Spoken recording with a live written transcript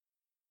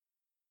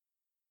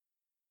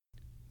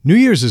New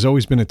Year's has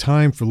always been a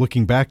time for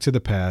looking back to the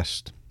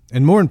past,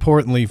 and more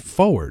importantly,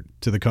 forward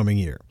to the coming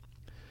year.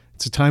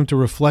 It's a time to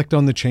reflect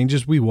on the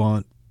changes we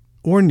want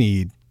or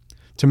need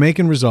to make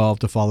and resolve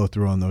to follow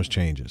through on those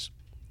changes.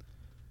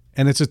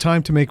 And it's a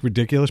time to make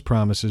ridiculous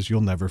promises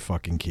you'll never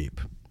fucking keep.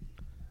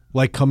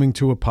 Like coming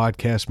to a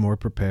podcast more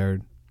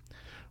prepared.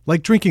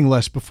 Like drinking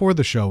less before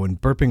the show and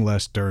burping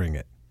less during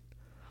it.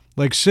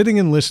 Like sitting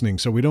and listening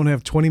so we don't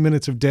have 20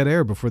 minutes of dead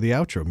air before the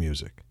outro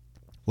music.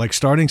 Like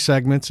starting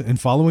segments and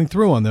following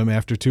through on them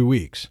after 2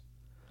 weeks.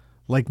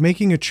 Like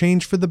making a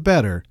change for the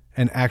better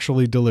and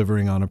actually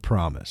delivering on a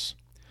promise.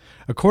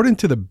 According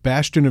to the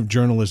bastion of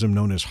journalism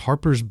known as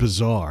Harper's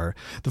Bazaar,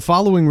 the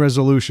following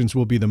resolutions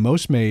will be the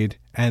most made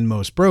and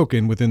most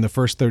broken within the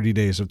first 30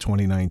 days of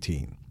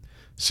 2019.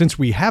 Since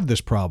we have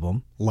this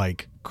problem,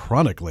 like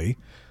chronically,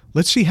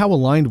 let's see how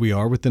aligned we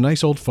are with the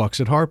nice old fucks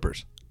at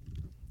Harper's.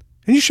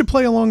 And you should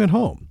play along at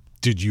home.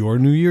 Did your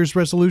New Year's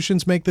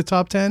resolutions make the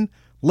top 10?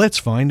 Let's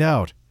find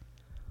out.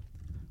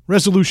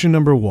 Resolution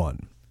number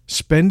 1,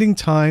 spending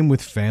time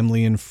with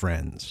family and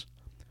friends.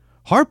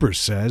 Harper's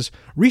says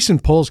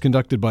recent polls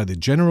conducted by the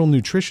General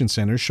Nutrition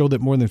Center show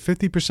that more than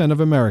 50% of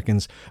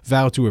Americans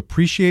vow to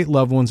appreciate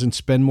loved ones and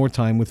spend more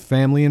time with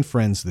family and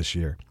friends this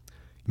year.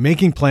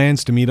 Making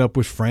plans to meet up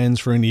with friends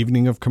for an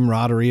evening of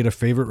camaraderie at a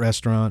favorite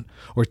restaurant,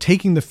 or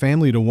taking the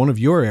family to one of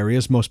your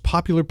area's most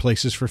popular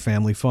places for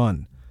family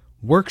fun.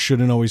 Work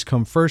shouldn't always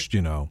come first,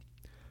 you know.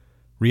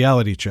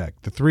 Reality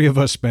check. The three of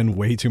us spend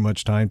way too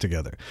much time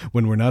together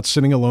when we're not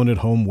sitting alone at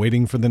home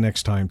waiting for the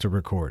next time to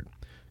record.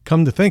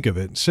 Come to think of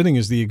it, sitting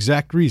is the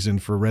exact reason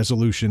for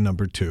resolution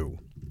number 2.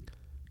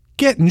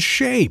 Get in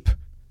shape.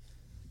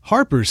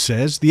 Harper's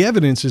says the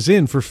evidence is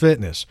in for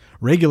fitness.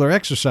 Regular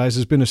exercise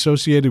has been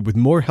associated with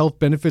more health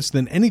benefits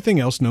than anything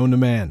else known to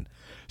man.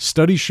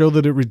 Studies show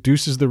that it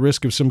reduces the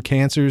risk of some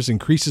cancers,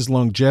 increases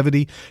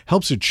longevity,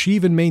 helps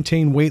achieve and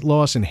maintain weight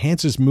loss,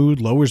 enhances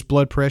mood, lowers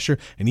blood pressure,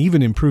 and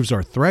even improves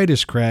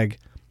arthritis, Craig.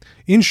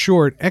 In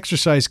short,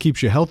 exercise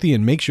keeps you healthy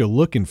and makes you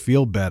look and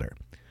feel better.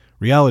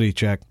 Reality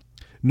check.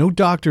 No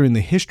doctor in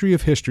the history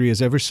of history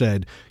has ever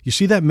said, you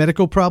see that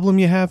medical problem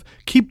you have?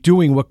 Keep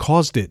doing what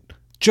caused it,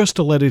 just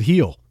to let it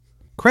heal.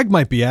 Craig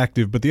might be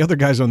active, but the other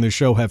guys on this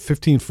show have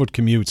 15-foot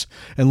commutes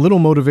and little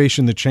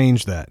motivation to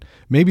change that.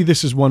 Maybe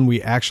this is one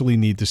we actually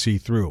need to see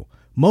through,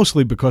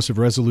 mostly because of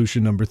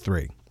resolution number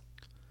 3.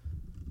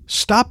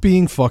 Stop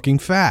being fucking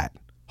fat.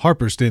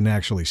 Harper's didn't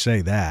actually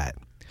say that.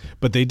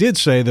 But they did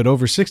say that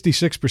over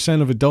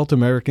 66% of adult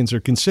Americans are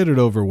considered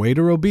overweight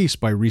or obese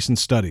by recent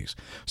studies.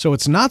 So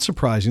it's not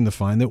surprising to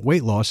find that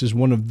weight loss is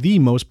one of the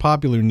most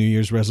popular New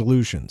Year's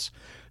resolutions.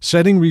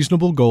 Setting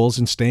reasonable goals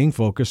and staying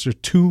focused are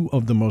 2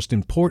 of the most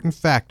important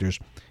factors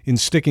in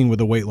sticking with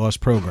a weight loss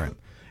program.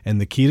 And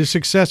the key to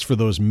success for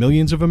those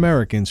millions of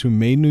Americans who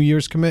made New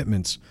Year's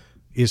commitments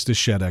is to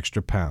shed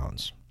extra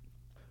pounds.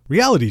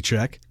 Reality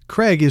check,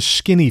 Craig is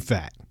skinny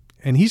fat.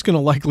 And he's going to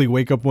likely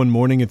wake up one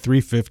morning at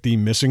 3:50,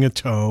 missing a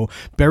toe,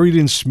 buried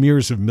in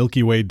smears of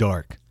Milky Way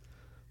dark.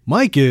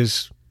 Mike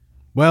is,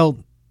 well,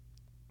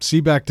 see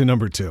back to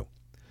number 2.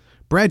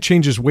 Brad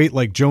changes weight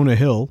like Jonah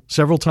Hill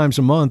several times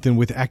a month and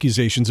with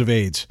accusations of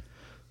AIDS.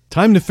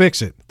 Time to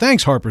fix it.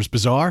 Thanks, Harper's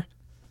Bazaar.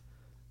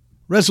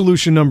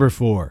 Resolution number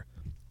 4,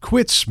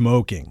 quit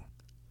smoking.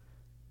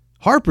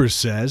 Harper's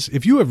says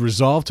if you have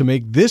resolved to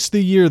make this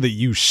the year that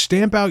you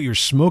stamp out your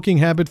smoking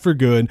habit for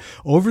good,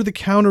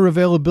 over-the-counter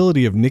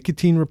availability of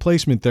nicotine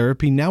replacement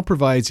therapy now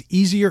provides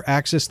easier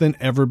access than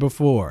ever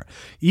before.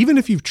 Even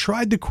if you've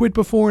tried to quit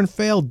before and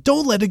failed,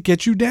 don't let it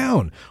get you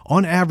down.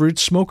 On average,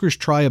 smokers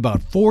try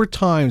about 4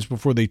 times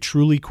before they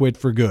truly quit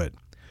for good.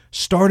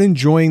 Start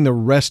enjoying the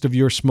rest of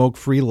your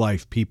smoke-free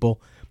life, people.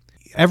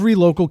 Every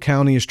local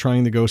county is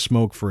trying to go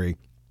smoke-free.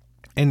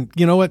 And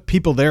you know what?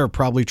 People there have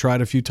probably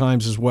tried a few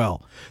times as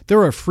well.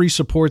 There are free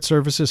support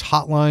services,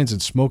 hotlines, and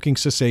smoking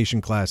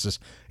cessation classes.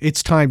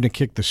 It's time to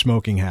kick the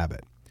smoking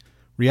habit.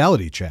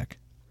 Reality check.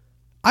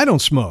 I don't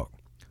smoke.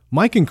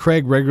 Mike and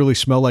Craig regularly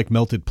smell like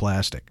melted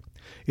plastic.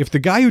 If the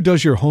guy who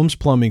does your home's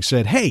plumbing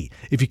said, hey,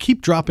 if you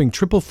keep dropping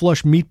triple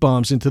flush meat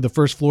bombs into the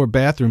first floor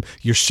bathroom,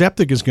 your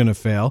septic is going to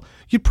fail,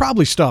 you'd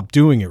probably stop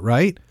doing it,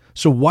 right?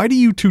 So why do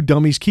you 2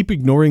 dummies keep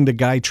ignoring the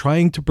guy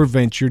trying to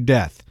prevent your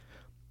death?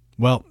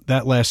 Well,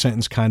 that last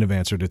sentence kind of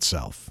answered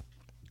itself.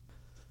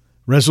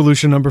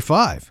 Resolution number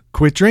 5,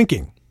 quit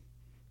drinking.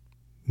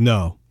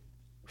 No.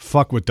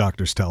 Fuck what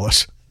doctors tell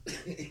us.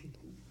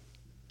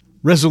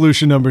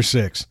 Resolution number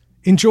 6,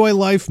 enjoy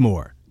life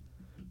more.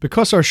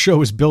 Because our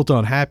show is built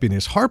on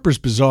happiness, Harper's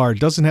Bazaar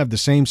doesn't have the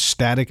same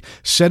static,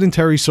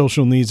 sedentary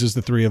social needs as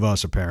the 3 of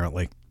us,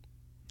 apparently.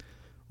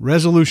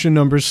 Resolution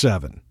number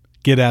 7,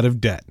 get out of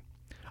debt.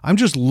 I'm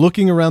just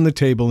looking around the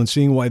table and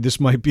seeing why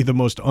this might be the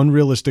most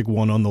unrealistic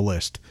one on the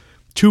list.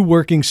 2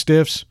 working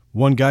stiffs,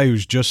 1 guy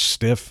who's just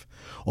stiff,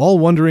 all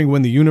wondering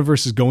when the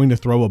universe is going to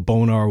throw a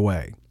bone our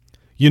way.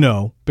 You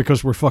know,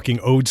 because we're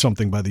fucking owed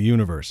something by the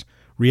universe.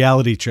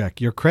 Reality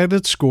check. Your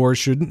credit score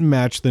shouldn't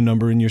match the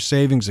number in your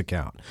savings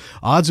account.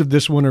 Odds of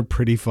this one are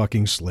pretty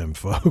fucking slim,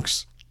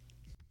 folks.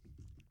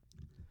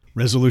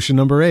 Resolution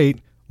number 8,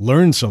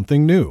 learn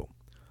something new.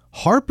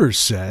 Harper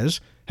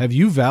says, have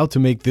you vowed to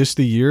make this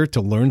the year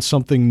to learn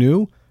something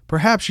new?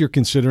 Perhaps you're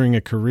considering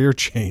a career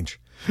change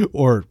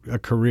or a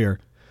career,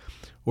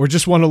 or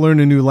just want to learn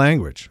a new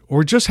language,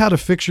 or just how to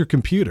fix your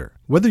computer.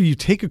 Whether you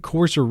take a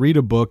course or read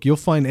a book, you'll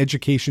find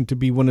education to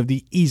be one of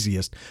the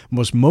easiest,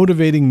 most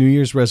motivating New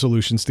Year's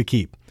resolutions to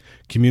keep.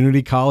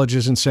 Community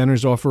colleges and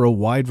centers offer a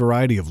wide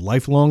variety of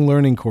lifelong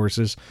learning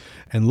courses,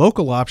 and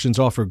local options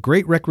offer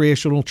great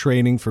recreational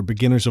training for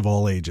beginners of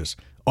all ages.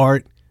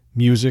 Art,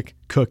 music,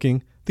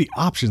 cooking, the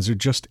options are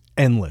just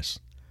endless.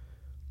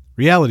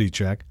 Reality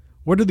check.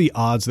 What are the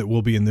odds that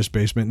we'll be in this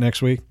basement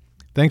next week?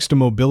 Thanks to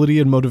mobility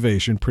and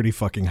motivation, pretty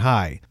fucking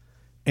high.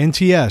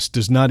 NTS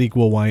does not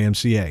equal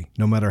YMCA,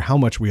 no matter how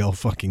much we all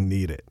fucking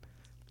need it.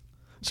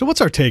 So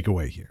what's our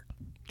takeaway here?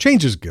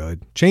 Change is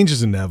good. Change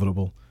is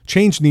inevitable.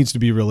 Change needs to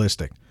be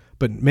realistic.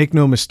 But make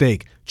no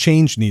mistake,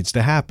 change needs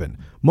to happen.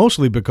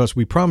 Mostly because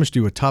we promised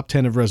you a top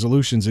 10 of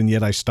resolutions and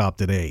yet I stopped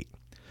at 8.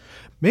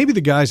 Maybe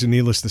the guys, and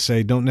needless to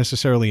say, don't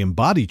necessarily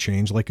embody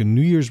change like a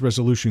New Year's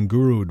resolution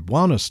guru would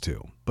want us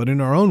to. But in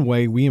our own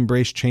way, we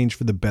embrace change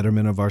for the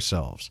betterment of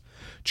ourselves.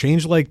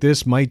 Change like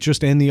this might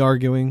just end the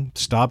arguing,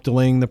 stop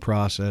delaying the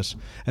process,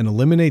 and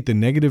eliminate the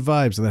negative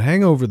vibes that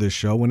hang over this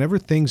show whenever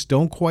things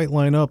don't quite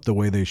line up the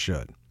way they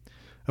should.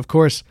 Of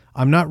course,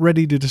 I'm not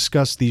ready to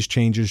discuss these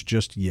changes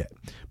just yet,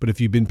 but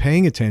if you've been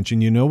paying attention,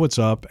 you know what's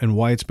up and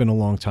why it's been a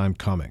long time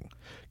coming.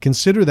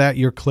 Consider that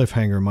your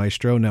cliffhanger,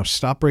 maestro. Now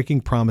stop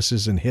breaking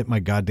promises and hit my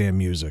goddamn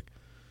music.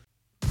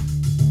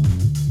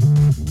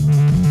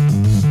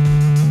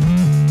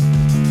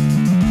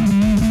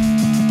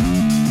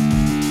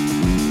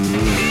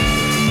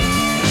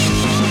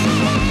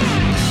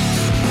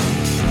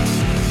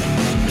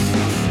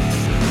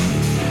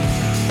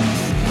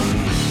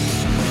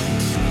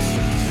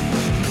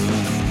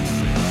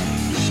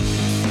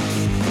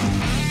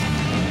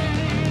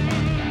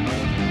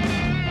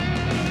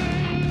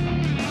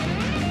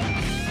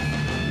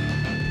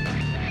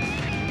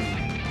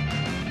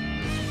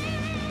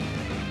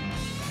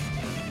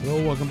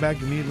 Welcome back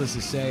to Needless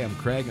to Say. I'm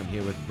Craig. I'm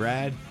here with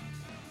Brad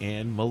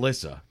and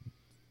Melissa,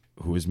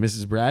 who is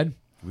Mrs. Brad.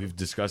 We've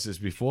discussed this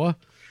before.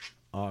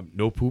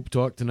 No poop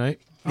talk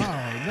tonight.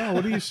 Oh, no.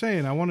 What are you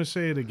saying? I want to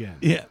say it again.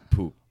 Yeah,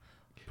 poop.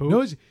 Poop?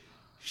 No,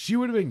 she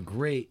would have been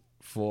great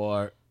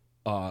for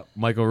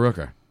Michael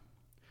Rooker.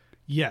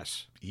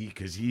 Yes.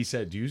 Because he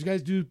said, do you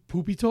guys do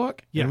poopy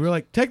talk? Yes. And we were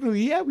like,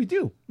 technically, yeah, we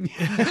do. we had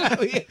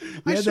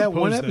that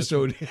one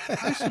episode.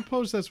 I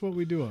suppose that's what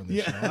we do on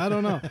this show. I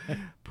don't know.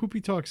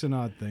 Poopy talk's an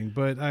odd thing,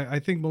 but I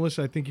think,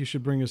 Melissa, I think you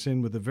should bring us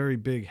in with a very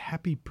big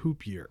happy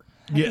poop year.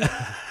 Yeah.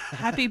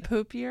 Happy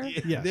poop year?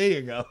 Yes. There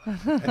you go.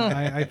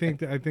 I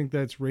think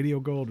that's radio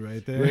gold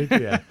right there. Right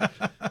there.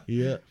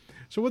 Yeah.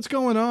 So what's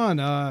going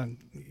on?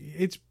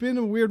 It's been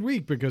a weird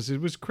week because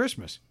it was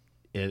Christmas.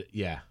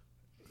 Yeah.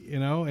 You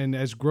know, and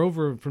as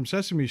Grover from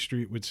Sesame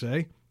Street would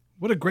say,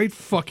 what a great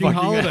fucking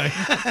holiday.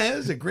 That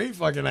was a great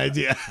fucking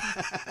idea.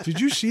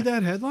 Did you see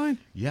that headline?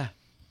 Yeah.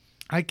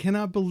 I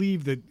cannot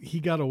believe that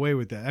he got away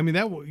with that. I mean,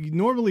 that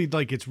normally,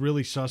 like, it's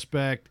really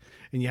suspect,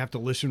 and you have to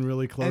listen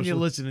really closely. And you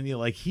listen, and you're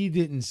like, he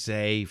didn't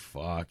say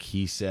fuck.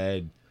 He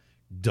said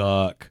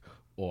duck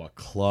or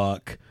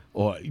cluck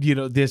or,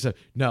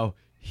 no,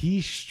 he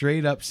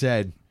straight up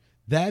said,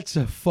 that's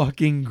a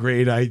fucking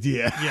great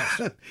idea.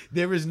 Yes.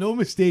 There is no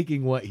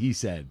mistaking what he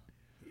said.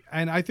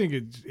 And I think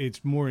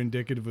it's more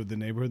indicative of the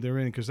neighborhood they're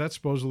in because that's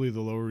supposedly the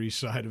Lower East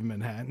Side of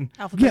Manhattan.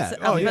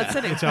 Alphabet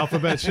City. It's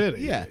Alphabet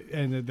City. Yeah.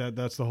 And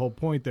that's the whole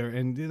point there.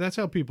 And that's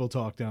how people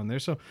talk down there.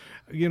 So,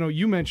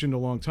 you mentioned a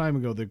long time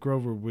ago that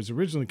Grover was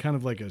originally kind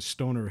of like a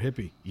stoner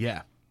hippie.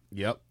 Yeah.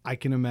 Yep. I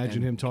can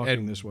imagine him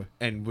talking this way.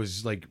 And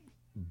was like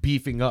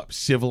beefing up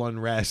civil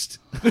unrest.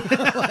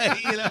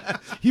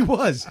 He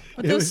was.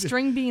 With those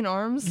string bean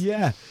arms?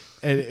 Yeah.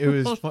 And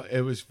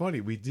it was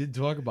funny. We did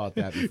talk about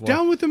that before.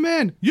 Down with the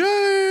men.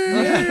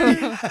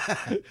 Yay!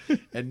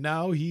 And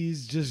now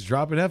he's just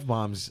dropping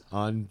F-bombs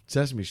on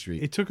Sesame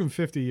Street. It took him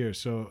 50 years,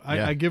 so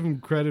Yeah. I give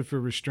him credit for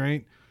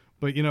restraint.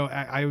 But,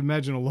 I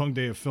imagine a long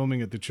day of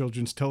filming at the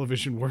Children's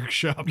Television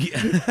Workshop. Yeah.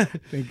 I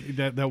think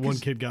that one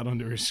kid got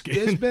under his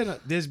skin.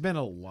 There's been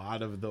a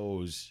lot of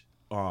those.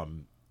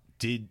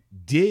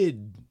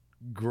 Did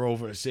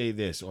Grover say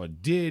this, or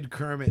did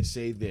Kermit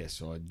say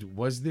this, or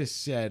was this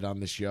said on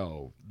the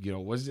show?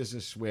 Was this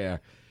a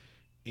swear?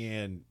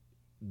 And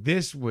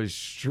this was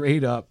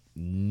straight up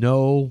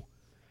no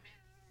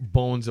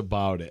bones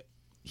about it.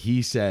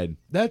 He said,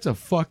 that's a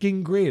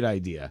fucking great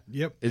idea.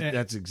 Yep.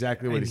 That's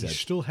exactly what he said. He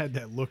still had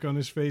that look on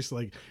his face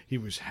like he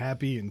was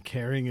happy and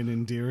caring and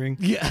endearing.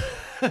 Yeah.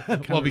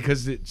 Well,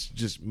 because it's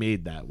just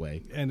made that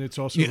way. And it's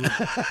also,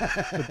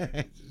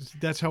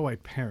 that's how I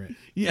parent.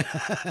 Yeah.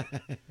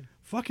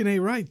 Fucking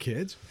ain't right,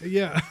 kids.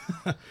 Yeah.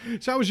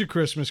 So how was your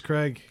Christmas,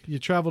 Craig? You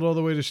traveled all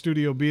the way to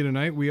Studio B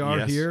tonight. We are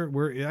here.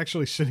 We're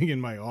actually sitting in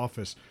my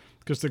office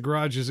because the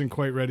garage isn't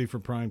quite ready for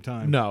prime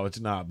time. No, it's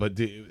not. But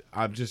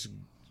I'm just...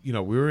 we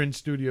were in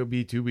Studio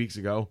B 2 weeks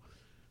ago.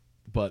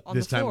 but On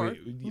this the time floor.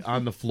 we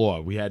on the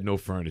floor. We had no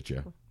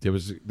furniture. There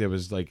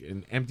was like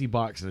an empty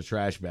box and a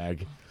trash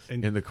bag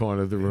And- in the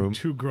corner of the room.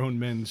 Two grown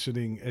men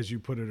sitting, as you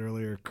put it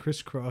earlier,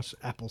 crisscross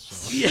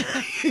applesauce.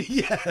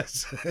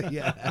 Yes.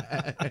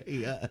 Yeah.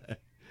 Yeah.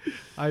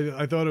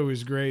 I thought it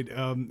was great,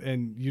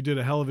 and you did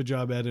a hell of a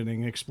job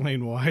editing.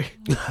 Explain why.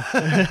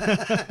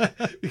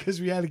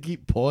 Because we had to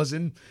keep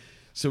pausing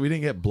so we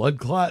didn't get blood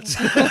clots.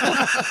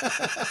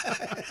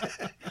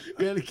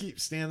 We had to keep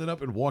standing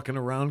up and walking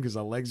around because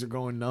our legs are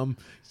going numb.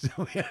 So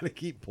we had to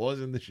keep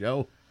pausing the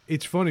show.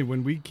 It's funny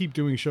when we keep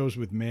doing shows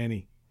with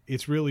Manny.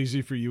 It's real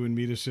easy for you and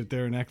me to sit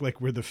there and act like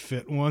we're the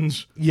fit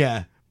ones,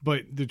 Yeah.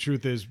 but the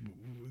truth is,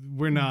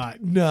 we're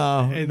not.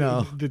 No.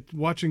 And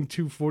watching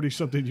two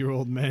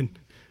 40-something-year-old men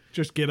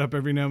just get up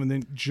every now and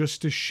then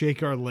just to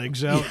shake our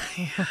legs out.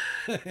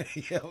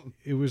 Yeah.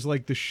 It was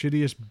like the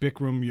shittiest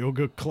Bikram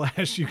yoga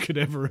class you could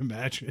ever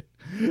imagine.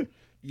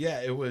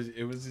 Yeah, it was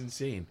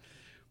insane.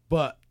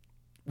 But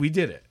we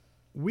did it.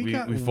 We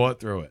got- fought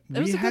through it. It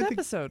was We a had good to-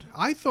 episode.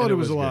 I thought And it it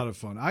was a was lot good. of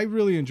fun. I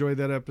really enjoyed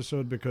that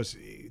episode because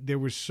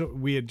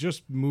we had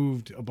just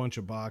moved a bunch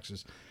of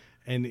boxes,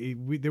 and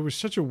there was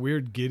such a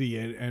weird giddy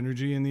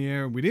energy in the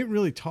air. We didn't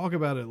really talk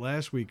about it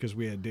last week because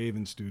we had Dave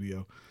in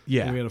studio.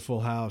 Yeah. and we had a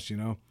full house,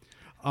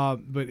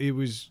 but it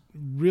was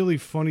really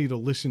funny to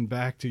listen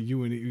back to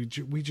you, and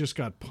we just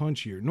got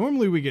punchier.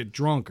 Normally we get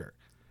drunker.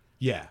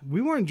 Yeah.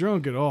 We weren't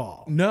drunk at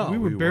all. No, we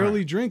were we barely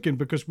weren't. drinking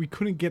because we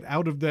couldn't get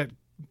out of that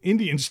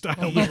Indian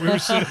style that we were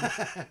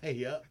sitting.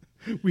 Yeah.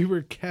 We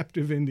were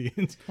captive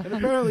Indians. And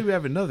apparently we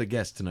have another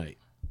guest tonight.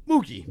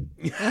 Mookie.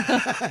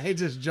 He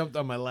just jumped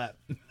on my lap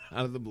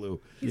out of the blue.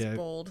 He's Yeah.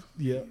 bold.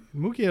 Yeah,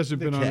 Mookie hasn't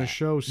The been on a cat.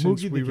 show since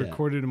Mookie the we cat.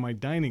 recorded in my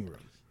dining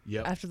room.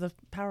 Yep. After the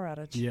power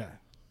outage. Yeah,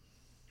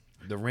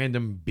 The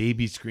random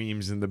baby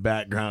screams in the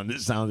background.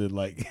 It sounded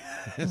like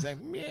it's like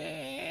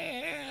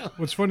meow.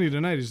 what's funny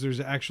tonight is there's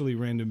actually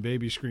random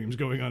baby screams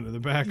going on in the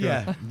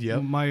background. Yeah.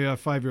 Yep. My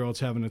 5-year-old's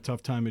having a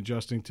tough time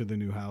adjusting to the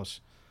new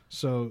house.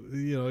 So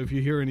if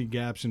you hear any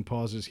gaps and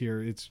pauses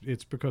here,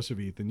 it's because of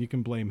Ethan. You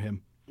can blame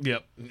him.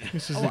 Yep.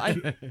 This is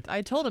Oh,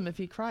 I told him if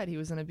he cried, he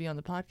was going to be on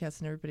the podcast,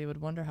 and everybody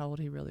would wonder how old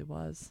he really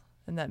was,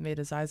 and that made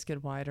his eyes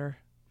get wider.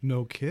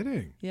 no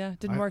kidding. Yeah,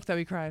 didn't I- work though.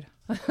 He cried.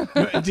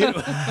 Did-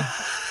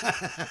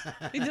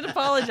 He did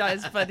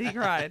apologize, but he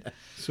cried.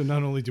 So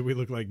not only do we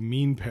look like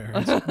mean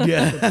parents,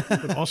 yeah.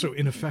 but also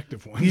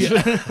ineffective ones.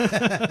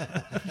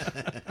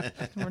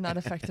 We're not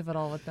effective at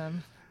all with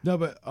them. No,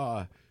 but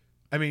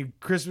I mean,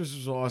 Christmas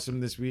was awesome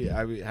this week.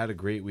 I had a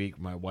great week.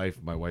 My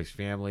wife's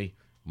family,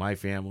 my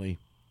family.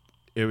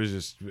 It was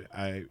just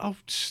Oh,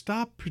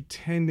 stop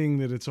pretending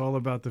that it's all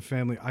about the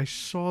family. I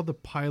saw the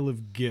pile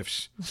of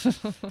gifts.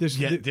 This,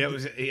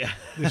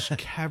 this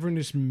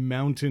cavernous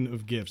mountain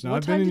of gifts. Now, What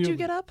I've been time in did your- you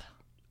get up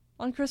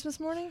on Christmas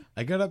morning?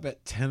 I got up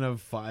at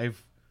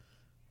 10:05.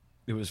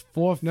 It was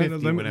 4:50 No,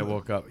 let me- when I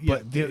woke up. yeah,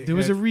 But there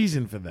was a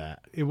reason for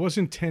that. It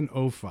wasn't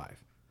 10:05.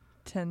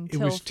 10 It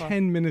till was 5.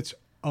 10 minutes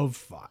of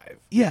 5.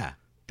 Yeah.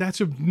 That's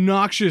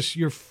obnoxious.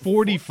 You're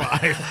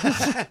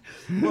 45.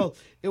 Well,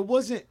 it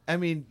wasn't. I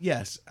mean,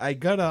 yes, I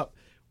got up.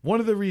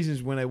 One of the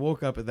reasons when I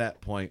woke up at that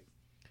point,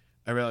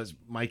 I realized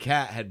my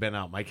cat had been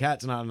out. My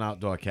cat's not an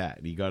outdoor cat,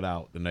 and he got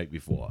out the night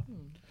before.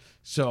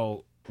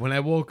 So when I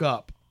woke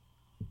up,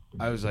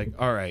 I was like,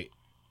 all right.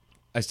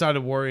 I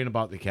started worrying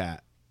about the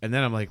cat. And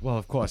then I'm like, well,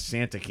 of course,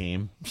 Santa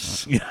came.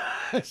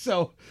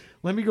 So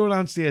let me go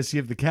downstairs, see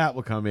if the cat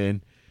will come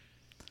in.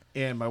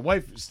 And my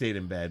wife stayed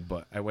in bed,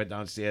 but I went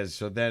downstairs.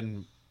 So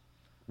then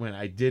when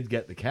I did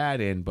get the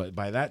cat in, but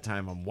by that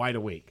time I'm wide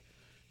awake.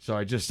 So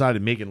I just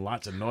started making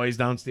lots of noise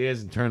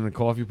downstairs and turning the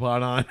coffee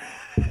pot on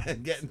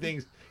and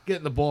getting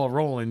the ball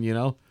rolling.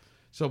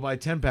 So by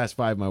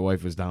 5:10, my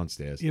wife was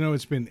downstairs.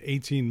 It's been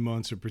 18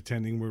 months of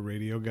pretending we're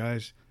radio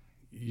guys.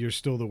 You're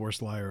still the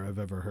worst liar I've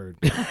ever heard.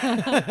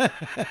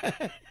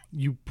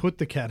 You put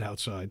the cat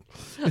outside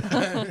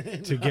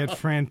to get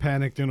Fran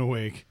panicked and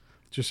awake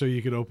just so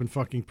you could open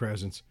fucking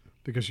presents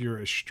because you're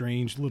a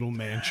strange little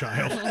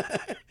man-child.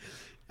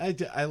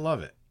 I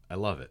love it. I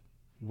love it.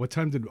 What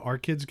time did our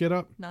kids get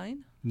up?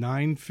 9?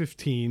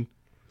 9:15,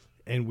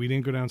 and we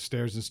didn't go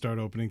downstairs and start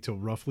opening till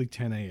roughly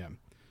 10 a.m.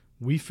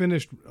 We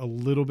finished a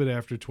little bit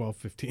after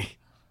 12:15.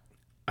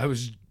 I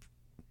was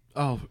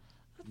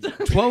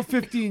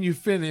 12:15 you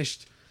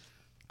finished.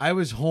 I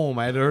was home.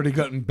 I had already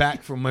gotten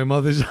back from my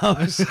mother's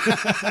house.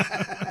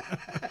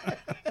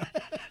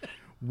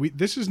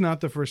 This is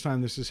not the first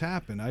time this has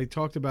happened. I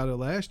talked about it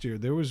last year.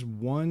 There was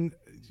one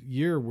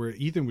year where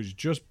Ethan was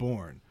just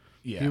born.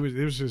 Yeah. It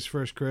was his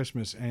first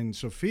Christmas, and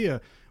Sophia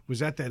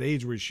was at that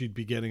age where she'd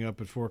be getting up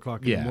at 4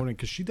 o'clock in the morning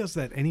because she does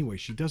that anyway.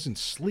 She doesn't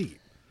sleep.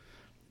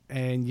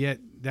 And yet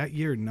that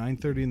year,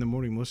 9:30 in the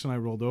morning, Melissa and I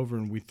rolled over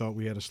and we thought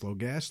we had a slow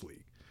gas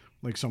leak,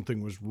 like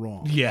something was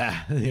wrong.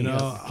 Yeah,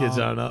 kids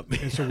aren't up.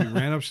 And so we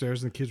ran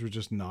upstairs and the kids were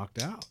just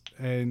knocked out.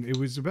 And it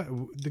was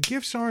the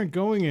gifts aren't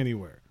going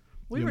anywhere.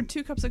 We were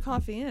 2 cups of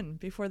coffee in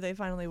before they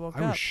finally woke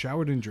I up. was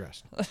showered and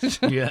dressed.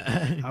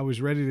 Yeah. I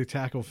was ready to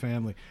tackle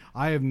family.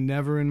 I have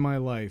never in my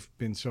life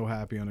been so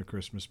happy on a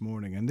Christmas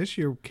morning, and this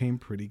year came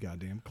pretty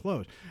goddamn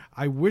close.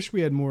 I wish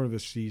we had more of a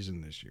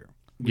season this year.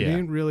 We Yeah.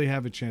 didn't really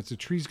have a chance. The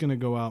tree's going to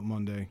go out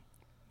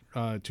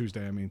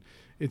Tuesday. I mean,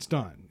 it's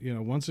done.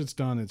 Once it's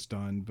done, it's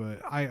done.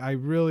 But I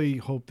really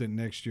hope that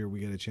next year we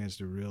get a chance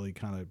to really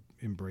kind of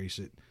embrace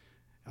it.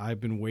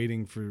 I've been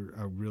waiting for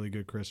a really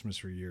good Christmas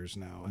for years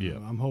now, and Yeah.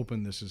 I'm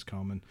hoping this is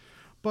coming.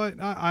 But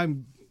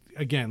I'm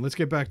again. Let's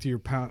get back to your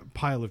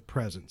pile of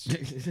presents.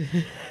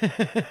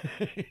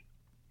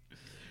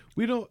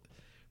 We don't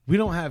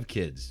have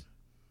kids.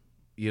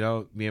 Me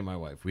and my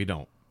wife, we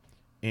don't.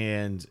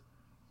 And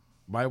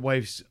my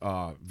wife's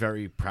a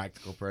very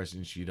practical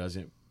person. She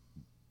doesn't,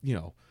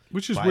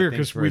 Which is buy weird things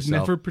because for we've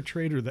herself. never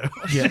portrayed her that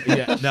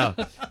way.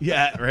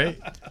 Yeah, right.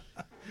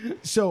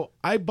 So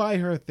I buy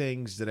her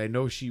things that I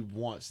know she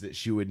wants that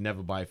she would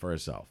never buy for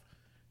herself,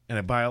 and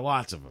I buy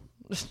lots of them,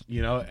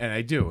 and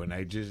I do,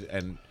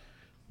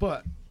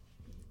 but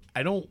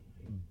I don't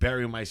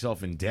bury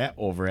myself in debt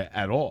over it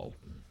at all.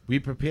 We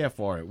prepare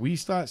for it. We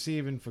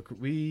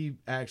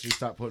actually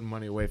start putting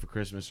money away for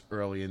Christmas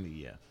early in the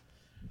year.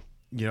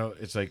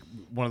 It's like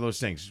one of those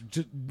things,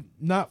 just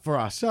not for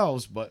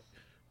ourselves, but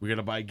we're going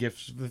to buy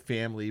gifts for the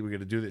family. We're going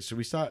to do this. So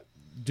we start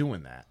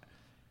doing that.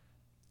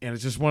 And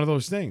it's just one of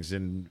those things.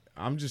 And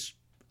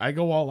I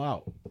go all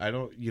out. I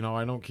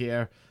don't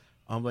care.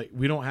 I'm like,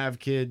 we don't have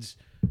kids.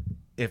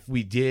 If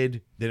we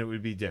did, then it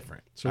would be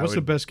different. So what's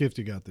the best gift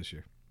you got this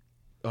year?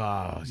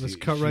 Let's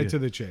cut right to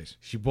the chase.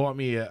 She bought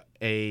me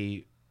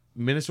a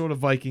Minnesota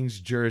Vikings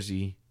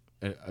jersey,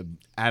 a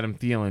Adam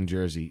Thielen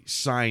jersey,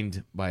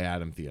 signed by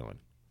Adam Thielen,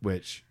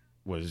 which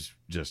was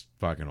just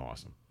fucking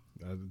awesome.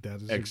 That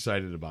is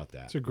Excited about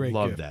that. It's a great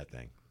Love gift. that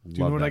thing. Do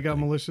you know what I got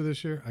Melissa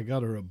this year? I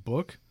got her a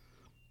book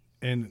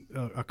and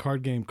a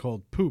card game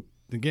called Poop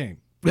the Game.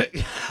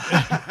 It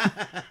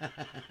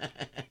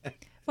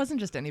wasn't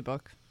just any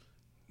book.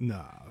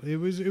 No, it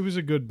was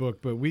a good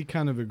book, but we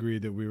kind of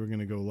agreed that we were going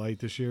to go light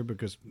this year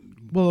because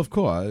Well, of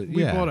course.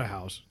 we bought a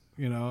house.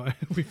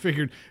 We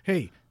figured,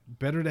 hey,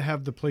 better to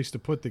have the place to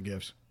put the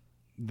gifts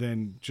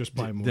than just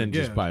buy more. Then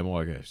gifts. just buy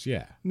more gifts.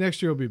 Yeah.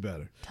 Next year will be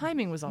better.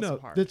 Timing was also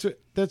hard.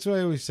 That's what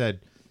I always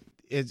said.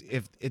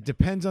 If it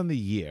depends on the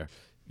year.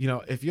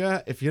 If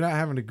you're not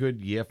having a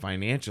good year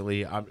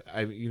financially,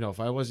 if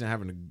I wasn't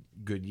having a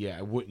good year,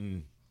 I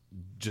wouldn't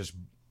just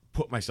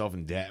put myself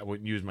in debt. I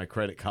wouldn't use my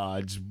credit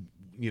cards,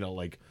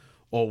 like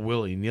all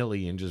willy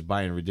nilly and just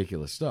buying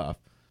ridiculous stuff.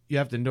 You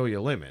have to know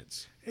your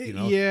limits.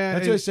 Yeah,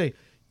 That's what I say.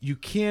 You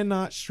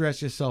cannot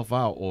stress yourself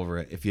out over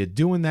it. If you're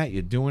doing that,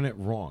 you're doing it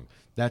wrong.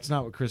 That's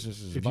not what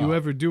Christmas is If about. you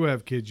ever do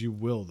have kids, you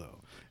will,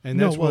 though. And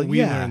No, that's what well, we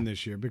yeah. learned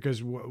this year because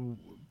 2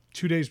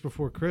 days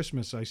before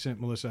Christmas, I sent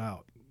Melissa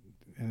out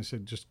and I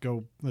said, just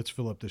go, let's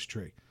fill up this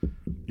tree.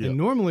 Yep. And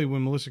normally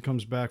when Melissa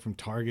comes back from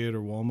Target or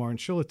Walmart, and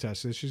she'll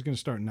attest this, she's going to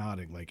start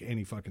nodding like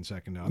any fucking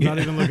second now. I'm not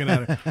even looking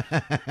at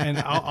her. And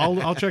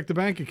I'll check the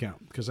bank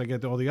account because I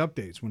get all the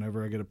updates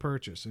whenever I get a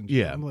purchase. And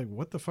Yeah. I'm like,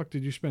 what the fuck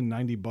did you spend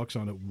 $90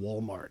 on at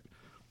Walmart?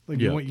 Like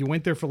Yeah. you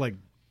went there for like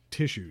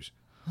tissues.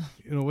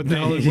 What the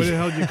hell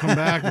did you come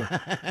back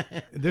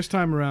with? This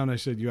time around, I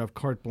said, you have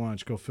carte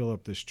blanche. Go fill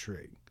up this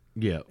tree.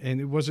 Yeah.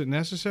 And was it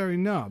necessary?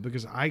 No,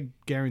 because I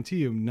guarantee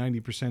you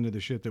 90% of the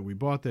shit that we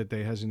bought that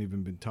day hasn't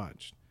even been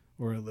touched.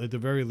 Or at the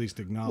very least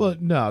Well,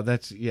 acknowledged. no,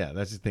 that's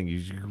the thing.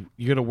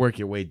 You got to work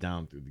your way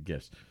down through the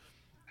gifts.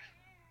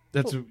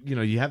 That's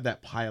you have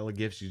that pile of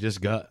gifts you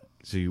just got,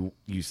 so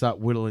you start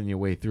whittling your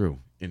way through,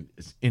 and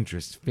it's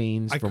interest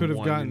feigns I from could have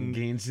one gotten- and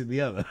gains to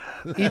the other.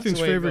 That's Ethan's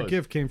the way it favorite goes.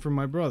 gift came from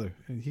my brother,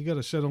 and he got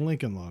a set of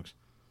Lincoln Logs.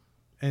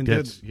 And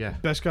That's- the yeah.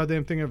 best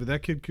goddamn thing ever.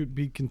 That kid could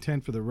be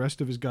content for the rest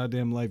of his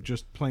goddamn life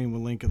just playing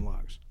with Lincoln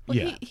Logs. Well,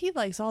 Yeah. he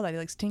likes all that. He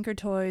likes Tinker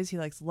Toys. He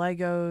likes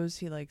Legos.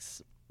 He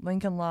likes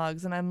Lincoln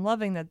Logs. And I'm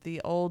loving that the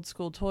old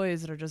school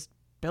toys that are just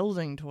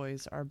building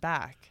toys are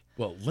back.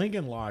 Well,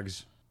 Lincoln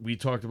Logs, we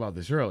talked about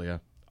this earlier,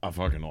 are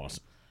fucking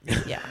awesome.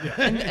 Yeah.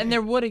 And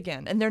they're wood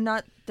again. And they're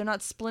not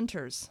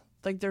splinters.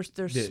 Like they're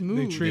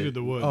smooth. They treated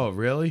the wood. Oh,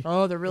 really?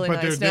 Oh, they're really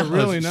But nice they're now.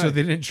 really So nice.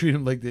 they didn't treat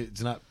them like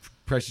it's not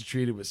pressure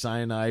treated with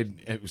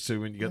cyanide. So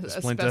when you got the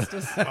splinter,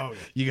 Asbestos. Oh,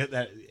 you got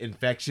that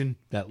infection,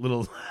 that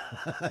little,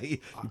 you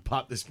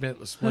pop the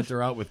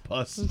splinter out with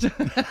pus.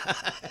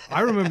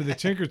 I remember the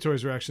Tinker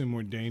Toys were actually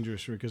more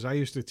dangerous because I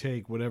used to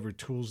take whatever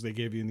tools they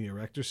gave you in the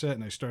Erector set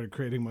and I started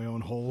creating my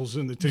own holes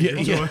in the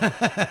Tinker Toy.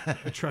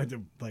 I tried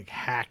to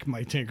hack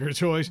my Tinker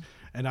Toys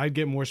and I'd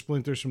get more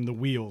splinters from the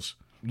wheels.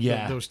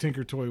 Yeah. Those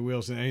Tinker Toy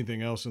wheels than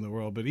anything else in the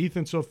world. But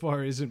Ethan so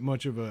far isn't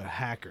much of a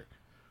hacker.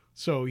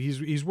 So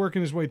he's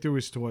working his way through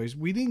his toys.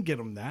 We didn't get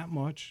him that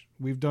much.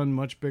 We've done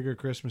much bigger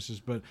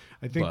Christmases, but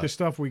I think the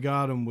stuff we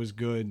got him was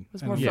good. It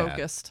was more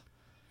focused.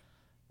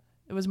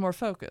 It was more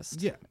focused.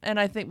 Yeah. And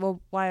I think,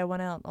 why I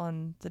went out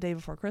on the day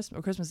before Christmas,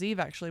 or Christmas Eve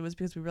actually, was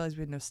because we realized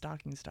we had no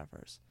stocking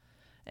stuffers.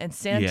 And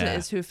Santa Yeah.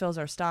 is who fills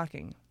our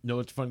stocking. No,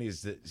 what's funny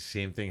is the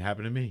same thing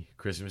happened to me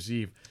Christmas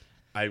Eve.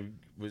 I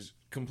was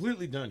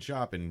completely done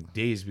shopping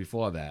days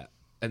before that,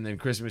 And then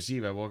Christmas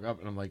Eve, I woke up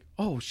and I'm like,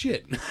 oh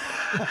shit,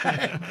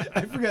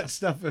 I forgot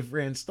stuff at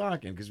Fran's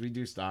stocking because we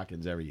do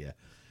stockings every year.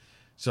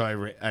 So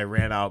I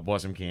ran out,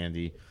 bought some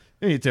candy,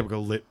 and your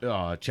typical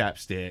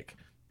chapstick,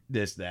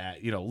 this,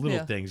 that,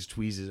 little things,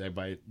 tweezers. I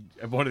bought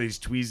one of these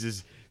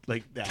tweezers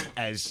like that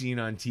as seen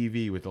on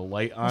TV with a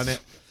light on it.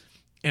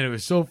 And it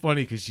was so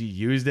funny because she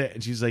used it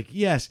and she's like,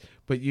 yes,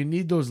 but you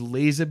need those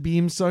laser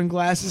beam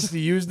sunglasses to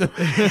use them.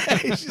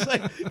 She's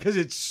like, because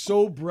it's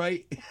so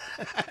bright.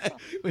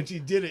 When she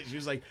did it, she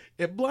was like,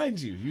 it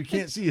blinds you. You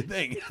can't see a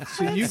thing.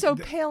 It's so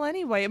pale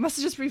anyway. It must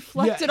have just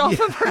reflected off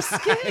of her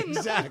skin.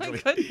 Exactly. Oh my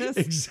goodness.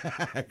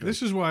 Exactly.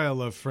 This is why I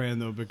love Fran,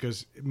 though,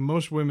 because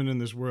most women in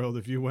this world,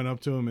 if you went up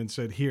to them and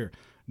said, here,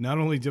 not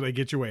only did I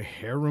get you a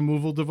hair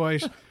removal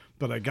device,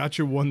 but I got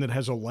you one that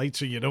has a light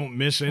so you don't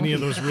miss any of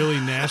those really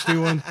nasty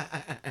ones.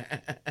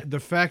 The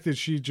fact that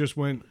she just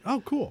went,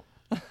 oh, cool.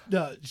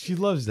 No, she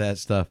loves that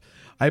stuff.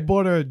 I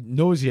bought her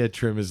nose hair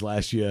trimmers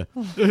last year.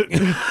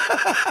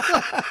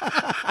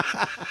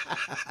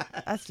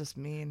 That's just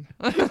mean.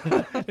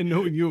 And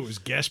knowing you, it was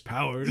gas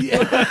powered.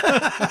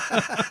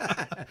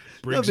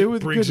 Briggs, they were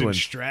the Briggs good and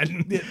ones.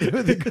 Stratton. They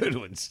were the good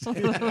ones.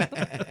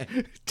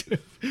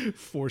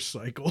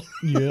 4-cycle.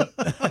 Yeah.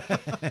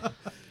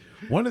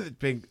 One of the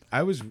things,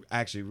 I was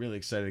actually really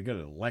excited to get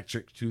an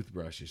electric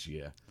toothbrush this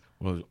year.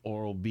 One of those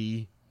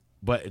Oral-B.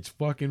 But it's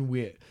fucking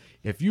weird.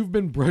 If you've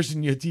been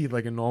brushing your teeth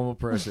like a normal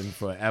person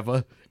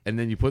forever, and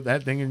then you put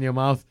that thing in your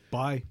mouth,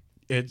 Bye.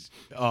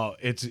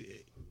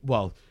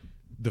 Well,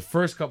 the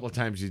first couple of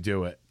times you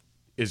do it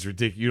is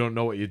ridiculous. You don't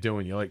know what you're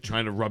doing. You're like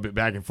trying to rub it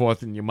back and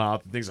forth in your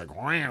mouth, and things like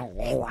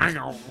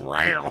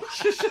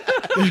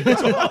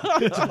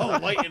it's all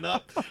lighting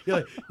up. You're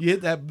like, you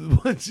hit that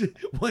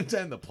one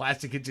time the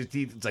plastic hits your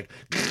teeth. It's like,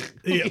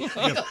 Yeah.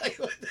 like,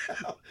 what the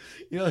hell?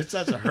 It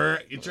starts to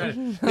hurt. You try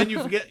to, then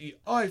you forget.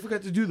 I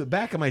forgot to do the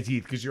back of my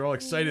teeth because you're all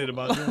excited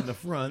about doing the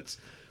fronts.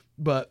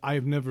 But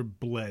I've never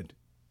bled.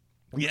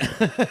 yeah,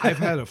 I've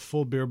had a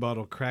full beer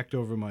bottle cracked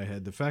over my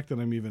head. The fact that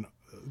I'm even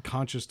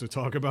conscious to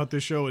talk about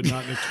this show and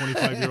not in a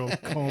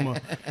 25-year-old coma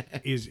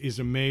is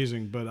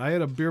amazing. But I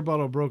had a beer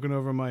bottle broken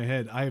over my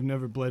head. I have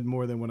never bled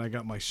more than when I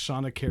got my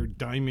Sonicare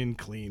Diamond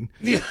Clean.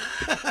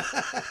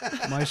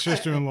 My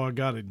sister-in-law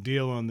got a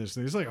deal on this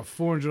thing. It's like a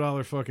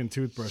 $400 fucking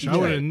toothbrush. I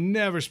would have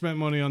never spent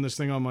money on this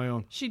thing on my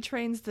own. She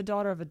trains the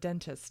daughter of a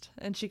dentist,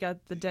 and she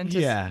got the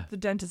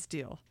dentist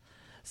deal.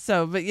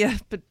 So, but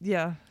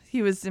yeah,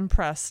 he was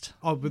impressed.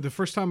 Oh, but the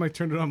first time I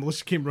turned it on,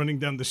 Melissa came running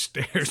down the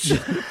stairs.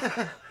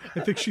 I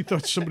think she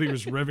thought somebody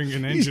was revving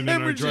an engine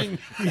in our drive.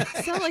 It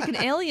sounded like an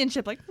alien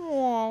ship, like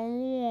wah,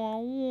 wah,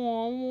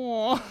 wah,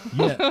 wah.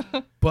 yeah.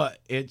 But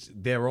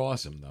they're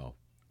awesome though.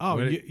 Oh,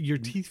 When your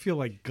teeth feel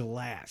like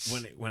glass.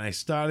 When I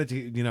started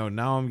to,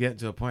 now I'm getting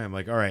to a point. I'm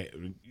like, all right,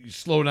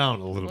 slow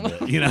down a little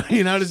bit.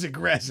 You're not as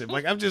aggressive.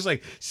 Like I'm just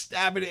like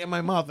stabbing it in my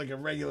mouth like a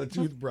regular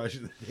toothbrush.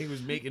 And the thing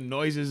was making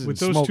noises and With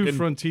those smoking. two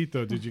front teeth,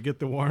 though, did you get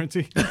the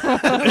warranty?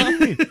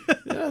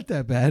 Not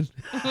that bad.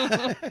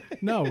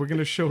 No, we're going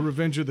to show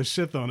Revenge of the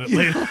Sith on it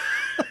later.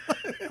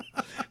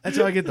 That's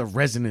how I get the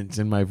resonance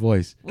in my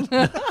voice,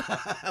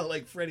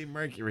 like Freddie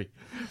Mercury.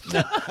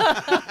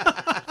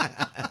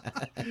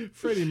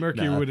 Freddie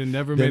Mercury Nah, would have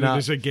never they're made not- it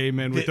as a gay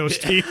man with those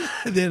teeth.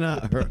 They're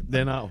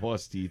not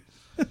horse teeth.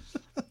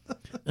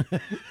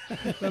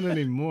 Not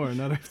anymore.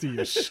 Not after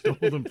you stole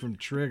them from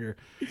Trigger.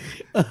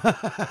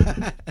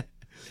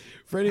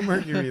 Freddie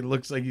Mercury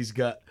looks like he's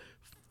got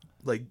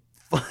like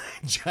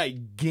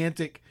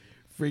gigantic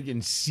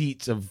freaking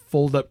seats of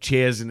fold-up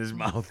chairs in his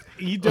mouth.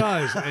 He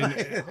does.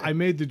 And I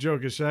made the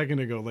joke a second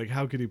ago, like,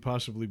 how could he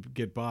possibly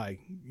get by,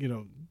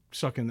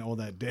 sucking all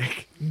that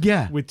dick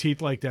Yeah. with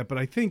teeth like that? But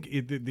I think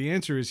the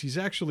answer is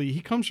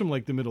he comes from,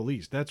 like, the Middle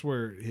East. That's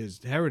where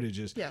his heritage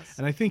is. Yes.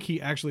 And I think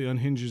he actually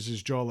unhinges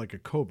his jaw like a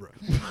cobra.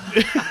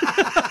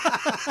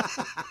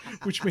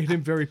 Which made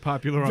him very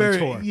popular on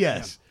tour.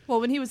 Yes. Well,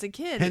 when he was a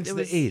kid, Hence it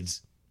the was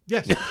AIDS.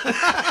 Yes.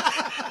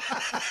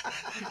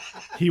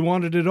 He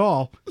wanted it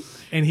all,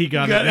 and he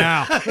got it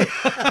now.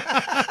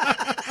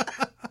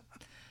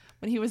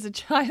 when he was a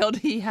child,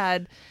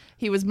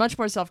 he was much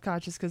more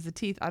self-conscious because the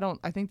teeth,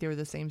 I think they were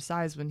the same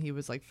size when he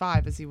was like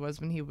 5 as he was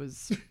when he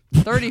was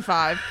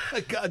 35.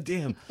 God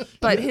damn.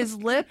 But his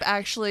lip,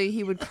 actually,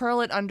 he would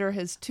curl it under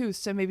his tooth.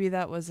 So maybe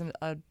that was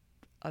a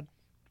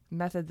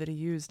method that he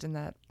used in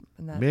that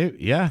Maybe,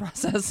 yeah.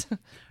 process.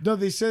 No,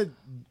 they said,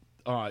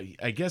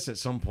 I guess at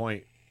some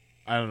point,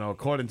 I don't know,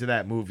 according to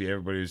that movie,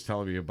 everybody was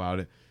telling me about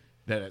it,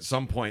 that at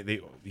some point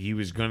he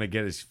was going to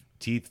get his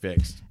teeth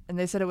fixed. And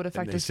they said it would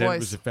affect They his said it voice.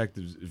 was affect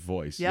his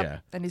voice. Yep. Yeah.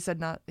 And he said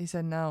not. He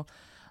said no.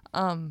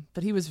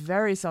 But he was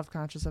very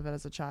self-conscious of it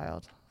as a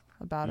child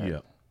about it. Yeah.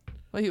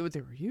 Well, they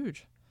were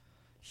huge.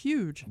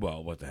 Huge.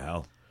 Well, what the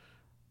hell?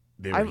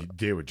 They I-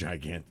 were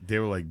gigantic. They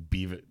were like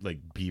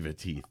beaver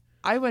teeth.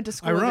 I went to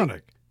school.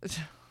 Ironic.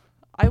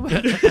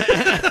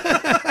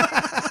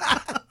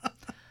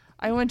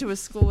 I went to a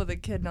school with a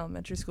kid in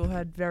elementary school who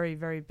had very,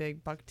 very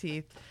big buck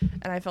teeth.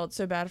 And I felt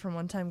so bad for him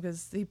one time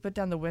because he put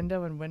down the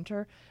window in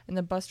winter and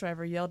the bus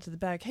driver yelled to the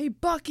back, "Hey,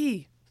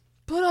 Bucky,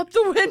 Put up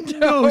the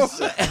window.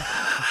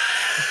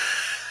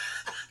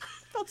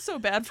 Felt so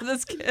bad for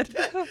this kid.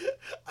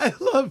 I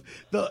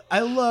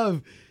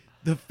love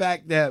the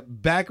fact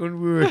that back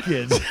when we were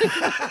kids,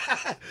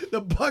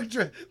 the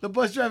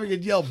bus driver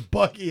could yell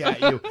Bucky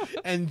at you,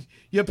 and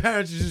your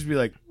parents would just be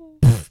like,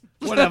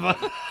 whatever.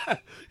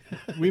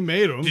 We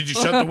made them. Did you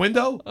shut the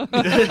window?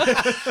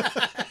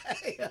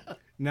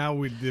 Now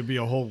there'd be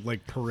a whole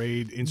like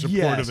parade in support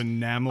Yes. of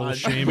enamel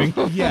shaming.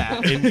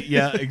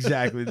 Yeah,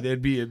 exactly.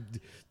 There'd be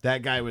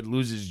that guy would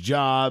lose his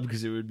job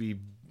because it would be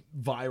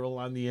viral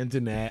on the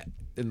internet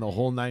in the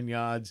whole 9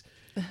 yards.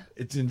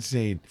 It's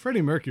insane.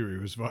 Freddie Mercury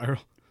was viral.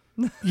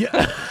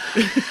 Yeah,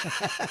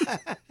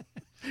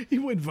 He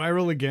went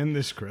viral again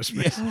this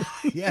Christmas.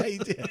 yeah, he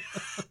did.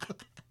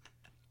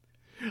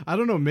 I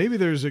don't know. Maybe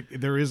there is like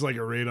a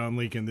radon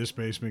leak in this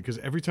basement because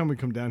every time we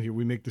come down here,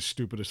 we make the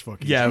stupidest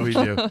fucking. Yeah, we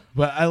do.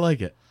 But I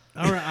like it.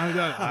 All right,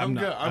 I'm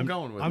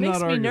going with it. I'm Makes not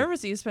me arguing.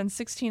 nervous that you spend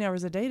 16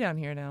 hours a day down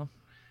here now.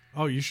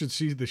 Oh, you should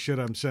see the shit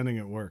I'm sending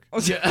at work.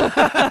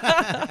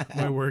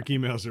 My work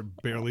emails are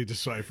barely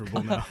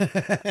decipherable now.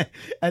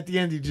 At the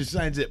end, he just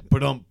signs it.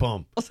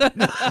 Bum.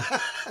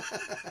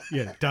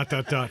 Yeah. ...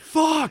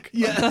 Fuck.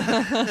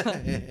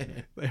 Yeah.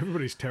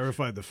 Everybody's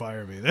terrified to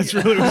fire me. That's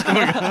really what's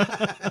going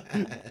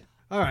on.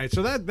 All right,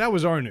 so that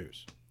was our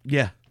news.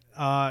 Yeah.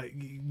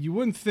 You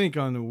wouldn't think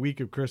on the week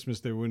of Christmas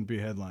there wouldn't be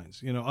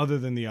headlines, other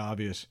than the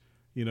obvious.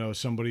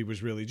 Somebody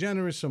was really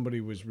generous,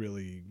 somebody was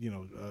really,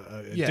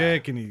 a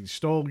dick, and he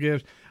stole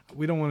gifts.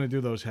 We don't want to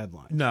do those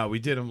headlines. No, we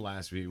did them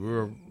last week.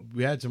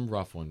 We had some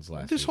rough ones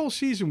last This week. whole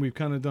season, we've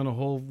kind of done a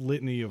whole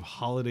litany of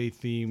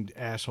holiday-themed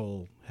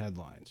asshole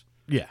headlines.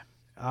 Yeah.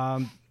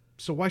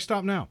 So why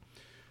stop now?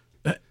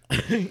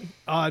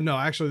 No,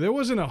 actually, there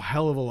wasn't a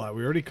hell of a lot.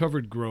 We already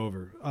covered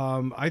Grover.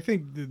 I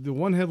think the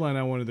one headline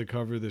I wanted to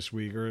cover this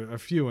week, or a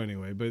few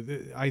anyway, but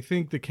I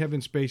think the Kevin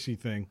Spacey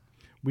thing.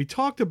 We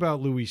talked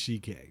about Louis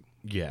C.K.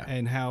 Yeah.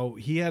 and how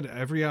he had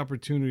every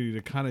opportunity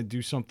to kind of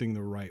do something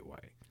the right way,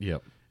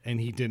 Yep. and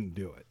he didn't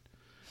do it.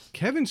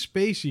 Kevin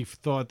Spacey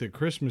thought that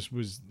Christmas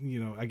was,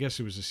 I guess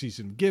it was a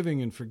season of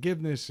giving and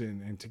forgiveness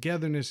and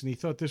togetherness, and he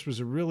thought this was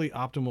a really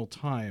optimal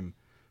time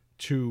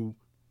to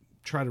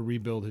try to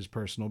rebuild his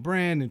personal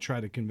brand and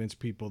try to convince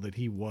people that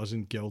he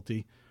wasn't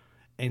guilty.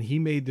 And he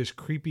made this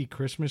creepy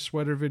Christmas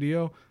sweater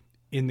video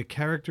in the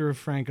character of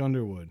Frank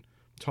Underwood,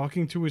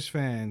 talking to his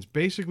fans,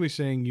 basically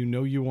saying,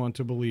 you want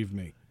to believe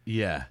me.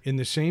 Yeah. In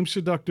the same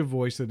seductive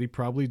voice that he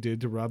probably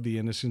did to rob the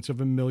innocence of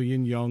a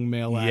million young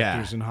male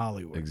actors in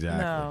Hollywood.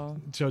 Exactly.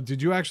 No. So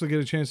did you actually get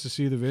a chance to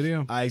see the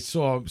video? I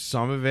saw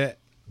some of it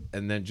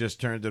and then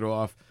just turned it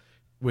off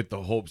with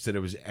the hopes that it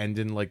was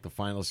ending like the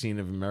final scene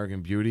of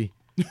American Beauty.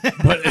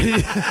 But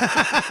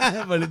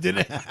it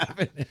didn't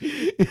happen.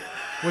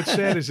 What's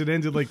sad is it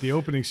ended like the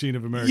opening scene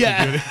of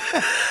American Beauty.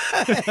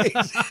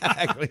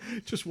 Exactly.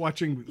 Just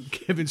watching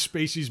Kevin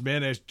Spacey's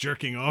man ass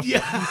jerking off in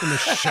Yeah. the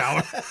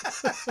shower.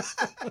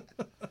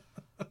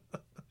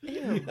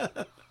 Ew.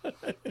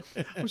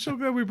 I'm so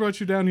glad we brought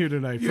you down here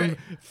tonight. From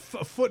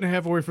a foot and a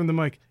half away from the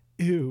mic.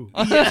 Ew.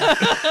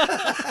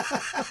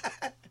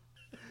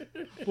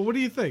 Well, what do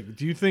you think?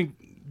 Do you think,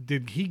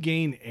 did he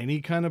gain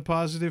any kind of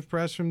positive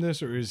press from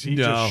this, or is he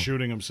No. just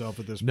shooting himself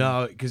at this point?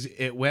 No, because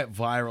it went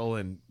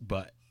viral,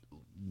 but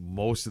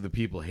most of the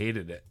people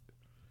hated it.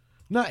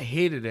 Not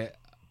hated it,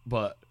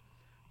 but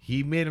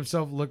he made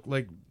himself look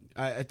like.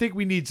 I think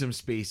we need some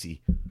Spacey.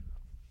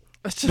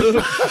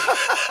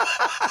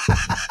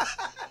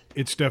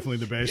 It's definitely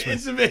the basement.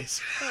 It's a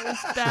basement.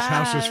 This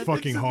house is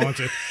fucking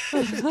haunted.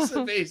 It's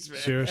a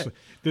basement. Seriously.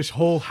 This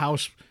whole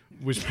house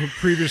was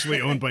previously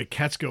owned by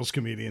Catskills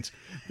comedians.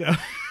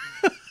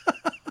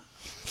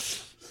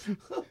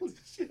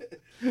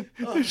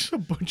 There's a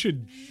bunch of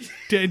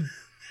dead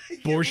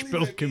Borscht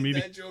Belt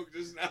comedians. That joke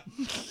just now.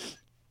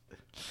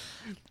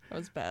 That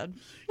was bad.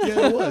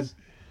 Yeah, it was.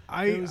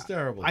 It was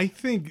terrible. I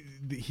think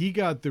he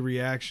got the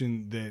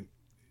reaction that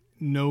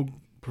no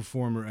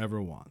performer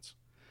ever wants.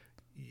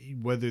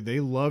 Whether they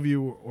love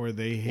you or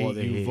they hate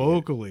they you hate you.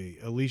 vocally,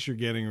 at least you're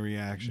getting a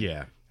reaction.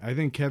 Yeah. I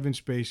think Kevin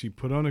Spacey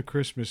put on a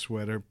Christmas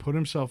sweater, put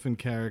himself in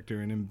character,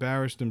 and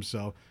embarrassed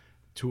himself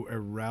to a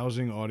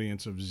rousing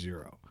audience of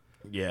zero.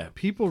 Yeah.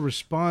 People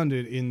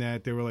responded in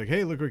that they were like,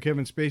 hey, look what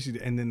Kevin Spacey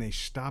did, and then they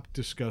stopped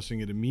discussing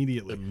it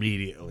immediately.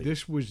 Immediately.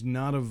 This was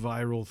not a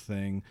viral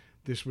thing.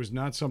 This was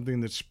not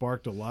something that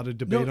sparked a lot of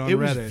debate on it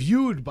Reddit. was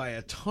viewed by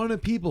a ton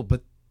of people,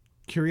 but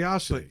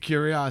Curiosity.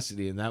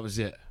 curiosity, and that was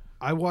it.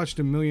 I watched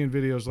a million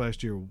videos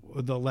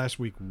last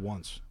week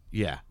once,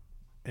 Yeah.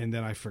 and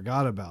then I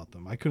forgot about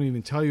them. I couldn't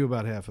even tell you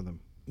about half of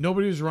them.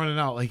 Nobody was running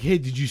out like, hey,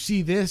 did you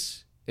see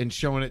this? And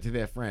showing it to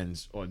their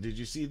friends. Or did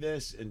you see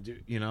this? And,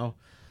 Well,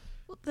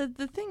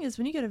 the thing is,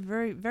 when you get a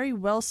very, very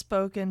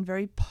well-spoken,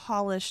 very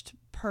polished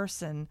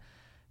person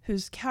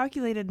who's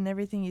calculated in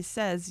everything he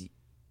says,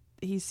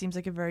 he seems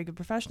like a very good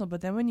professional.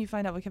 But then when you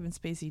find out what Kevin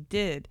Spacey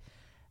did,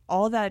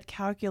 all that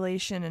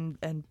calculation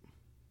and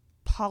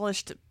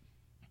polished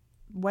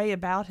way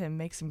about him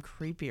makes him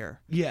creepier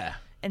Yeah.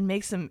 and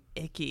makes him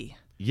icky.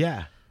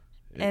 Yeah.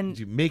 And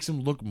it makes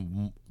him look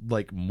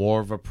like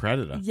more of a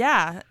predator.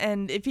 Yeah,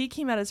 and if he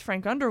came out as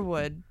Frank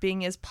Underwood,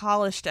 being as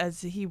polished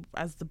as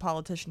the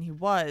politician he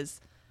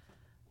was,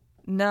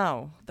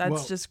 no,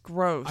 that's just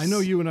gross. I know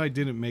you and I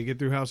didn't make it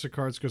through House of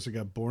Cards because it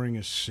got boring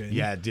as sin.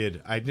 Yeah, it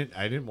did. I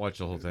didn't watch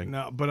the whole thing.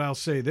 No, but I'll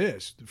say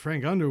this: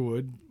 Frank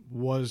Underwood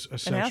was a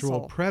sexual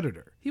asshole.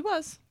 predator. He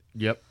was.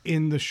 Yep.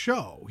 In the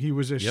show, he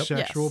was a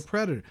sexual Yes.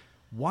 predator.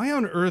 Why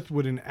on earth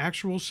would an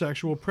actual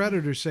sexual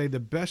predator say the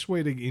best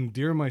way to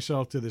endear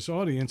myself to this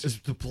audience is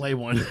Just to play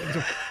one.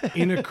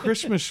 in a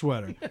Christmas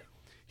sweater?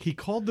 He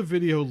called the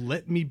video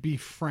 "Let Me Be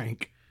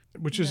Frank,"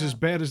 which is as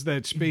bad as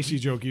that Spacey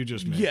joke you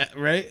just made. Yeah,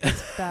 right?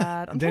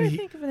 Bad. I'm Then trying to he-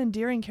 think of an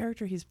endearing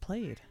character he's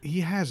played.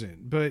 He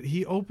hasn't, but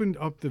he opened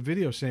up the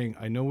video saying,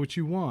 "I know what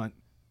you want.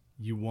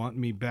 You want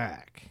me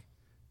back."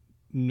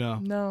 No.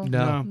 No.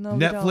 No. No, we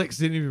Netflix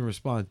didn't even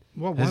respond.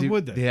 Well, Has why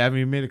would they? They haven't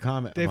even made a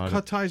comment They've about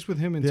cut it. ties with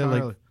him They're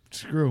entirely. like,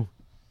 screw.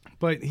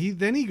 But he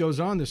goes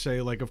on to say,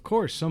 like, of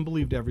course, some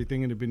believed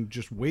everything and have been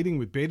just waiting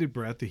with bated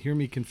breath to hear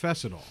me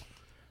confess it all.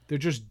 They're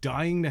just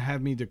dying to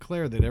have me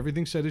declare that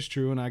everything said is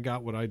true and I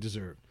got what I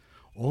deserved.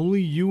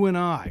 Only you and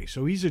I.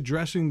 So he's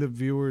addressing the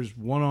viewers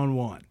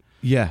one-on-one.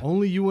 Yeah.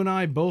 Only you and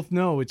I both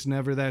know it's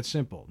never that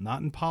simple.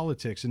 Not in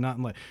politics and not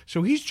in life.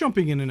 So he's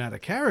jumping in and out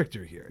of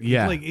character here.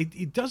 Yeah. Like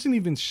it doesn't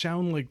even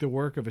sound like the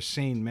work of a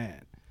sane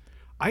man.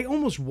 I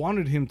almost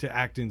wanted him to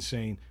act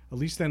insane. At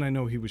least then I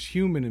know he was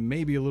human and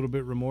maybe a little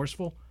bit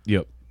remorseful.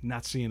 Yep.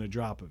 Not seeing a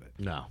drop of it.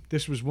 No.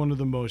 This was one of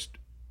the most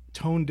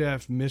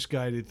tone-deaf,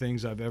 misguided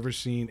things I've ever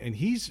seen. And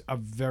he's a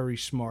very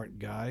smart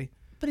guy.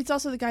 But he's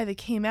also the guy that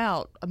came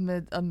out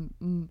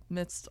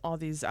amidst all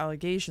these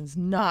allegations,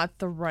 not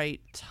the right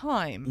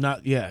time.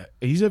 Not yeah.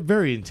 He's a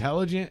very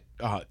intelligent,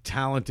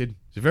 talented.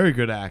 He's a very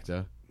good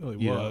actor. Well,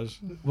 he Yeah. was.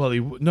 Well,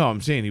 no,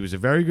 I'm saying he was a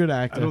very good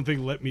actor. I don't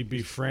think "Let Me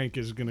Be Frank"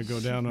 is going to go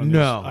down on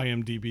No. his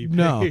IMDb page.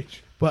 No,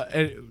 but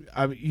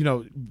I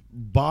mean,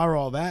 bar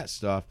all that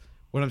stuff.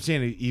 What I'm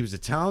saying, he was a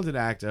talented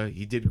actor.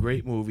 He did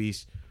great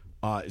movies.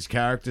 His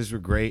characters were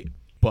great,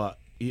 but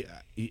he's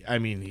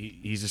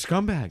a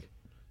scumbag.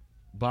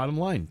 Bottom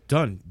line,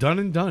 done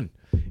and done.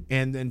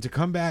 And then to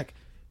come back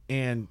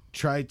and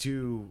try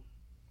to,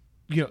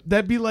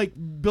 that'd be like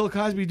Bill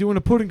Cosby doing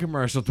a pudding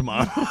commercial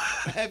tomorrow.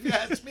 If you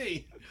ask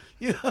me.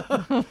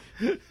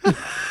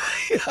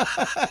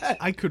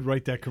 I could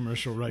write that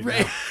commercial right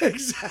now.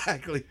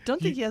 Exactly.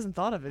 Don't think he hasn't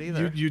thought of it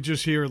either. You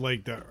just hear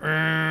like the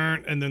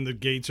and then the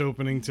gates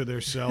opening to their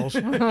cells.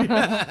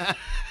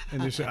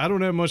 And they say, "I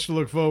don't have much to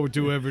look forward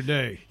to every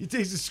day." He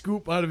takes a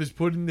scoop out of his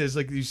pudding. There's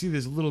you see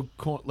this little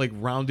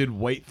rounded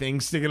white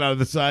thing sticking out of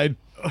the side.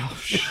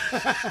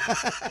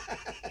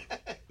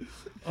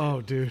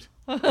 Oh, dude.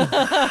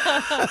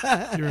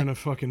 You're in a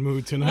fucking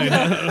mood tonight.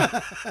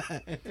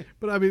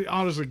 But I mean,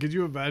 honestly, could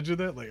you imagine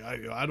that? Like,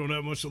 I don't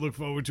have much to look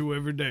forward to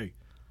every day.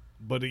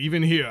 But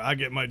even here, I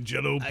get my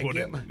Jell-O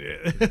pudding.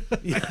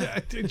 Yeah.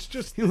 It's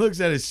just... He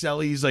looks at his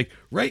celly. He's like,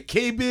 "Right,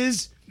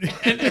 K-Biz?"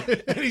 And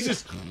he's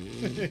just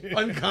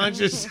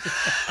unconscious.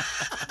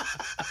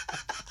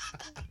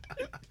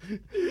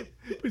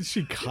 You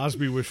see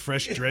Cosby with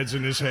fresh dreads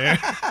in his hair.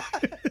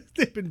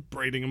 They've been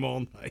braiding him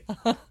all night.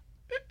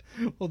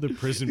 All the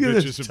prison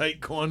bitches have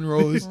Tight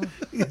cornrows.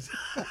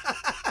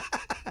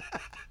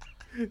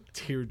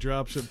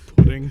 teardrops of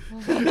pudding.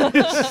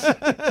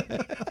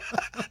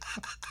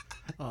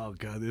 Oh,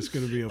 God, this is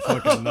going to be a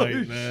fucking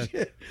night, man.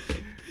 Shit.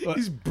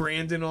 He's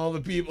branding all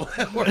the people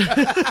at work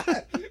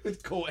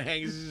with coat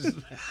hangers.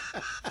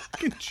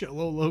 Fucking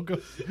Jell-O logo.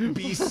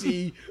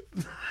 BC.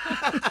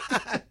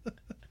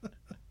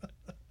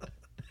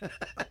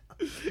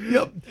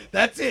 Yep,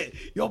 that's it.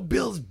 Yo,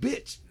 Bill's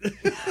bitch.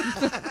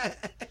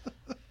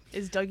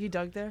 Is Dougie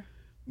Doug there?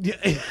 Yeah.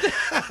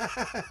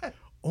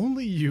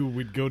 Only you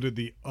would go to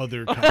the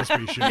other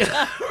Cosby show.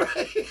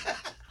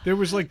 There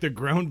was like the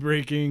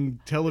groundbreaking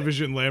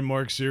television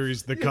landmark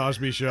series, The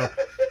Cosby Show,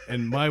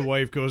 and my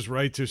wife goes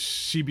right to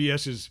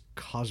CBS's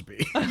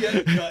Cosby.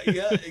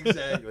 Yeah,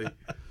 exactly.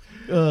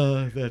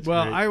 That's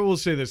Well, great. I will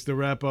say this to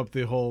wrap up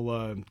the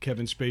whole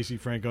Kevin Spacey,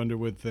 Frank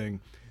Underwood thing.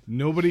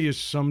 Nobody has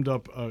summed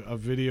up a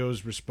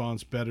video's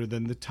response better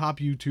than the top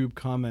YouTube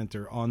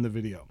commenter on the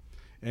video.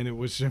 And it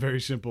was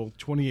very simple.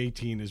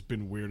 2018 has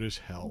been weird as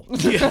hell.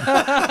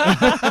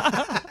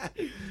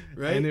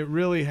 Right? And it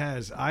really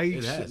has.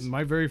 It has.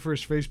 My very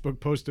first Facebook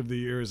post of the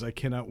year is I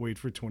cannot wait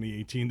for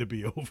 2018 to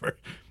be over.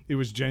 It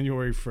was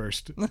January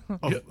 1st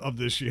of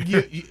this year.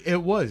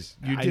 It was.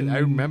 You did. I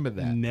remember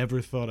that.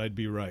 Never thought I'd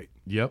be right.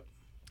 Yep.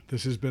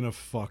 This has been a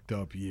fucked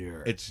up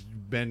year. It's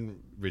been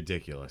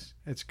ridiculous.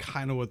 It's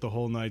kind of what the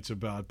whole night's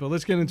about. But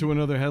let's get into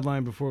another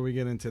headline before we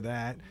get into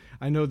that.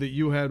 I know that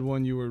you had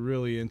one you were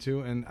really into,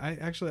 and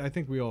I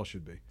think we all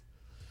should be.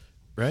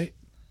 Right?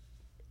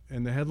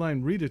 And the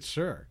headline, read it,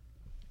 sir.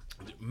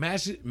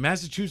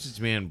 Massachusetts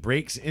man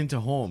breaks into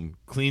home,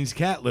 cleans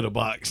cat litter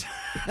box.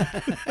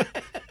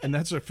 And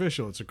that's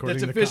official. It's according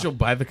That's to official cops.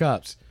 by the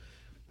cops.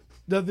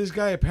 Now, this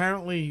guy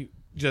apparently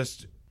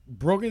just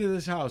broke into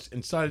this house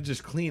and started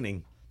just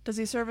cleaning. Does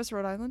he service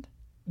Rhode Island?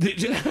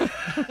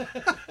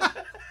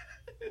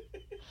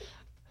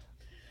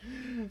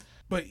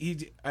 But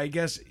I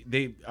guess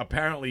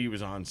apparently he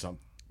was on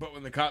something. But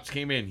when the cops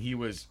came in, he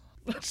was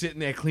sitting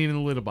there cleaning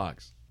the litter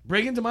box.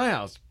 Break into my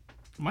house.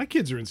 My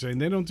kids are insane.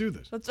 They don't do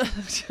this.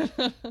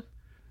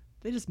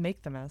 They just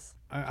make the mess.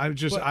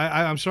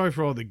 I'm sorry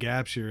for all the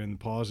gaps here and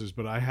pauses,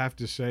 but I have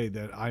to say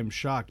that I'm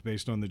shocked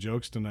based on the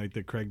jokes tonight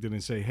that Craig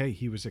didn't say, hey,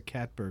 he was a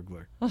cat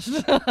burglar.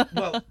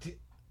 Well,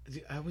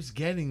 I was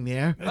getting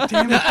there.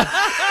 Damn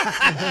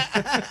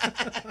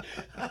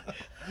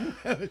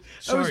it.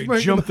 Sorry,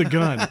 jumped the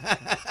gun.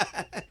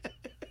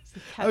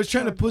 I was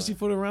trying to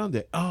pussyfoot around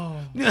it. Oh.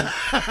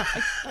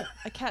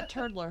 A cat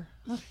turtler.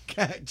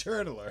 Cat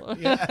turtler.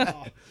 Yeah.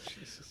 Oh,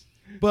 Jesus.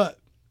 But,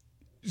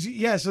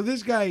 yeah, so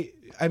this guy,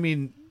 I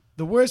mean,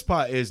 the worst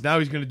part is now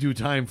he's going to do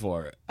time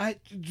for it. I'd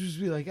just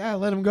be like,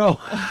 let him go.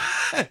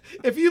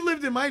 If you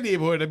lived in my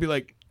neighborhood, I'd be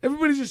like,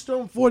 everybody's just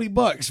throwing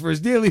 $40 for his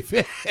daily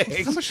fix.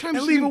 How much time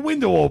and leave a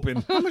window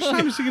open. How much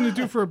time is he going to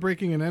do for a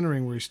breaking and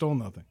entering where he stole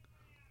nothing?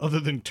 Other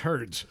than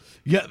turds.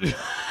 Yeah.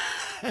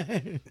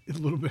 A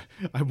little bit.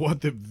 I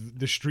want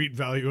the street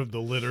value of the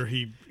litter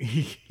he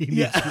needs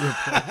to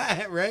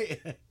replace.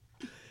 Right?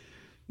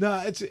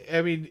 No,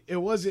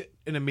 it wasn't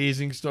an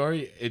amazing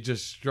story. It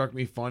just struck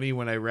me funny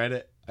when I read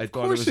it. I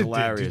thought it was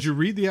hilarious. Did you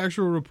read the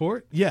actual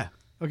report? Yeah.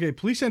 Okay,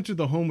 police entered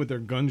the home with their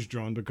guns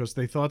drawn because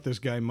they thought this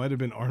guy might have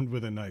been armed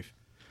with a knife.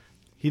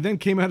 He then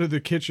came out of the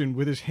kitchen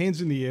with his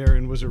hands in the air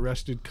and was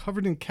arrested,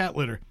 covered in cat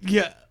litter.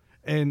 Yeah.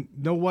 And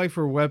no knife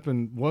or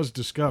weapon was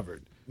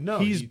discovered. No.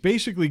 He's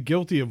basically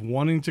guilty of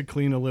wanting to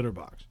clean a litter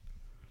box.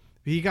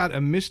 He got a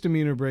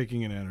misdemeanor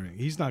breaking and entering.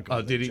 He's not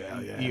going to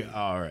jail. Yeah.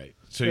 All right.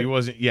 So he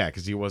wasn't,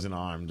 because he wasn't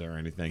armed or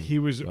anything. He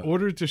was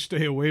ordered to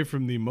stay away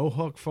from the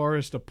Mohawk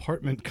Forest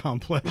apartment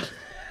complex.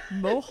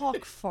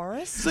 Mohawk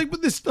Forest? It's like,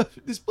 but this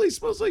place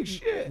smells like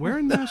shit. Where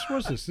in Mass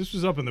was this? This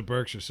was up in the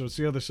Berkshire, so it's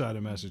the other side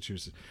of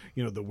Massachusetts.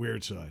 You know, the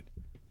weird side.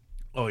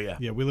 Oh, yeah.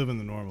 Yeah, we live in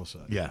the normal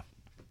side. Yeah.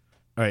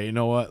 All right, you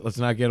know what? Let's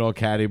not get all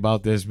catty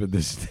about this, but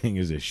this thing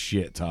is a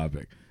shit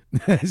topic.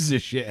 This is a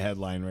shit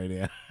headline right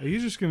here. Are you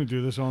just going to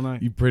do this all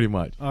night? You pretty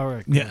much. All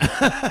right. Cool. Yeah.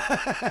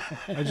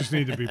 I just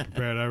need to be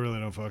prepared. I really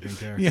don't fucking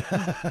care. Yeah.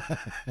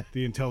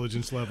 The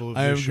intelligence level of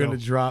this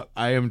show.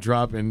 I am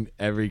dropping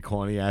every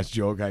corny ass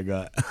joke I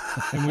got.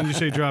 And when you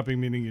say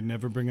dropping, meaning you're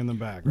never bringing them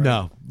back, right?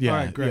 No. Yeah. All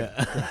right, great.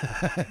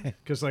 Yeah.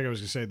 Because like I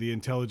was going to say, the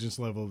intelligence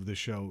level of this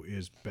show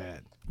is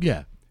bad.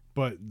 Yeah.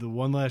 But the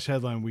one last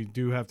headline we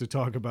do have to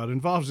talk about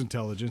involves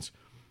intelligence.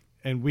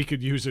 And we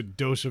could use a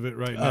dose of it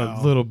right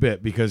now. A little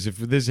bit, because if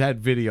this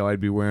had video, I'd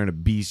be wearing a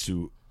bee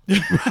suit.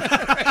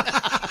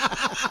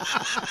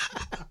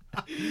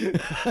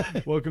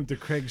 Welcome to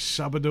Craig's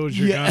Sabado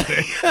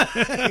Gigante.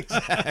 Yeah.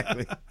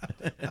 Exactly.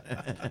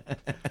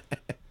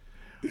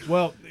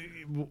 Well,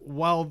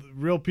 while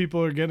real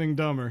people are getting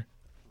dumber,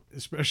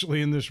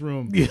 especially in this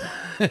room,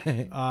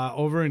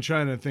 over in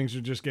China, things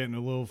are just getting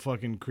a little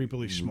fucking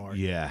creepily smart.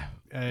 Yeah,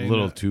 And, a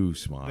little too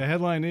smart. The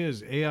headline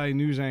is, AI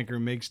news anchor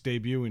makes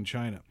debut in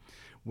China.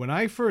 When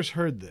I first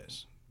heard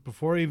this,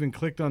 before I even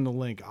clicked on the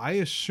link, I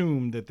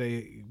assumed that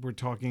they were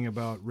talking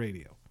about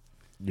radio.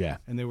 Yeah.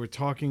 And they were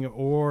talking,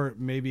 or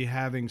maybe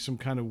having some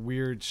kind of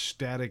weird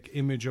static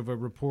image of a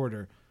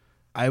reporter.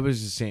 I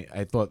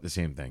thought the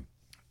same thing.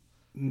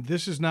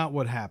 This is not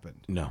what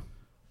happened. No.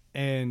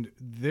 And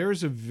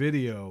there's a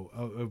video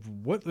of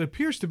what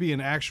appears to be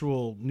an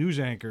actual news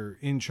anchor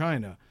in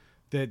China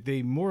that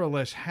they more or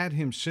less had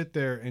him sit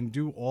there and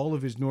do all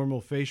of his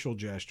normal facial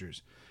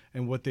gestures.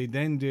 And what they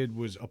then did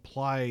was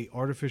apply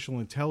artificial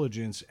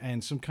intelligence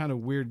and some kind of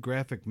weird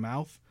graphic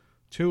mouth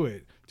to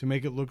it to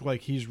make it look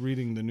like he's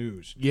reading the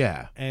news.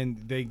 Yeah.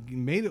 And they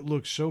made it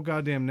look so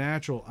goddamn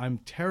natural. I'm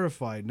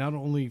terrified, not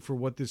only for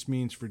what this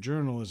means for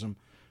journalism,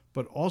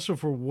 but also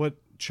for what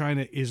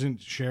China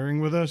isn't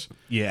sharing with us.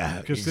 Yeah,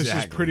 because this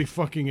is pretty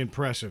fucking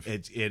impressive.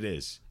 It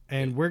is.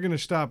 And we're going to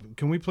stop.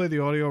 Can we play the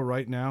audio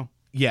right now?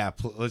 Yeah,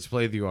 let's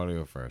play the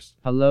audio first.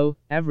 Hello,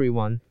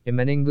 everyone. I'm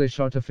an English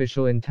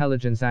artificial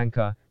intelligence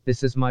anchor.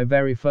 This is my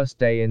very first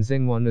day in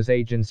Xinhua News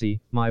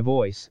Agency. My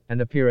voice and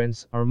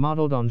appearance are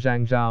modeled on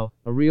Zhang Zhao,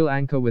 a real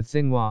anchor with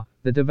Xinhua.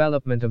 The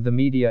development of the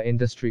media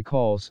industry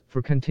calls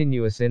for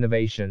continuous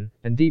innovation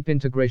and deep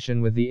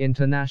integration with the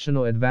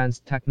international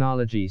advanced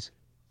technologies.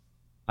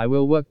 I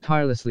will work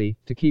tirelessly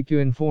to keep you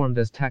informed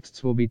as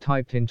texts will be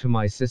typed into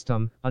my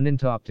system,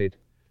 uninterrupted.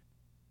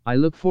 I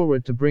look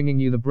forward to bringing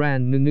you the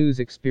brand new news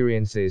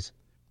experiences.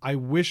 I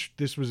wish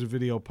this was a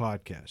video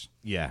podcast.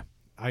 Yeah.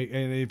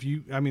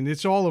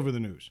 It's all over the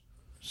news.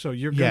 So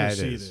you're going to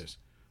see this.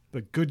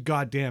 But good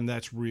goddamn,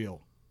 that's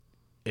real.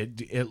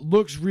 It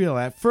looks real.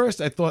 At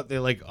first, I thought they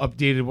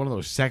updated one of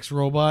those sex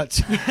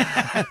robots.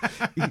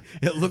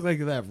 It looked like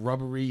that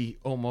rubbery,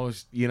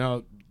 almost,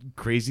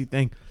 crazy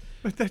thing.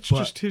 But that's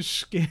just his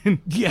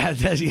skin. Yeah,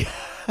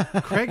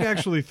 Craig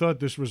actually thought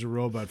this was a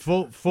robot.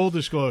 Full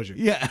disclosure.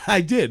 Yeah, I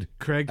did.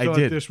 Craig thought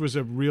this was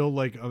a real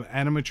an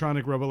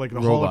animatronic robot, like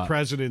the Hall of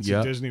Presidents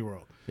at Disney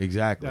World.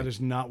 Exactly. That is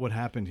not what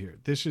happened here.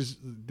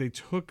 They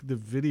took the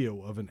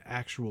video of an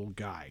actual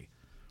guy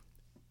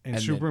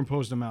and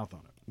superimposed a mouth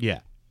on it.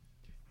 Yeah.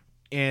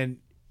 And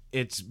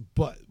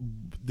but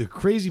the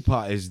crazy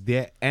part is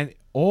that, and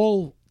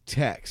all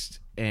text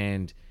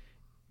and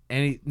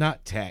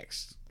not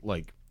text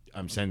like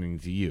I'm sending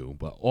to you,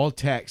 but all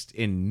text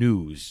in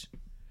news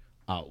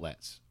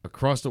outlets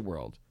across the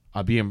world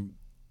are being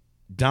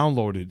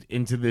downloaded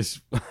into this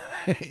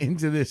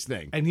into this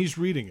thing. And he's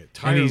reading it And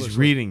tirelessly. he's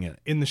reading it.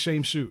 in the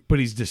same suit. But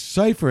he's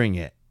deciphering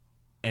it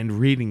and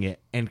reading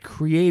it and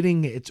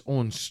creating its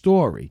own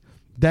story.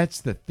 That's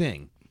the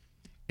thing.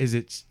 Is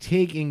it's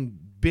taking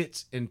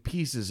bits and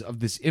pieces of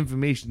this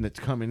information that's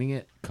coming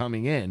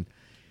in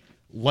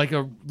like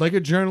a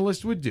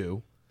journalist would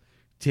do,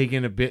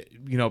 taking a bit,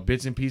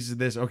 bits and pieces of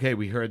this. Okay,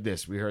 we heard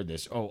this.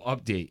 Oh,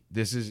 update.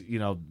 This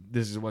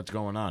is what's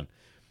going on.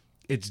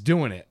 It's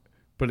doing it,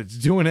 but it's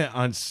doing it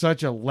on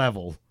such a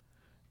level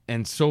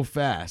and so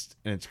fast,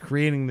 and it's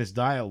creating this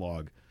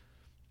dialogue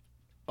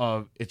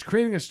it's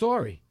creating a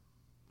story.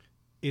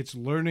 It's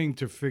learning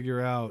to figure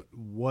out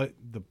what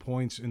the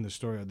points in the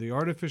story are. The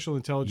artificial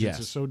intelligence Yes.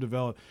 is so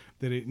developed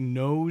that it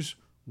knows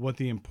what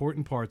the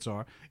important parts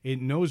are.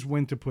 It knows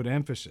when to put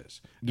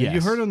emphasis. And you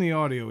Yes. heard on the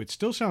audio, it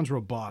still sounds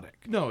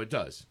robotic. No, it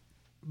does.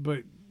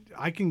 But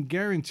I can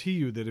guarantee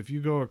you that if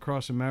you go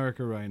across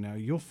America right now,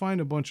 you'll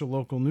find a bunch of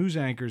local news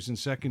anchors in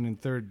second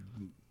and third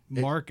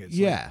markets.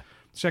 Yeah. Like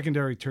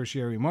secondary,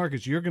 tertiary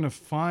markets. You're going to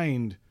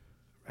find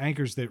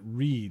anchors that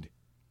read.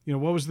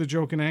 What was the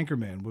joke in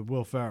Anchorman with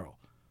Will Ferrell?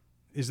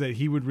 Is that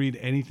he would read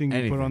anything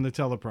you put on the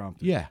teleprompter.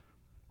 Yeah.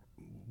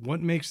 What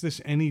makes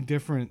this any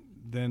different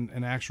than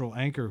an actual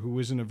anchor who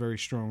isn't a very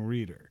strong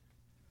reader?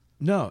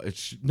 No,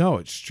 it's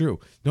true.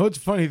 No, it's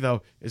funny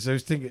though, is I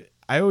was thinking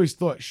I always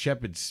thought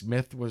Shepard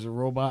Smith was a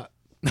robot.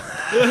 You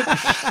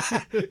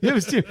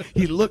ever see him?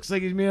 He looks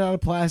like he's made out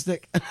of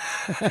plastic.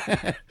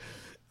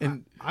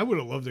 And I would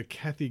have loved a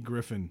Kathy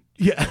Griffin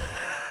yeah.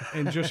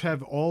 and just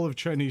have all of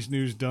Chinese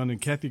news done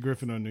and Kathy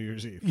Griffin on New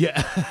Year's Eve. Yeah.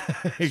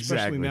 Especially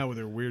Exactly. now with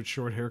her weird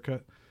short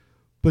haircut.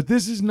 But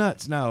this is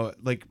nuts now.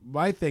 Like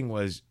my thing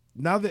was,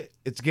 now that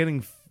it's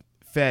getting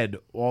fed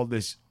all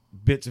this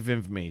bits of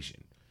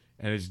information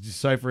and it's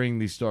deciphering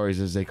these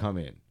stories as they come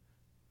in,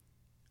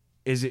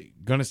 is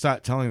it going to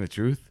start telling the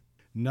truth?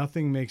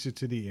 Nothing makes it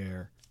to the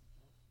air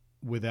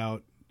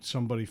without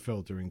somebody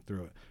filtering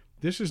through it.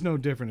 This is no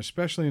different,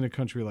 especially in a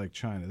country like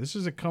China. This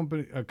is a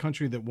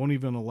country that won't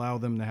even allow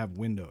them to have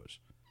Windows.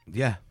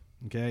 Yeah.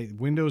 Okay,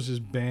 Windows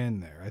is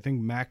banned there. I think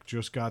Mac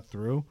just got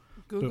through.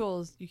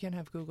 Google's you can't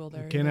have Google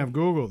there. You can't either. have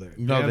Google there.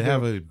 No, they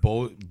have their-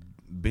 a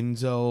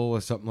Binzo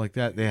or something like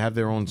that. They have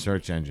their own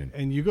search engine.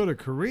 And you go to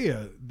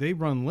Korea, they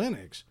run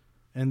Linux,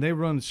 and they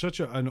run such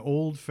an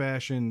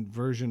old-fashioned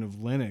version of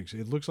Linux.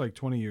 It looks like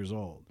 20 years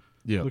old.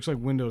 Yeah. It looks like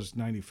Windows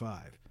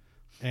 95.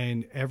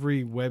 And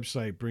every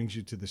website brings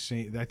you to the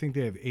same. I think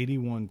they have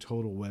 81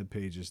 total web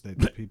pages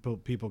that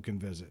people can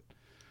visit,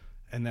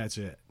 and that's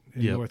it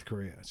in Yep. North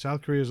Korea.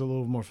 South Korea is a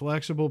little more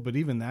flexible, but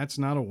even that's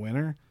not a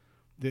winner.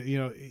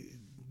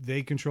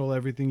 They control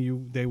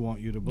everything they want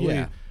you to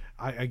believe.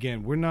 Yeah.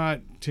 We're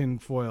not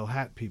tinfoil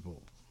hat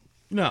people.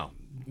 No.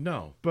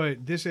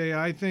 But this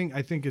AI thing,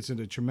 I think it's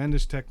a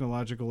tremendous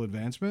technological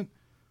advancement,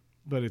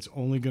 but it's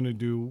only going to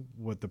do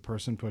what the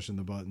person pushing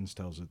the buttons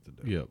tells it to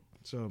do. Yep.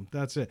 So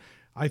that's it.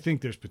 I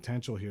think there's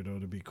potential here, though,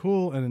 to be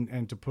cool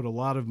and to put a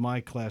lot of my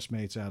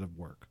classmates out of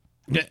work.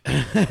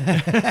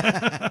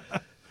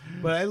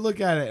 But I look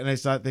at it and I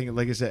start thinking,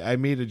 like I said, I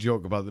made a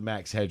joke about the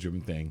Max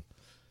Headroom thing,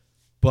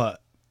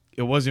 but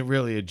it wasn't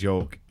really a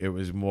joke. It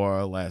was more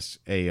or less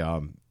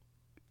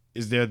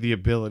is there the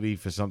ability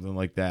for something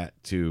like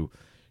that to,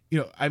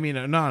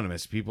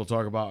 anonymous. People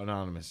talk about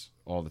anonymous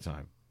all the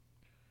time.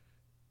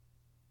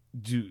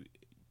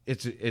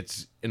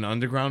 It's an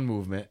underground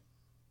movement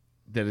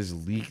that has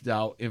leaked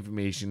out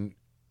information.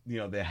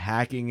 They're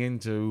hacking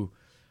into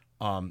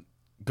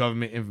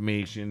government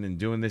information and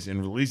doing this and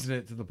releasing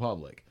it to the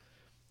public.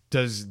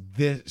 Does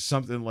this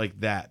something like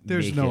that?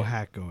 There's make no it-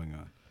 hack going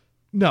on.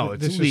 No,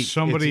 it's This is leaked.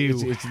 somebody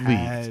it's who leaked.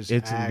 has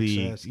It's access.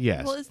 leaked.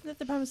 Yes. Well, isn't that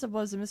the premise of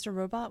was it Mr.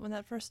 Robot when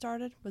that first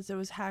started? It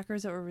was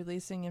hackers that were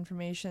releasing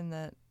information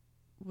that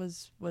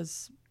was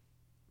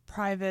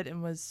private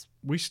and was.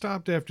 We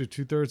stopped after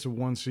 2/3 of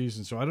one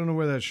season, so I don't know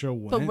where that show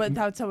went. But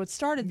that's how it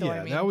started, though.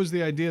 Yeah, I mean, that was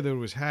the idea that it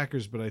was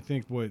hackers, but I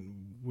think what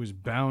was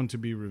bound to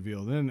be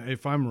revealed. And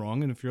if I'm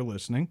wrong, and if you're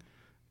listening,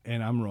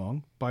 and I'm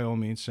wrong, by all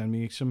means, send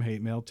me some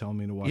hate mail. Tell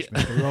me to watch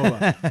Mr.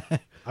 Robot.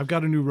 I've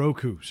got a new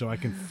Roku, so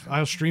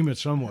I'll stream it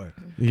somewhere.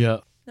 Yeah.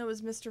 No, it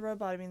was Mr.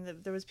 Robot. I mean,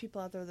 there was people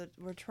out there that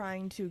were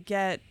trying to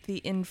get the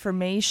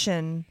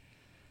information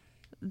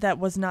that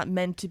was not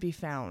meant to be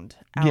found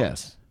out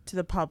Yes. to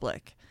the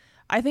public.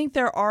 I think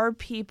there are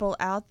people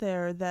out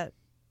there that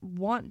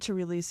want to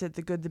release it,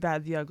 the good, the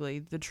bad, the ugly,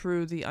 the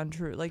true, the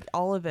untrue, like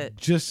all of it.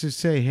 Just to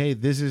say, hey,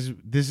 this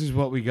is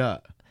what we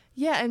got.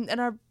 Yeah, and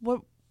our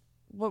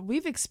what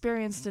we've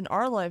experienced in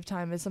our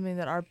lifetime is something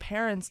that our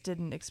parents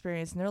didn't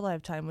experience in their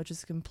lifetime, which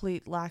is a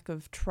complete lack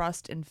of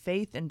trust and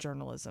faith in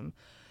journalism.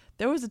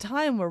 There was a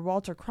time where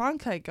Walter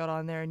Cronkite got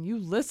on there and you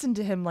listened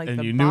to him like And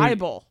the you knew it-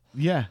 Bible.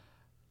 Yeah.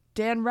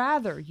 Dan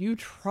Rather, you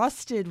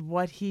trusted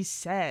what he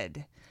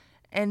said.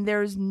 And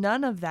there's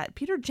none of that.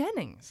 Peter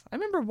Jennings, I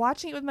remember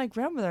watching it with my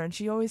grandmother, and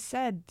she always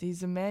said,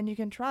 he's a man you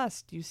can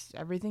trust.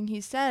 Everything he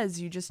says,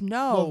 you just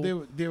know.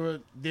 Well,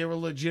 they were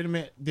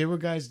legitimate. They were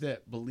guys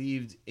that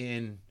believed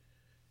in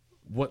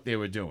what they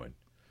were doing.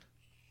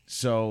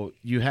 So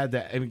you had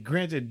that. I mean,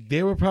 granted,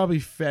 they were probably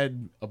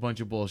fed a bunch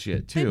of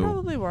bullshit too. They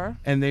probably were.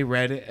 And they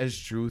read it as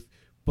truth,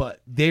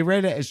 but they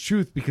read it as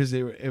truth because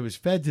it was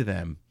fed to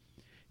them,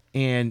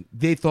 and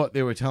they thought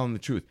they were telling the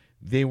truth.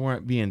 They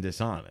weren't being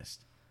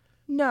dishonest.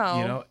 No.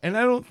 You know, and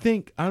I don't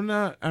think I'm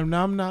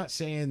not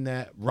saying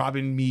that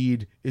Robin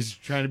Meade is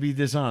trying to be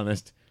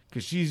dishonest,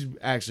 because she's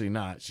actually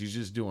not. She's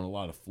just doing a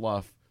lot of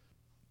fluff.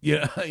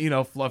 Yeah,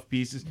 fluff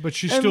pieces. But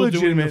she's and still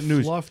doing the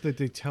news. fluff that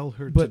they tell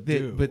her But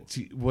to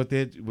do. what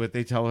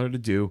they tell her to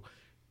do,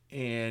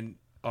 and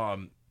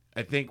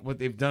I think what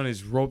they've done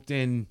is roped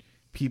in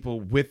people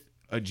with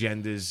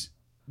agendas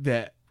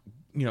that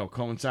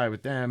coincide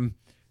with them.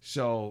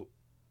 So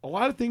a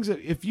lot of things that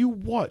if you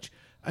watch,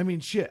 I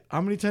mean, shit,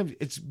 how many times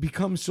it's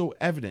become so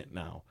evident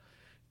now.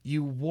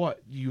 You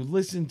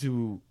listen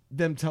to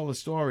them tell a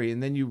story,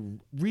 and then you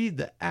read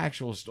the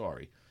actual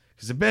story.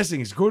 Because the best thing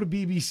is go to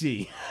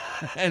BBC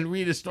and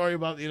read a story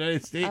about the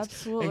United States.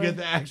 Absolutely. And get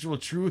the actual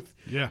truth.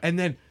 Yeah. And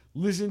then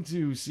listen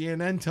to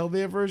CNN tell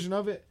their version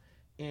of it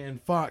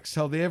and Fox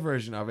tell their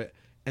version of it.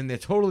 And they're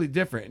totally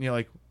different. And you're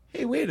like,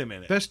 hey, wait a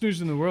minute. Best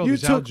news in the world You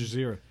is Al took-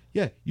 Jazeera.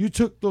 Yeah, you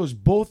took those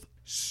both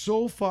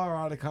so far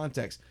out of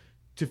context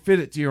to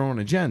fit it to your own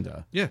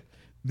agenda Yeah.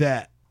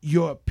 that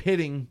you're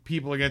pitting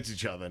people against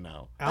each other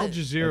now. Al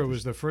Jazeera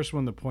was the first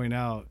one to point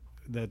out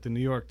that the New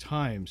York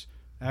Times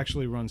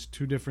actually runs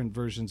two different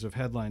versions of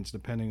headlines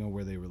depending on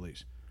where they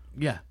release.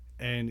 Yeah.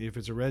 And if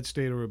it's a red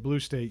state or a blue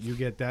state, you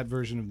get that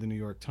version of the New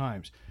York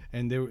Times.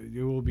 And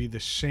it will be the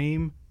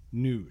same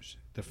news.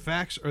 The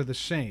facts are the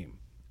same.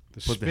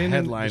 But the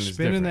headline is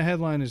spin in the different.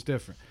 headline is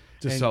different.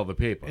 To And- sell the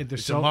paper. and to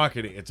It's sell- a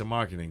marketing. It's a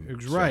marketing. Right.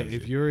 strategy.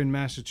 If you're in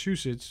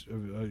Massachusetts,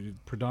 a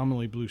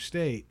predominantly blue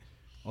state,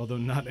 although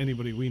not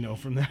anybody we know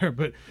from there,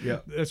 but Yeah.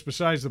 that's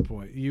besides the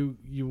point. You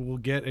will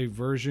get a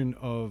version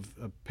of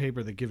a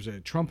paper that gives a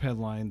Trump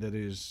headline that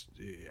is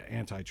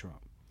anti-Trump.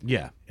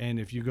 Yeah. And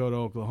if you go to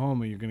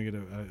Oklahoma, you're going to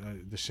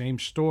get the same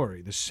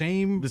story, the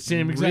same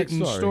exact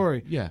written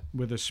story. Yeah.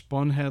 with a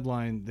spun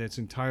headline that's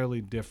entirely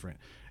different.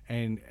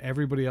 And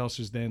everybody else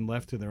is then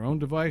left to their own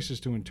devices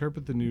to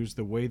interpret the news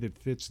the way that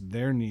fits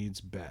their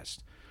needs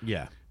best.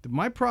 Yeah.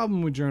 My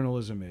problem with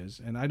journalism is,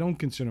 and I don't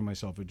consider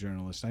myself a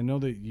journalist. I know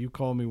that you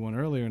called me one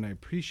earlier, and I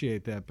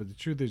appreciate that. But the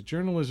truth is,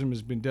 journalism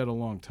has been dead a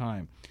long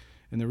time.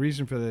 And the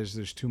reason for that is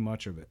there's too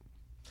much of it.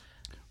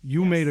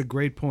 You made a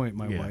great point,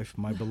 my wife,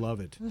 my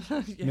beloved.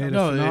 Made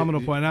a phenomenal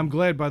point. And I'm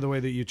glad, by the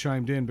way, that you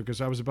chimed in, because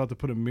I was about to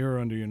put a mirror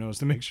under your nose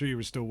to make sure you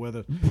were still with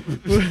us.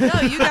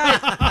 No,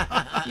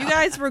 you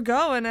guys were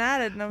going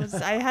at it, and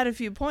I had a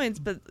few points,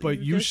 but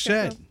You just kept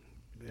said... going.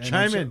 and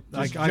Chime I'm in.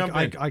 Just I jump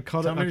in.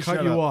 cut Tell me to you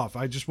shut up. off.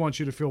 I just want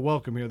you to feel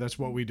welcome here. That's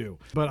what we do.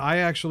 But I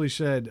actually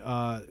said,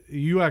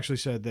 you actually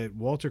said that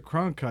Walter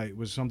Cronkite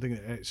was something,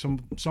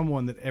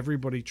 someone that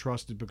everybody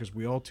trusted because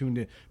we all tuned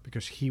in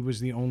because he was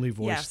the only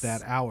voice Yes.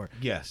 that hour.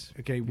 Yes.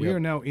 Okay, we Yep. are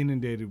now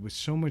inundated with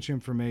so much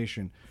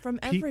information From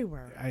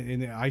everywhere.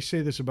 And I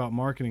say this about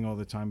marketing all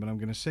the time, but I'm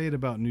going to say it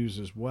about news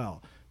as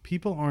well.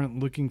 People aren't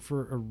looking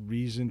for a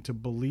reason to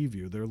believe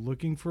you; they're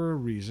looking for a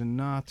reason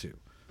not to.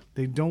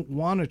 They don't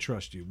want to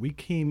trust you. We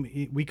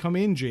come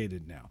in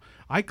jaded now.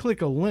 I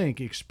click a link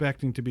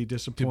expecting to be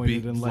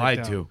disappointed and let lied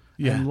down, to.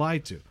 Yeah. and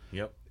lied to.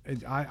 Yep.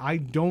 And I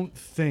don't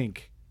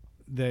think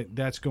that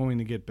that's going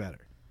to get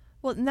better.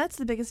 Well, and that's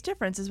the biggest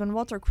difference is when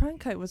Walter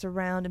Cronkite was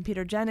around and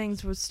Peter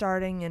Jennings was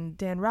starting and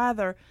Dan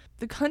Rather,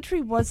 the country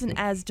wasn't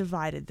as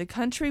divided. The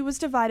country was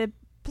divided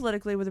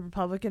politically with a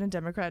Republican and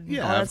Democrat and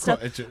all that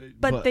stuff.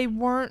 But they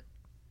weren't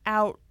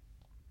out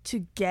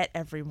to get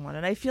everyone.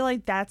 And I feel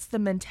like that's the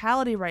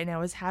mentality right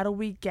now is how do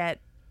we get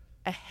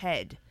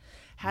ahead?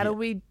 How do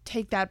we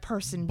take that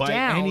person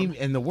down?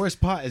 And the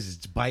worst part is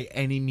it's by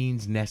any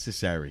means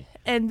necessary.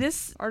 And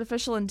this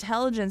artificial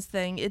intelligence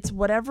thing, it's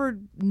whatever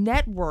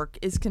network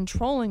is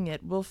controlling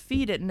it will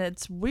feed it. And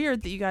it's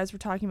weird that you guys were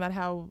talking about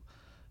how,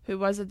 who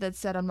was it that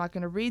said, I'm not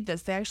going to read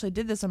this? They actually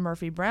did this on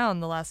Murphy Brown,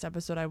 the last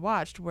episode I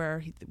watched,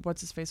 where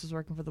what's-his-face was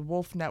working for the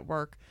Wolf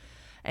Network.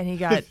 And he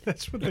got...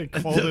 That's what they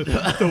called it,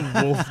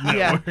 the Wolf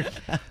Network.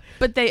 Yeah.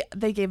 But they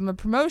gave him a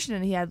promotion,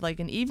 and he had like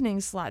an evening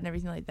slot and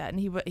everything like that. And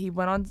he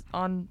went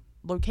on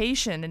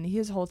location, and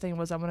his whole thing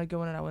was, I want to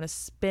go in and I want to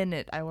spin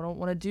it. I don't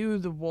want to do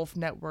the Wolf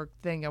Network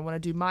thing. I want to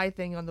do my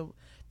thing on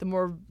the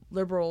more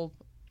liberal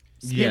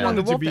spin He on the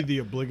wanted to Wolf be Net- the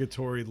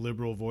obligatory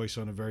liberal voice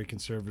on a very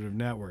conservative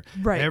network.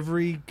 Right.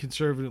 Every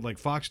conservative, like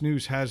Fox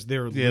News, has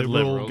their Yeah,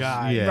 liberal liberals.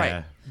 guy, Yeah.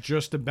 Right.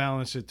 just to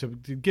balance it, to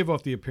give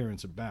off the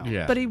appearance of balance.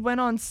 Yeah. But he went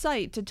on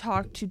site to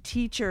talk to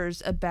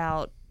teachers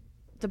about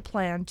the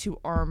plan to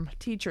arm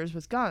teachers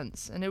with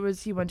guns. And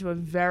he went to a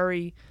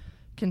very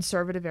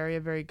conservative area,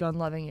 very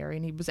gun-loving area,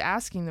 and he was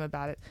asking them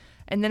about it.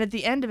 And then at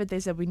the end of it, they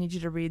said, we need you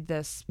to read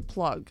this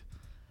plug.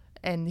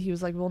 And he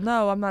was like, well,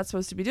 no, I'm not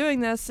supposed to be doing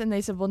this. And they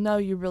said, well, no,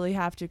 you really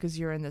have to because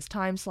you're in this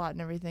time slot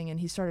and everything. And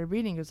he started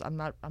reading. He goes, I'm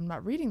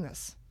not reading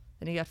this.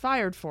 And he got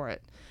fired for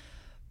it.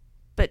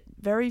 But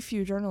very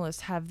few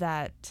journalists have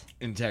that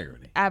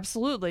integrity.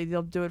 Absolutely.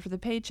 They'll do it for the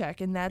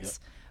paycheck. And that's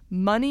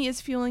money is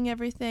fueling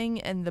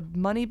everything. And the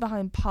money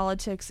behind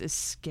politics is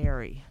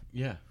scary.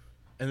 Yeah.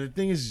 And the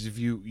thing is if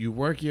you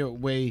work your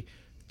way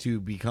to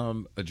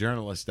become a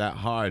journalist that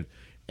hard,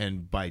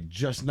 and by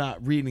just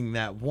not reading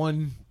that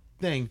one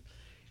thing,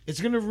 it's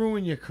going to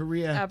ruin your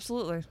career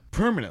Absolutely.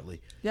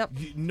 permanently. Yep.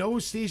 No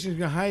station's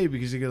going to hire you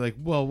because they're like,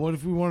 well, what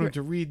if we want him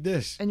to read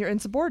this? And you're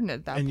insubordinate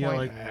at that And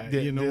point. you're like,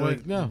 You know they're what?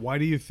 like, no. Why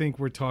do you think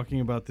we're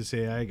talking about this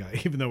AI guy,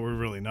 even though we're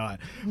really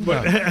not?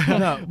 But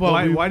No,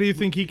 well, why do you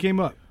think he came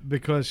up?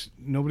 Because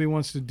nobody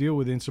wants to deal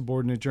with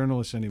insubordinate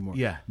journalists anymore.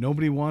 Yeah.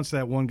 Nobody wants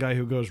that one guy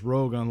who goes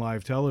rogue on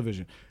live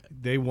television.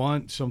 They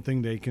want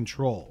something they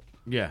control.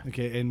 Yeah.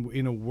 Okay, and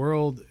in a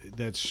world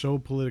that's so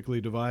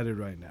politically divided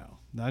right now,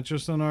 not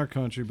just in our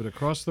country, but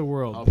across the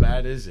world, How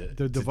bad is it?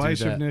 the to do that?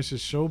 divisiveness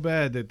is so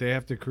bad that they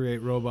have to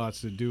create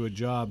robots to do a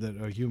job that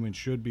a human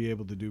should be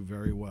able to do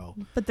very well.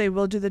 But they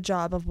will do the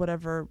job of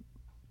whatever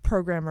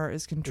programmer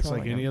is It's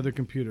controlling like any them. other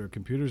computer. A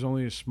computer's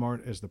only as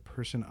smart as the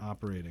person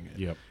operating it.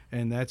 Yep.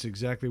 And that's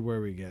exactly where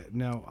we get.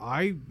 Now,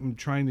 I am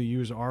trying to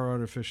use our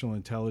artificial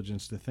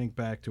intelligence to think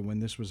back to when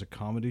this was a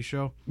comedy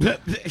show. Well,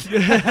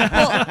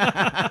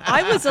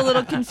 I was a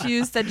little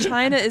confused that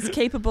China is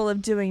capable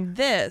of doing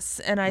this,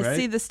 and I Right?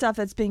 see the stuff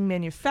that's being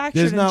manufactured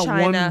There's in not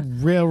China.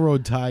 one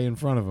railroad tie in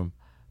front of him.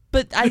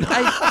 But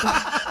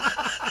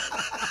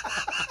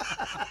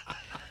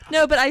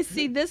No, but I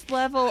see this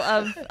level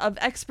of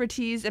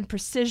expertise and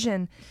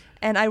precision,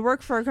 and I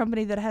work for a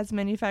company that has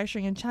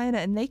manufacturing in China,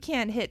 and they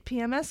can't hit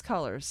PMS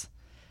colors.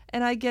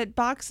 And I get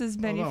boxes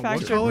on,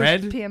 manufactured what with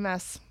Red?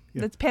 PMS.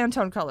 That's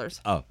Pantone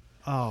colors. Oh,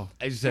 Oh,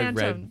 I just said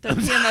red. Pantone, the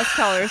PMS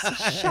colors.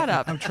 Shut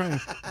up. I'm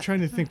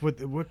trying to think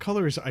what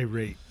color is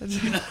irate. But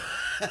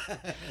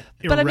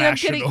I mean,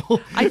 Irrational.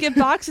 I get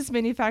boxes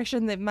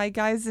manufactured that my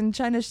guys in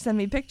China send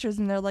me pictures,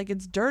 and they're like,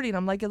 it's dirty. And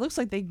I'm like, it looks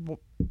like they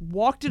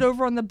walked it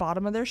over on the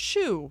bottom of their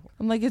shoe.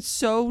 I'm like, it's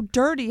so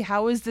dirty.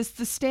 How is this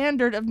the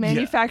standard of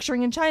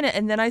manufacturing in China?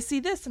 And then I see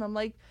this, and I'm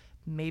like,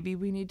 maybe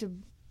we need to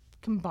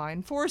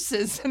combine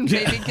forces and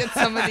maybe get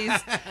some of these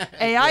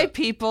AI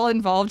people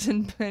involved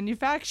in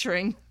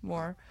manufacturing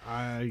more.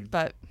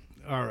 But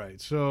All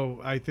right, so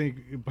I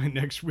think by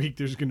next week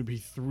there's going to be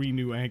 3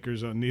 new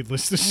anchors on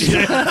Needless to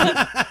Say.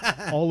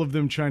 All of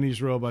them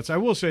Chinese robots. I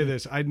will say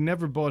this: I'd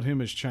never bought him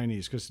as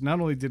Chinese because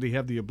not only did he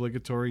have the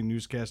obligatory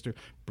newscaster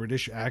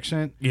British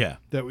accent Yeah.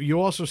 that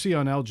you also see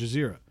on Al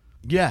Jazeera,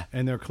 Yeah.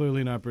 and they're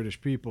clearly not British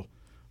people.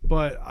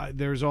 But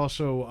there's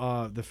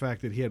also the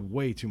fact that he had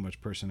way too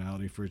much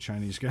personality for a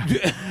Chinese guy.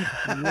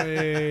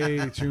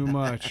 Way too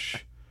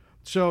much.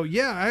 So,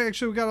 yeah, I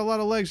actually got a lot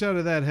of legs out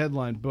of that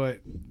headline,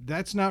 but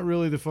that's not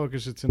really the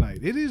focus of tonight.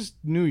 It is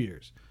New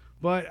Year's.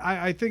 But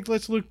I think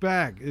let's look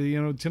back. You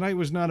know, tonight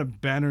was not a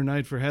banner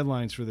night for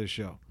headlines for this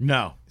show.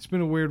 No. It's been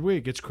a weird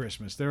week. It's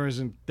Christmas. There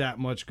isn't that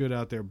much good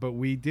out there. But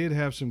we did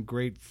have some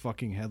great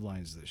fucking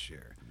headlines this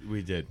year.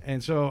 We did.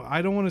 And so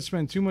I don't want to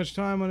spend too much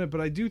time on it, but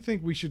I do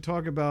think we should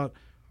talk about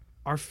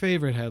our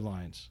favorite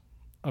headlines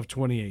of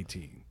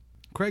 2018.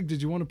 Craig,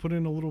 did you want to put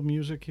in a little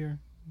music here?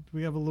 Do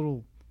we have a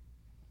little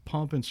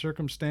pomp and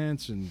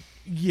circumstance and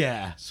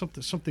Yeah.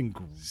 something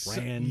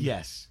grand?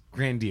 Yes.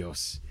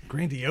 Grandiose.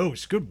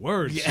 Grandiose. Good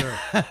word, sir.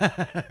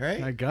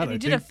 Right? I got and it. you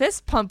did a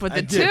fist pump with I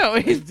it did. too.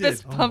 I He did.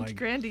 fist Oh pumped my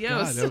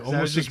grandiose. God, I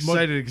almost was as much.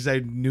 excited because I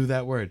knew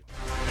that word.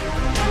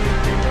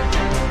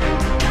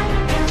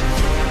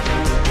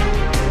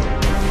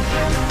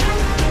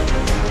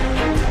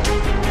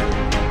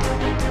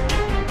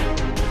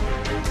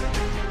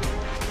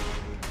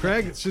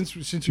 Craig, since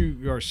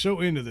you are so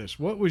into this,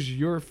 what was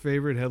your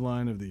favorite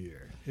headline of the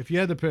year? If you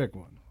had to pick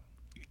one.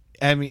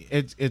 I mean,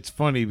 it's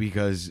funny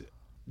because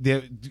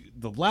the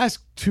last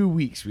 2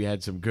 weeks we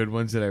had some good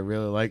ones that I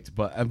really liked,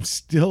 but I'm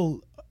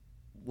still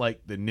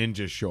like the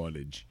ninja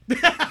shortage.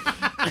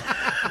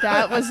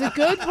 That was a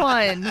good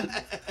one.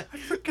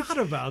 Forgot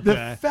about The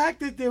that. fact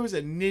that there was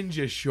a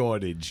ninja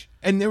shortage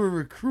and they were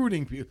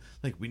recruiting people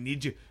like, we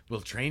need you,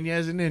 we'll train you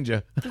as a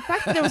ninja. The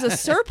fact that there was a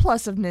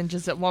surplus of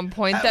ninjas at one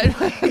point.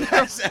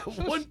 Yes, at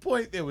one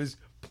point there was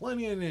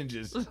plenty of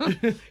ninjas,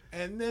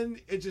 and then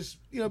it just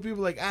people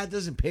were like, it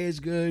doesn't pay as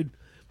good.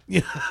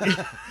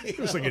 It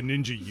was like a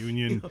ninja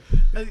union.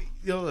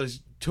 Those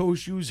toe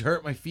shoes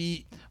hurt my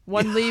feet.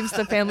 One leaves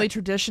the family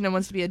tradition and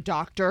wants to be a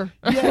doctor.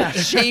 Yeah.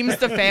 Shames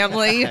the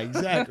family.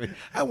 Exactly.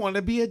 I want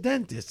to be a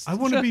dentist. I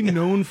want to be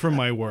known for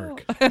my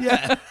work.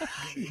 Yeah.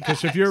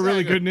 Because if you're a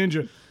really good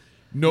ninja,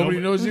 Nobody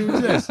knows you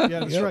exist. yeah,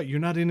 that's right. You're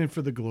not in it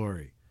for the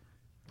glory.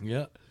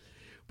 Yeah.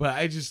 But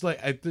I just thought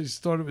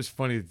it was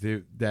funny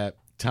that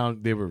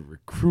they were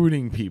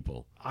recruiting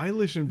people. I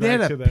listened They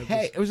back had to a that.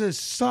 pay. It was a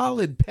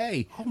solid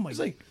pay. Oh my!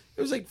 It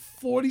was like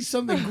 40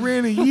 something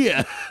grand a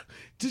year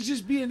to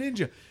just be a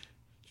ninja.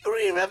 You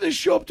don't even have to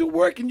show up to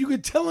work, and you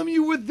could tell him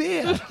you were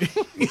there.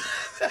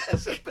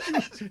 That's the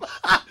best.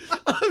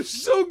 I'm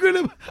so good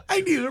at.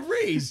 I need a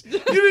raise. You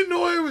didn't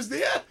know I was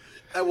there.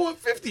 I want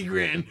 50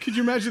 grand. Could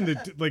you imagine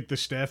the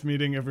staff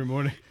meeting every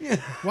morning? Yeah.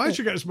 Why don't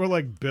you guys more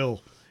like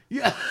Bill?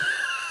 Yeah.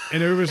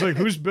 And everybody's like,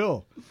 "Who's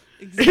Bill?"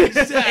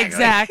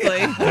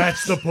 Exactly.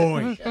 That's the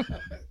point.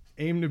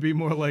 Aim to be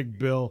more like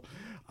Bill.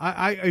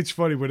 It's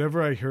funny.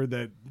 Whenever I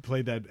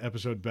played that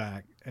episode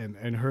back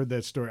and heard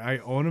that story, I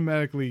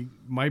automatically,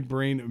 my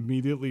brain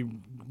immediately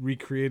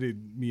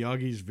recreated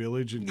Miyagi's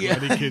Village and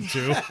Karate Kid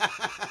 2.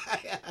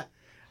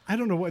 I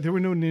don't know why there were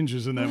no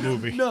ninjas in that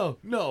movie.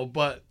 No,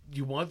 but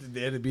you wanted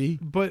there to be.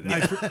 But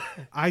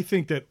I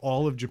think that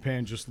all of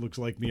Japan just looks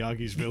like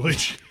Miyagi's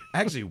Village.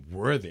 Actually,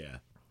 were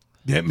there.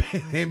 There may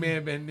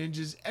have been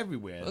ninjas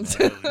everywhere in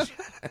that village.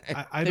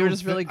 They were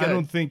just really good. I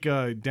don't think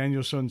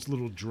Daniel-san's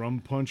little drum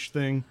punch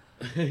thing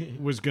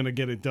was going to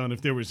get it done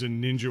if there was a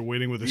ninja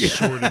waiting with a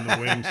sword in the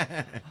wings.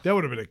 That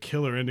would have been a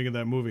killer ending of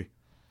that movie.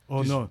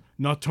 Oh, no.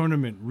 Not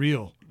tournament,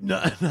 real.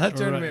 Not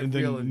tournament, and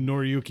then real.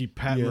 Noriyuki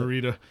Pat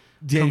Morita.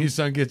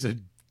 Daniel-san gets a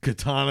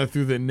katana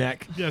through the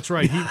neck. That's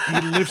right.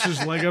 He lifts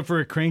his leg up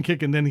for a crane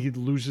kick, and then he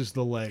loses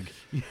the leg.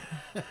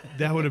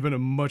 That would have been a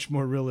much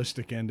more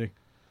realistic ending.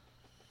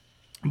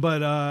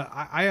 But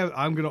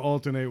I'm going to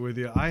alternate with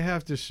you. I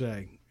have to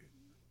say,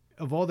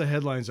 of all the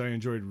headlines I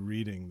enjoyed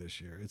reading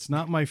this year, it's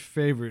not my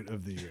favorite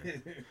of the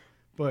year.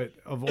 But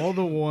of all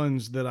the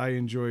ones that I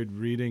enjoyed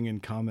reading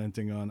and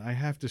commenting on, I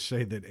have to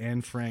say that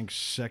Anne Frank's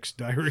sex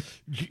diary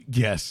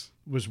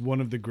was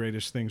one of the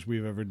greatest things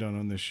we've ever done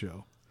on this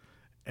show.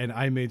 And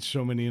I made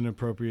so many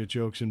inappropriate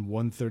jokes in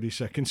one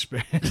 30-second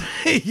span.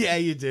 Yeah,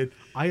 you did.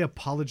 I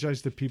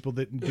apologize to people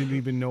that didn't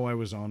even know I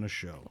was on a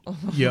show.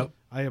 Yep.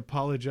 I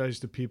apologize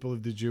to people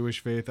of the Jewish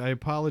faith. I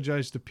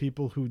apologize to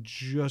people who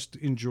just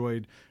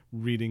enjoyed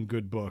reading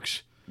good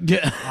books.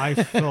 Yeah. I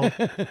felt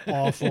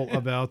awful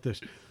about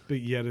this. But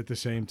yet at the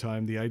same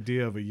time, the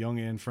idea of a young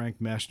Anne Frank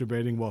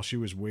masturbating while she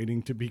was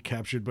waiting to be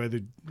captured by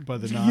the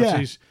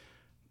Nazis,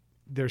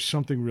 there's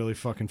something really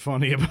fucking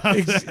funny about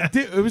that.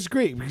 It was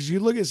great because you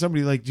look at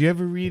somebody like, do you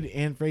ever read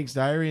Anne Frank's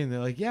diary? And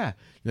they're like, yeah.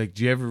 You're like,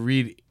 do you ever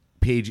read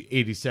page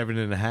 87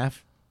 and a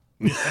half?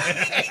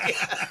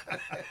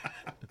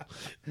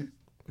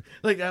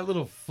 Like that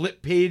little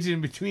flip page in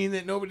between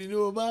that nobody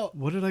knew about.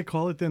 What did I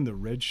call it then? The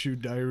Red Shoe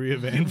Diary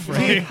of Anne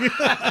Frank.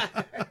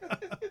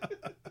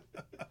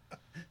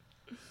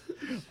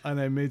 And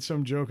I made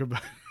some joke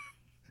about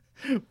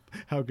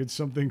how could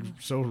something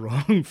so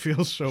wrong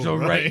feel so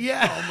right?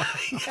 Yeah. Oh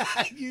my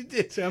God, you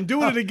did. See, I'm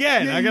doing it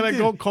again. Yeah, I gotta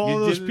go call You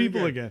those did it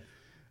people again.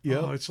 Yeah.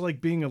 Oh, it's like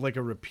being like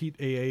a repeat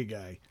AA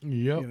guy.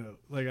 Yep. You know,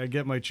 like I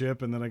get my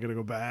chip and then I gotta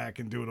go back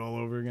and do it all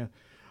over again.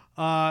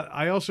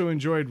 I also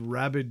enjoyed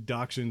Rabid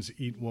Dachshunds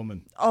Eat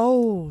Woman.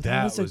 Oh,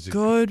 that That was a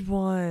good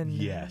one.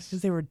 Yes.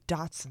 Because they were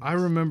Dachshunds. I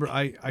remember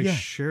I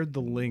shared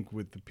the link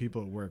with the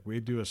people at work. We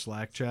do a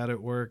Slack chat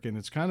at work, and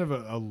it's kind of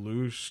a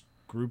loose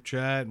group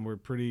chat,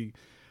 and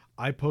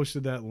I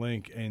posted that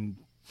link, and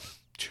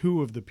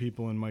 2 of the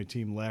people in my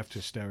team laughed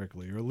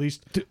hysterically, or at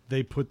least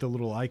they put the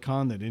little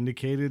icon that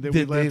indicated that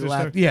we laughed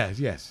hysterically.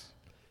 Yes.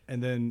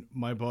 And then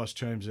my boss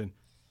chimes in,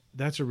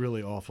 that's a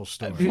really awful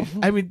story.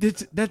 I mean,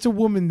 that's a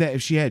woman that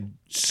if she had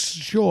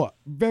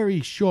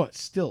very short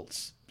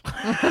stilts,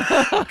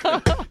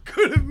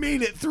 could have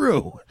made it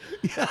through.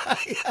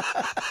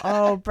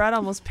 Oh, Brad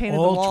almost painted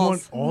the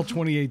walls. All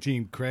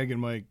 2018, Craig and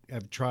Mike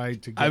have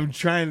tried to get... I'm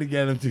trying to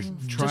get him to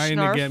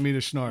get me to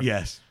snarf.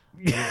 Yes.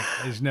 It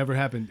has never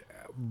happened.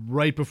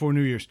 Right before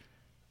New Year's,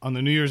 on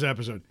the New Year's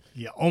episode,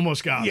 you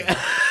almost got it.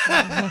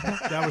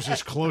 That was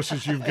as close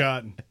as you've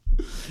gotten.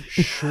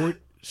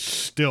 Short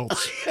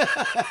stilts.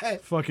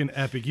 Fucking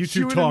epic. You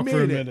two talk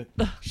for a minute.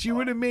 She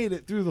would have made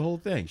it through the whole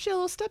thing. She had a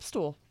little step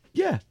stool.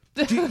 Yeah.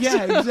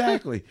 Yeah,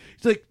 exactly.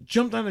 It's like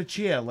jumped on a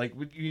chair, like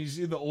when you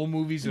see the old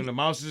movies when the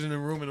mouse is in the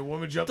room and the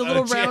woman jumped on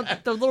a chair.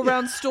 The little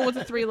round stool with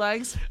the 3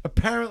 legs.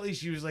 Apparently,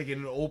 she was like in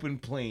an open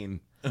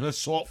plane, an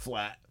assault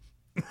flat.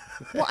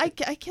 Well, I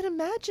can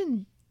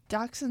imagine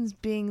dachshunds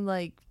being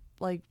like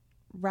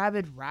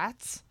rabid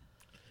rats,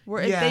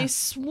 where if they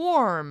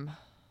swarm.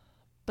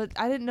 But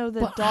I didn't know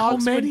that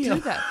dogs would do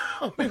that.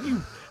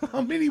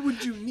 How many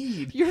would you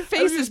need? Your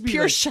face is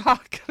pure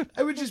shock.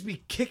 I would just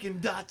be kicking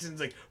Dachshunds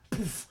like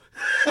poof.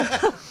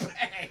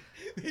 Bang.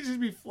 They'd just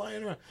be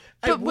flying around.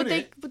 But would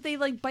they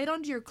like bite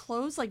onto your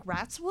clothes like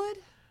rats would?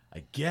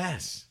 I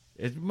guess.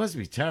 It must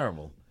be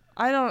terrible.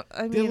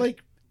 They're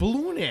like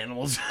balloon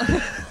animals.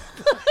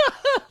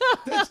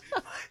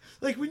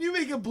 Like when you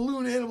make a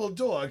balloon animal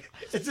dog,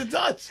 it's a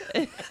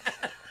Dachshund.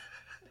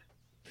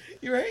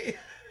 You're right.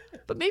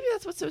 But maybe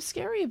that's what's so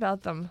scary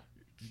about them.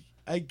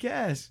 I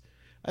guess.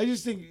 I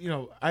just think,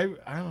 I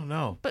don't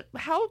know. But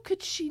how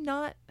could she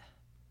not?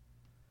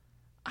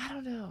 I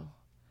don't know.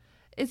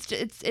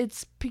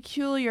 It's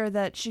peculiar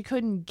that she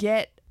couldn't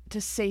get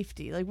to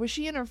safety. Like, was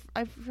she in her?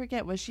 I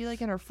forget. Was she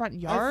like in her front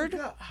yard? I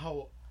forgot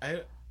how.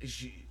 I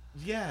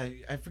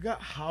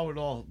forgot how it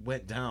all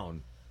went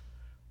down,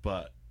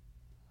 but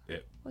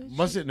It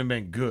mustn't have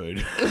been good.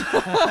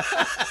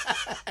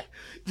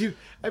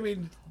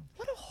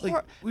 What a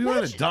Like, we were on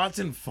a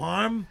Dotson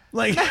farm.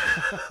 Like,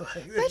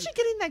 imagine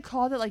getting that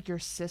call that like your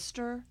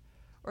sister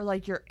or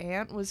like your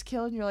aunt was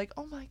killed, and you're like,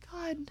 oh my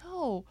god,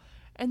 no.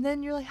 And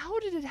then you're like, how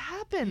did it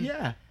happen?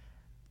 yeah,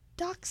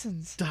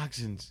 Dachshunds.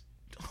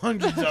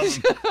 hundreds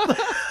of them.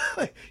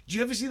 Like, did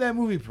you ever see that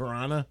movie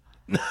Piranha?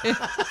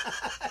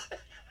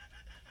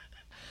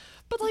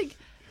 But like,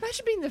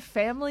 imagine being the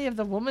family of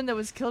the woman that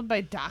was killed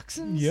by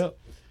dachshunds.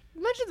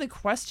 Imagine the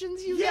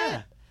questions you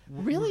get.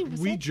 Really? Was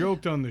We that-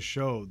 joked on the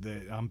show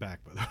that I'm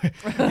back, by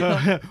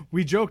the way.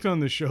 We joked on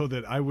the show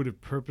that I would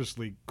have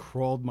purposely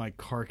crawled my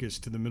carcass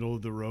to the middle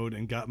of the road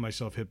and got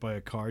myself hit by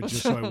a car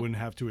just so I wouldn't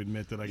have to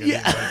admit that I got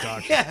hit by a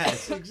dog.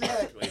 Yes,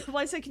 exactly. Well,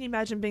 I said, can you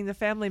imagine being the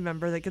family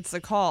member that gets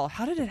the call?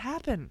 How did it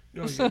happen?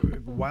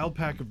 Wild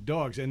pack of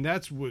dogs, and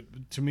that's what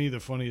to me the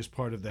funniest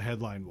part of the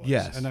headline was.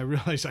 Yes. And I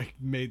realized I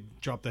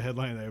dropped the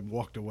headline and I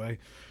walked away,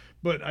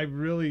 but I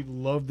really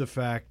love the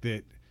fact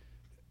that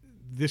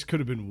this could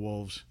have been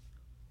wolves,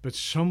 but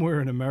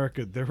somewhere in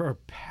America there are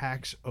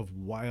packs of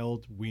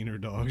wild wiener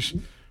dogs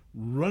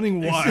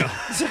running wild,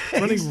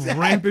 running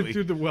rampant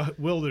through the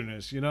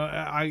wilderness. You know,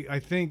 I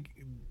think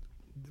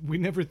we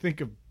never think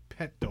of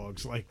pet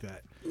dogs like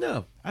that.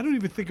 No. I don't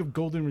even think of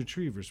golden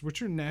retrievers,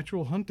 which are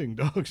natural hunting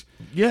dogs.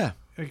 Yeah.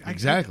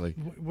 Exactly.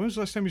 When was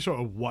the last time you saw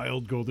a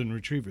wild golden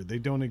retriever? They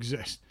don't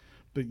exist.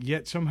 But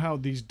yet somehow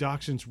these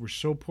dachshunds were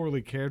so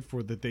poorly cared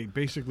for that they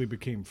basically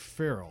became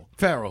feral.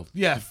 Feral.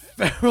 Yeah,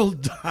 feral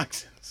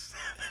dachshunds.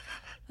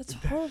 That's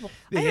horrible.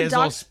 The I had a hair's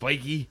all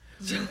spiky.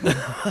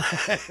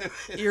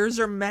 ears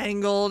are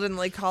mangled and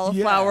like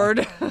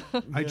cauliflowered.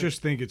 I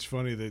just think it's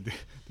funny that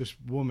this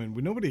woman,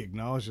 nobody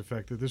acknowledged the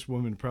fact that this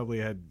woman probably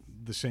had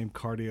the same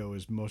cardio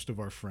as most of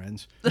our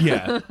friends.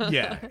 Yeah,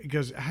 yeah.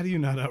 Because how do you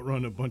not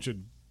outrun a bunch of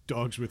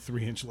dogs with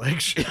 3-inch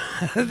legs?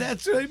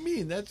 That's what I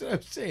mean. That's what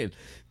I'm saying.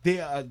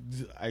 They, I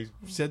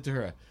said to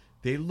her,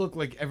 they look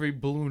like every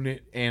balloon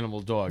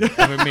animal dog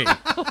ever made.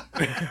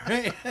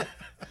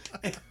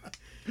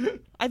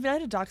 I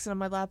had a dachshund on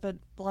my lap at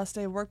the last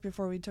day of work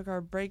before we took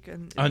our break,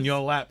 and On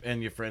your lap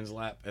and your friend's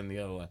lap and the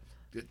other lap.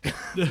 You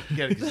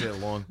gotta consider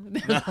long.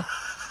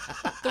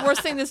 the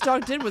worst thing this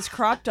dog did was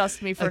crop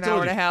dust me for an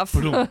hour and a half.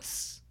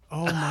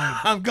 Oh my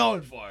I'm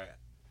going for it.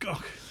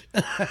 God.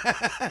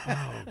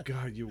 Oh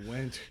God, you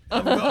went.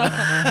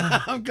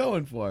 I'm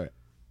going for it.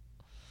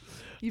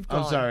 You've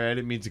gone. I'm sorry, I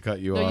didn't mean to cut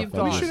you No, off. you've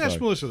I'm We gone. should sorry. ask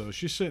Melissa though.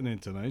 She's sitting in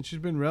tonight. She's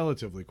been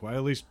relatively quiet,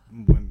 at least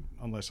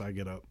unless I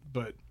get up.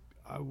 But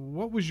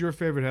what was your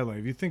favorite headline?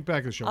 If you think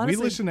back to the show, Honestly,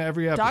 we listen to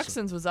every episode.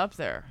 Dachshunds was up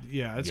there.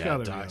 Yeah, it's Yeah, got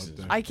to be Dachshunds. out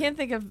there. I can't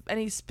think of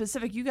any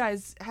specific. You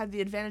guys had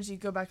the advantage you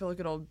go back and look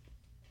at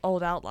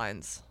old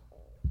outlines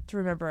to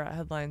remember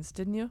headlines,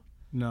 didn't you?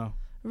 No,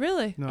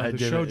 Really? no, I the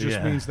did show it, just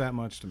yeah. means that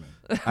much to me.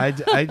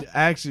 I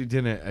actually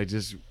didn't. I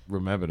just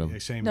remembered them. Yeah,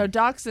 same. No, here.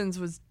 Dachshunds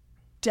was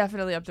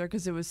definitely up there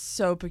because it was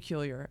so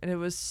peculiar and it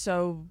was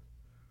so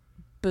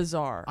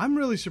bizarre. I'm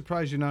really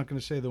surprised you're not going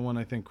to say the one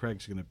I think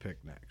Craig's going to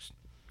pick next.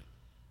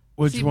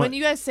 Which See, one? when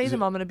you guys say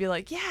them, I'm gonna be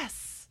like,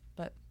 yes,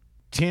 but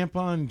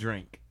Tampon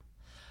drink.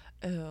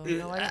 oh no, I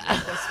didn't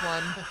like this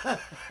one.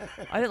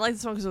 I didn't like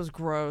this one because it was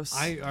gross.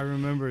 I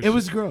remember It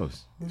was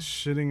gross.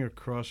 sitting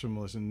across from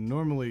Melissa.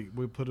 Normally,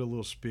 we put a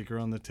little speaker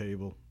on the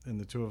table, and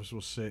the two of us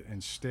will sit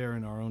and stare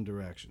in our own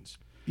directions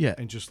Yeah.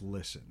 and just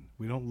listen.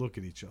 We don't look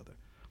at each other.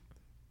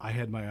 I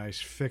had my eyes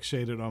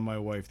fixated on my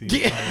wife the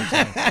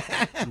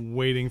entire time,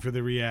 waiting for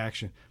the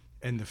reaction.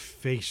 And the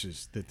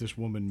faces that this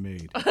woman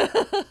made.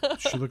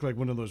 She looked like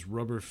one of those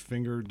rubber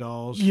finger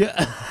dolls. Yeah.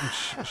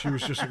 And she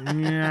was just like,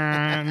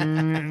 "Nyah,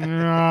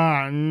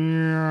 nyah,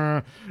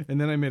 nyah." And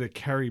then I made a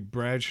Carrie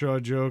Bradshaw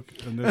joke,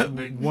 and that's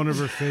one of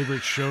her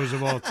favorite shows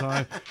of all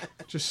time.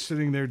 Just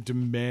sitting there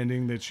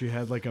demanding that she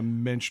had like a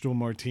menstrual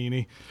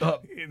martini.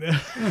 You know?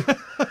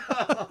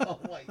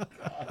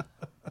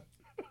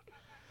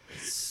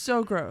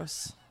 so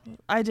gross.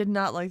 I did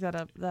not like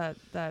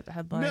that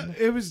headline. No,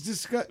 it was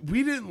disgusting.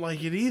 We didn't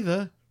like it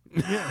either.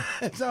 Yeah.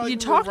 You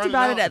talked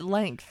about it at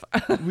length.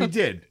 We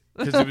did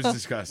because it was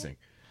disgusting.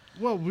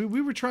 Well,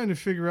 we were trying to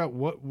figure out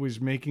what was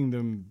making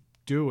them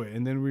do it,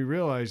 and then we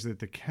realized that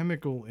the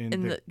chemical in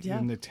the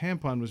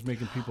tampon was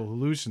making people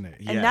hallucinate.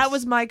 Yes. And that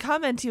was my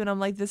comment to you, and I'm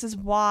like, this is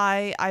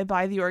why I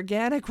buy the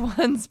organic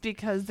ones,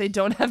 because they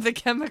don't have the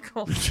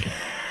chemicals.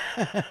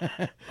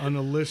 On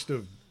a list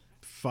of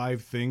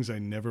 5 things I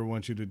never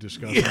want you to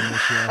discuss on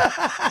this show.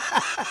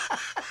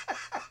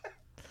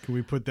 Can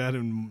we put that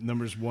in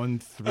numbers 1,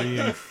 3,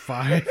 and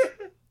 5?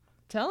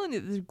 Telling you,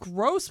 this is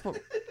gross, but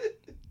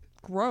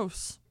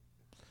gross.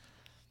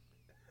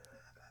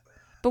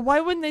 But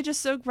why wouldn't they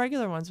just soak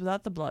regular ones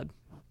without the blood?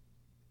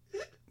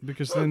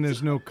 Because then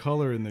there's no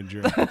color in the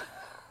germ.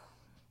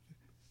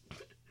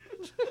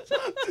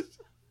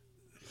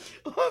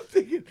 I'm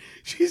thinking,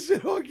 she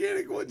said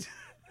organic ones.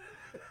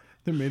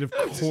 They're made of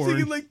I'm just corn.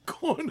 thinking like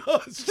corn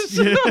husks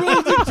Yeah.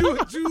 rolled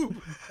into a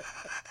tube.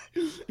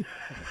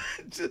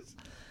 Just,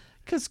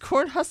 Because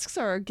corn husks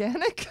are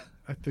organic?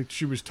 I think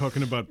she was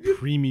talking about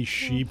preemie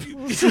sheep.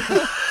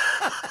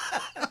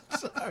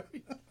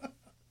 sorry.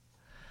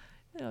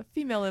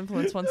 Female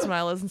influence once in a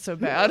while isn't so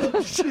bad.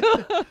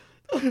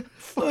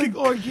 Fucking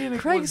organic.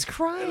 Craig's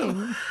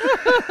crying.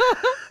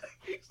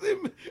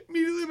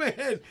 Immediately in my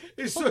head,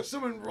 I saw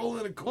someone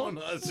rolling a corn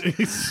husk.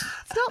 It's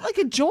not like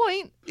a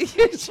joint.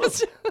 It's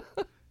just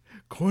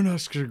Corn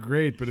husks are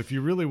great, but if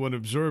you really want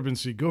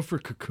absorbency, go for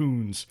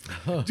cocoons.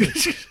 well,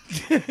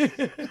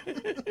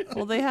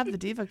 they have the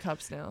Diva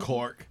cups now.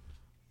 Cork.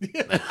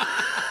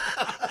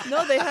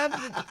 No, they have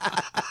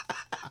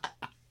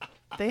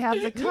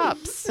the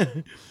cups.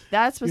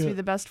 That's supposed to be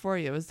the best for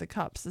you, is the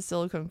cups, the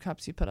silicone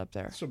cups you put up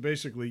there. So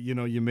basically,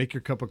 you make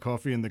your cup of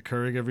coffee in the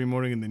Keurig every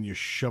morning, and then you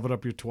shove it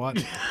up your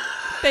twat.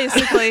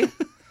 Basically.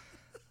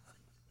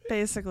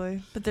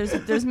 But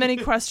there's many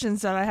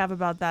questions that I have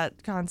about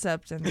that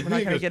concept, and we're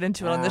not going to get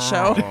into it on the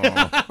show.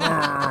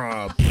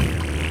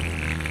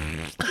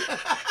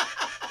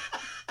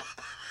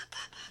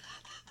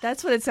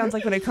 That's what it sounds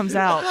like when it comes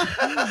out.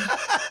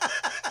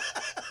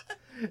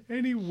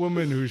 Any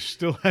woman who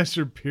still has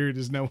her period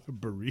is now a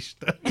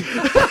barista.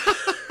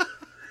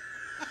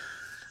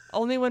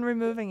 Only when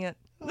removing it.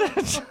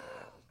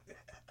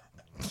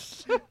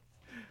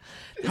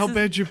 How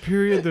bad's your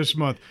period this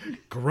month?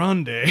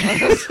 Grande.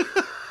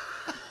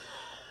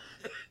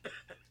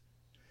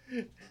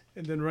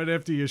 And then right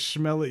after you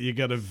smell it, you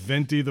got to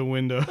venti the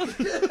window.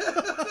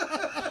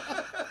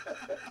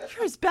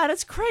 You're as bad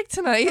as Craig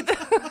tonight.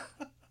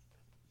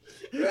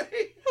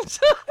 Right?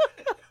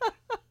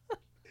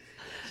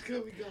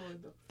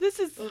 This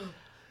is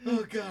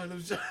Oh God,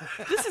 I'm sorry.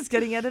 this is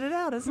getting edited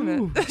out, isn't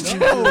it? This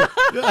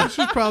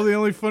is probably the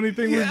only funny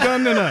thing we've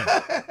done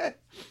tonight.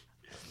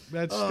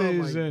 That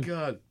stays in.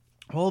 God.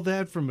 All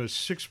that from a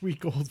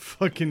 6-week-old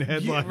fucking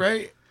headline. Yeah,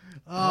 right?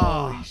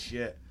 Holy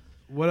shit.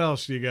 What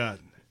else you got?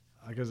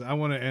 Because I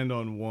want to end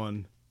on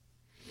one.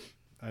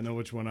 I know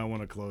which one I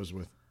want to close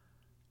with.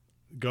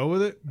 Go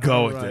with it?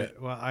 Go with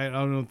it. Well, I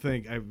don't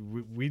think...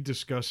 we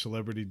discuss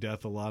celebrity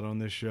death a lot on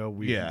this show.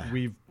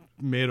 We've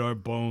made our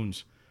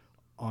bones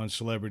on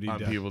celebrity On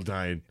death. people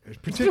dying.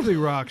 Particularly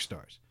rock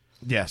stars.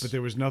 Yes. But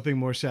there was nothing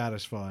more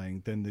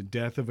satisfying than the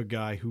death of a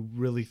guy who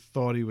really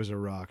thought he was a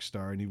rock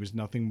star, and he was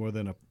nothing more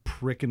than a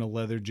prick in a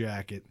leather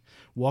jacket,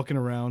 walking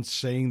around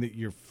saying that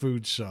your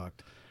food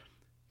sucked.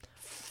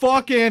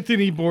 Fuck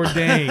Anthony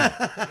Bourdain.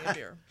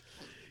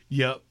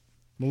 Yep.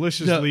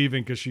 Melissa's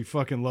leaving because she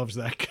fucking loves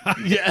that guy.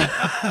 Yeah.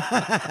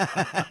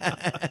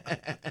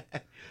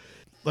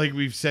 Like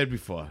we've said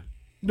before,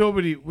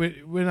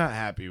 we're not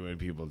happy when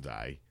people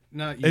die.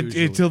 Not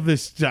usually. Until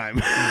this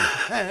time.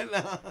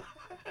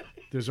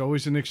 There's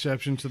always an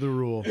exception to the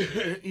rule.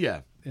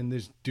 Yeah. And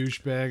this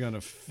douchebag on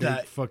a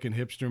fake fucking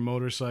hipster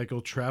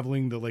motorcycle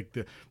traveling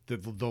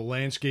the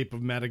landscape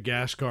of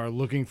Madagascar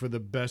looking for the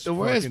best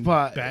fucking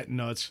bat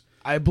nuts.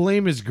 I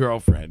blame his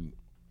girlfriend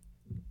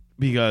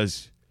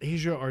because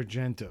Asia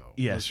Argento.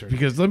 yes,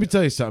 because let me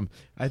tell you something.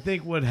 I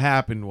think what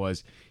happened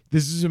was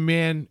this is a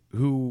man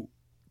who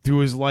through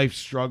his life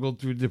struggled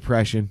through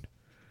depression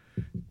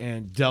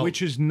and dealt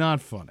Which is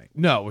not funny.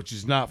 No, which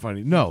is not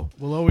funny. No.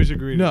 We'll always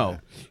agree to No,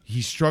 that.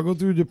 he struggled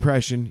through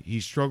depression. He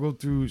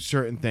struggled through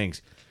certain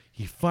things.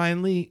 He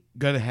finally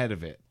got ahead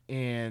of it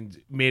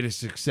and made a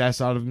success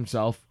out of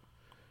himself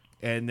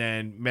and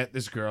then met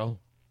this girl.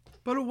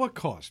 But at what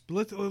cost?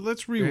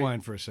 Let's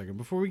rewind for a second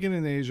before we get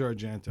into Asia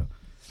Argento.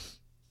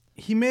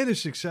 He made a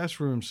success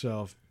for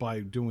himself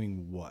by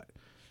doing what?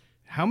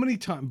 How many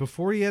times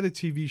before he had a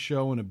TV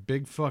show and a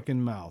big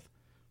fucking mouth?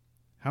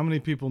 How many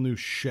people knew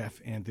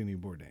Chef Anthony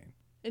Bourdain?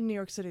 In New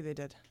York City, they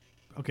did.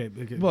 Okay,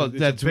 Well, it's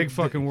that's a big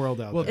fucking world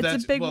out there.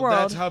 It's a big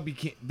world.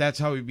 That's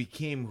how he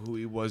became who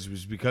he was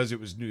because it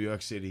was New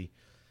York City,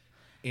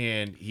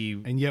 and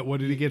yet, what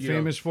did he get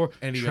famous for?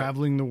 and he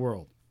Traveling the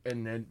world.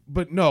 And then,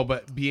 but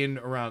being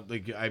around,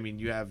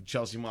 you have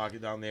Chelsea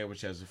Market down there,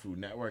 which has a Food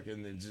Network,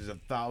 and there's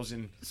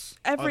 1,000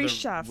 Every other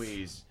chef.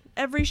 ways.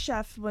 Every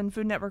chef, when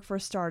Food Network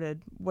first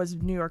started, was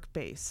New York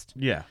based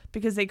Yeah.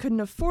 because they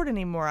couldn't afford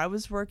anymore. I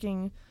was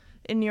working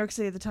in New York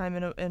City at the time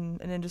in an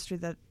industry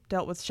that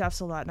dealt with chefs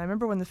a lot. And I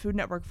remember when the Food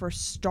Network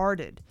first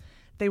started,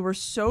 they were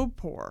so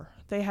poor.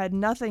 They had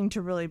nothing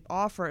to really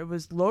offer. It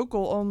was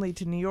local only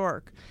to New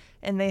York,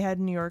 and they had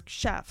New York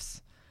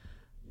chefs.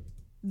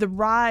 The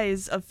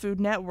rise of Food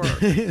Network.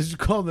 It's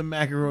called the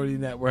Macaroni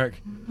Network.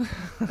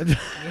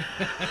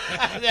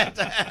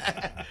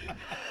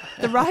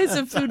 The rise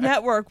of Food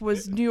Network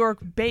was New York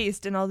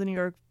based, and all the New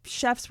York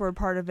chefs were a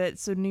part of it.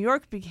 So New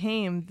York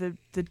became the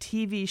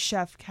TV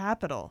chef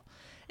capital.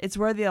 It's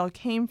where they all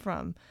came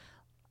from.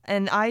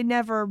 And I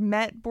never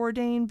met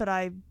Bourdain, but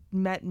I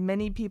met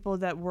many people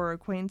that were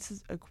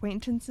acquaintances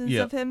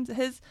of him.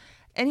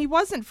 And he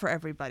wasn't for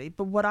everybody.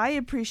 But what I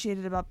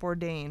appreciated about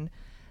Bourdain,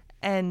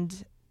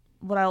 and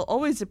what I'll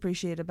always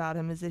appreciate about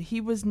him, is that he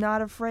was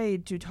not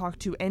afraid to talk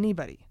to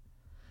anybody.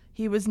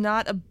 He was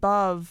not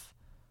above.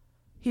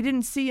 He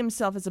didn't see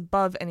himself as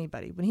above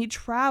anybody. When he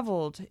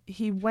traveled,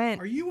 he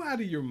went. Are you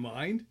out of your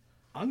mind?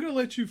 I'm going to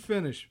let you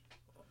finish,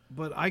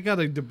 but I got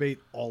to debate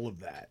all of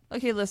that.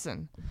 Okay,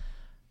 listen.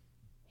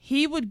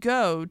 He would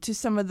go to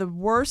some of the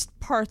worst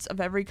parts of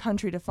every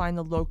country to find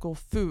the local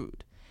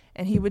food.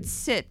 and he would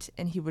sit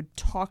and he would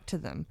talk to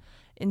them.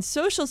 In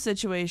social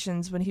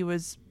situations, when he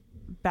was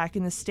back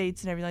in the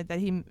States and everything like that,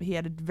 he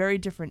had a very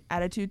different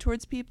attitude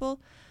towards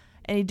people,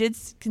 and he did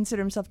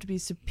consider himself to be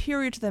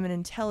superior to them in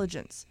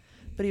intelligence,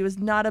 but he was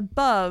not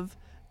above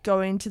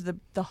going to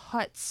the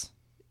huts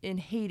in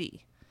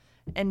Haiti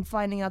and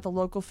finding out the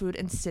local food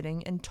and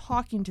sitting and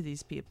talking to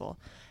these people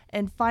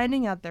and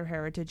finding out their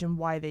heritage and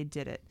why they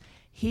did it.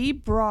 He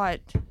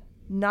brought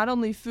not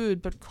only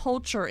food but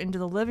culture into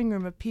the living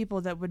room of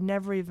people that would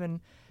never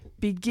even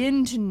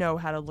begin to know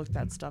how to look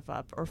that stuff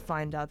up or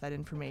find out that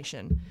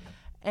information.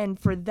 And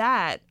for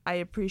that, I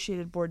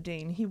appreciated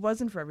Bourdain. He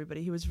wasn't for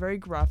everybody. He was very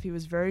gruff. He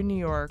was very New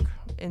York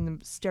in the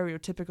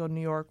stereotypical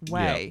New York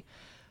way.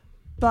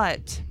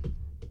 But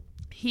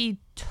he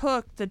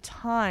took the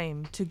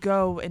time to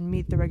go and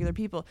meet the regular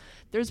people.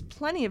 There's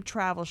plenty of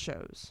travel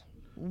shows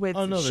with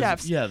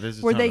chefs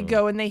where they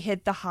go and they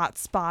hit the hot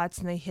spots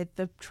and they hit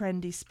the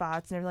trendy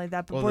spots and everything like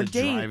that. But Bourdain,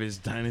 the drivers,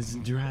 diners,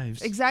 and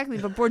drives. Exactly.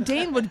 But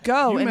Bourdain would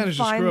go and managed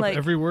find to screw like up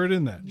every word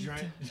in that.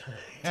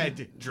 I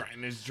did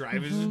diners,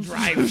 drivers, and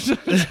drives.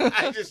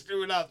 I just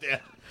threw it out there.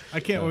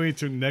 I can't wait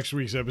till next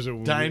week's episode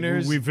when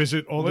Diners. we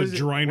visit all the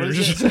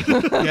driners.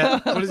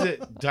 What is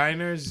it?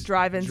 Diners,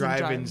 drive-ins,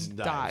 and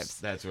dives.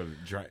 That's what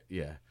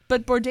yeah.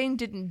 But Bourdain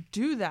didn't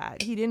do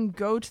that. He didn't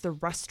go to the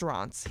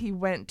restaurants. He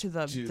went to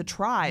the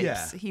tribes.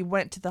 Yeah. He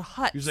went to the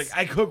huts. He was like,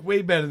 I cook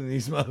way better than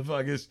these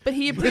motherfuckers. But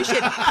he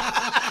appreciated.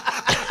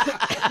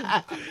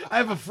 I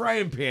have a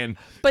frying pan.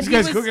 But This he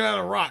guy's was- cooking out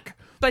of rock.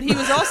 But he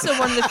was also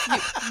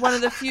one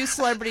of the few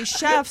celebrity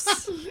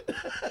chefs.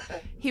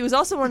 He was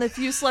also one of the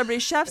few celebrity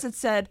chefs that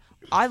said,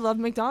 "I love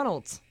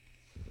McDonald's.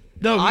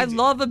 No, I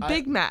love a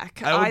Big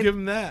Mac." I will give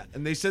him that.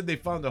 And they said they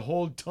found a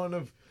whole ton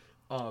of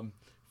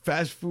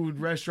fast food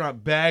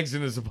restaurant bags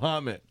in his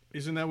apartment.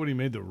 Isn't that what he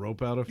made the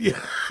rope out of? Yeah.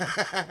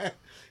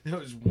 It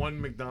was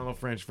one McDonald's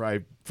French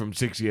fry from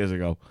 6 years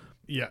ago.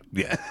 Yeah.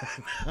 Yeah.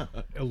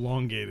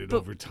 Elongated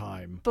over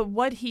time. But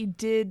what he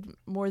did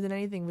more than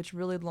anything, which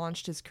really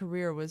launched his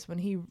career, was when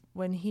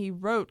he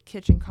wrote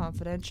Kitchen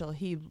Confidential,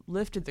 he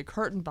lifted the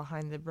curtain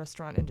behind the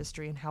restaurant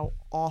industry and how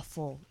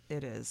awful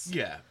it is.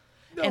 Yeah.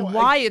 And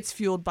why it's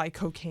fueled by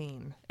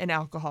cocaine and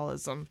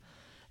alcoholism.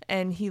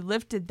 And he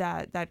lifted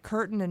that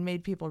curtain and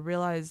made people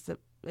realize that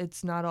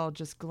it's not all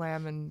just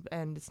glam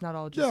and it's not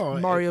all just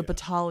Mario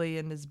Batali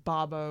and his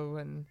Bobo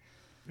and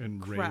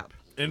crap. Rape.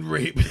 And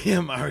rape. Yeah,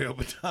 Mario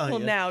Battaglia. Well,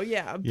 now,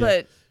 yeah.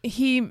 But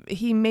he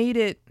made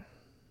it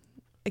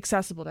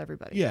accessible to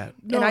everybody. Yeah.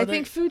 And I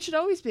think food should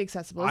always be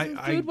accessible. Isn't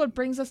food what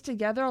brings us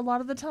together a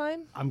lot of the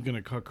time? I'm going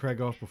to cut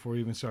Craig off before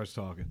he even starts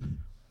talking.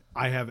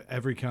 I have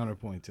every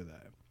counterpoint to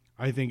that.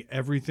 I think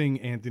everything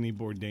Anthony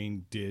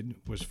Bourdain did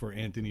was for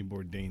Anthony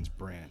Bourdain's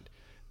brand.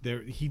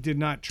 He did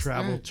not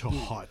travel to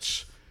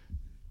huts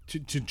to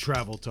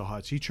travel to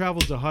huts. He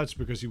traveled to huts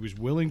because he was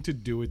willing to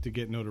do it to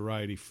get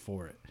notoriety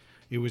for it.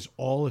 It was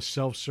all a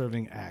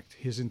self-serving act.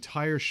 His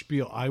entire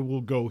spiel, I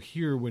will go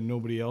here when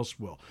nobody else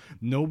will.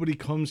 Nobody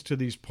comes to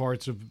these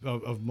parts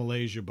of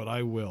Malaysia, but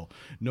I will.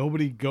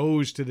 Nobody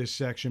goes to this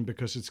section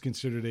because it's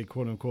considered a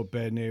quote-unquote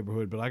bad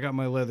neighborhood, but I got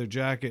my leather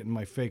jacket and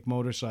my fake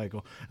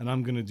motorcycle, and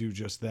I'm going to do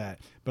just that.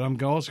 But I'm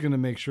also going to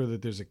make sure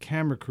that there's a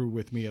camera crew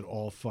with me at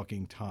all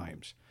fucking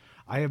times.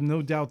 I have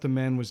no doubt the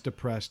man was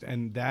depressed,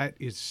 and that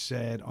is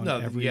sad on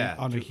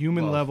on a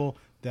human level.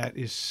 That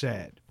is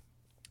sad.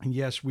 And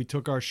yes, we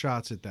took our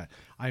shots at that.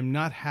 I'm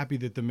not happy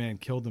that the man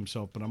killed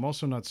himself, but I'm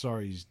also not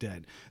sorry he's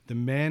dead. The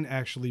man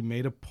actually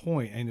made a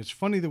point, and it's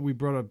funny that we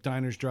brought up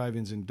diners,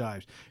 drive-ins, and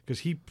dives,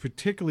 because he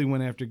particularly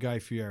went after Guy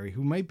Fieri,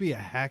 who might be a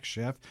hack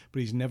chef, but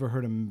he's never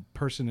hurt a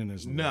person in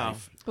his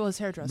life. Well, his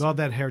hairdresser. Well,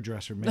 that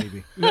hairdresser,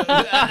 maybe.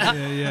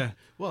 yeah.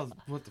 Well,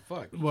 what the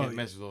fuck? You can't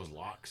mess with those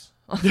locks.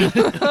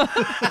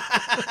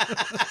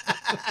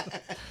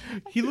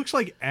 He looks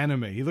like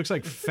anime. He looks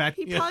like fat.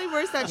 He probably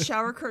wears that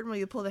shower curtain where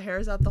you pull the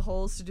hairs out the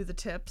holes to do the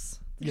tips.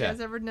 Did you guys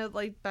ever know,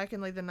 like back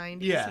in like the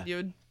 90s, when you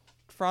would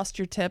frost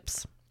your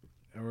tips?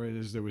 Or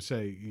as they would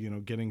say,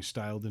 getting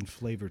styled in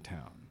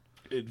Flavortown.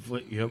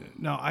 Yep.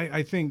 No,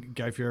 I think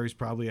Guy Fieri's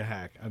probably a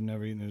hack. I've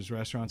never eaten in his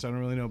restaurants. I don't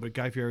really know, but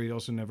Guy Fieri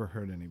also never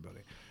hurt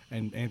anybody.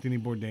 And Anthony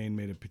Bourdain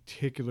made a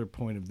particular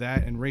point of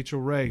that. And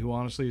Rachel Ray, who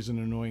honestly is an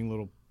annoying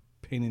little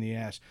pain in the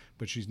ass,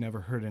 but she's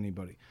never hurt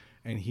anybody.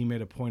 And he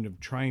made a point of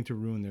trying to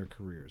ruin their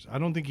careers. I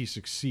don't think he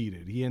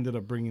succeeded. He ended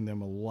up bringing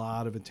them a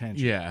lot of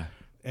attention. Yeah.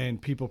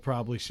 And people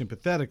probably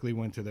sympathetically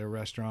went to their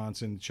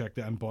restaurants and checked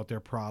out and bought their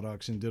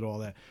products and did all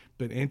that.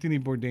 But Anthony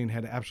Bourdain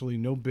had absolutely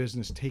no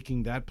business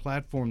taking that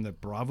platform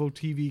that Bravo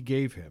TV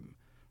gave him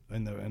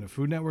and the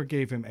Food Network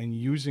gave him and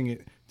using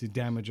it to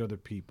damage other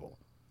people.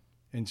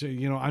 And so,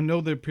 I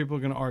know that people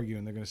are going to argue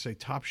and they're going to say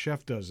Top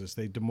Chef does this.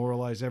 They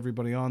demoralize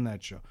everybody on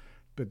that show.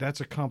 But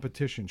that's a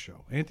competition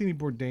show. Anthony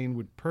Bourdain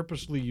would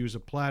purposely use a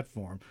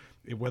platform,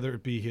 whether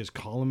it be his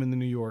column in the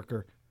New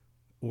Yorker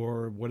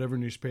or whatever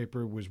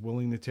newspaper was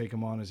willing to take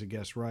him on as a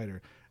guest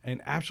writer,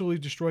 and absolutely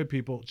destroy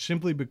people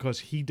simply because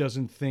he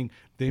doesn't think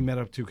they met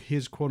up to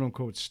his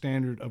quote-unquote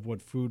standard of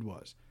what food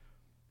was.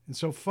 And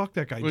so fuck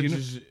that guy.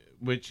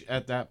 which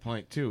at that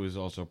point too is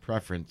also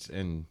preference.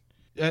 And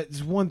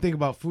it's one thing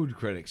about food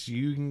critics: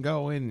 you can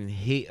go in and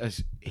hate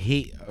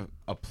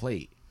a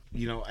plate.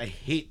 You know, I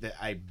hate that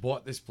I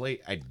bought this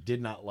plate. I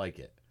did not like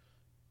it,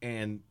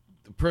 and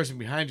the person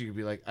behind you could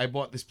be like, "I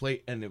bought this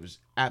plate, and it was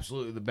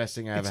absolutely the best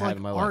thing I ever had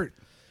in my life."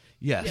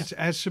 Yes. It's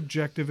as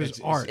subjective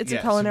as art. It's a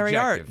culinary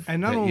art.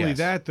 And not only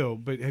that, though,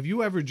 but have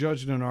you ever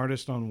judged an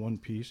artist on one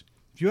piece?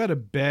 If you had a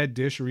bad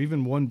dish or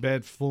even one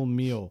bad full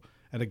meal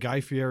at a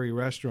Guy Fieri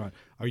restaurant,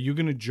 are you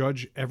going to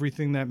judge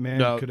everything that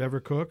man could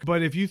ever cook?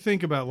 But if you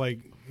think about,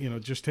 like, you know,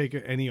 just take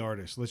any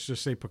artist. Let's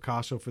just say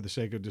Picasso for the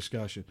sake of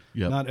discussion.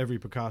 Yep. Not every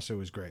Picasso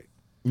is great.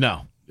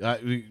 No. No.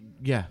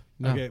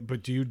 Okay,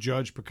 but do you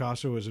judge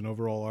Picasso as an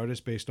overall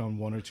artist based on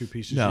one or two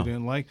pieces No. you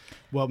didn't like?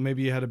 Well,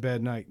 maybe you had a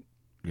bad night.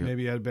 Yep.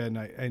 Maybe you had a bad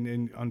night.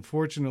 And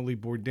unfortunately,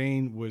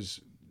 Bourdain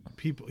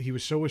he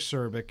was so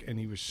acerbic and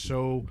he was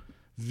so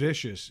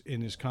vicious in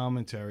his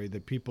commentary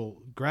that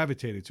people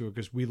gravitated to it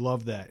because we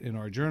love that in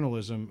our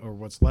journalism, or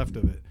what's left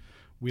of it.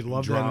 We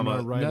love Drama. that in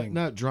our writing.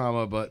 Not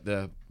drama, but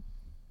the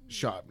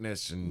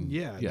sharpness and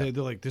they're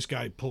like, this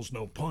guy pulls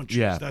no punches.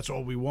 Yeah. That's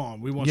all we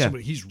want. We want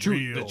somebody. He's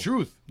real. The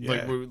truth.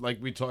 Yeah. Like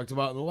we talked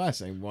about in the last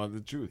thing. We wanted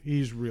the truth.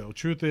 He's real.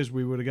 Truth is,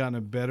 we would have gotten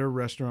a better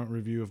restaurant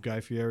review of Guy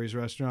Fieri's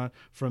restaurant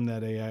from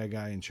that AI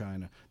guy in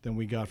China than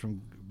we got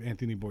from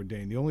Anthony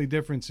Bourdain. The only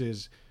difference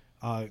is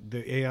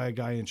the AI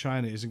guy in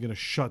China isn't going to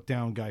shut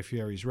down Guy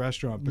Fieri's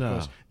restaurant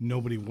because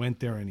nobody went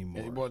there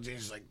anymore. Well,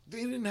 he's like,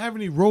 they didn't have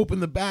any rope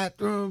in the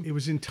bathroom. It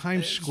was in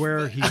Times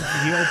Square. He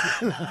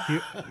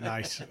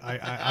nice.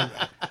 I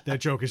that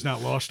joke is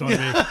not lost on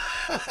me.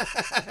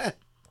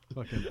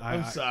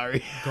 I'm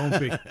sorry.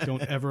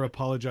 Don't ever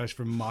apologize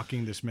for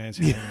mocking this man's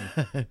hearing.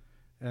 And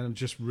I'm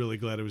just really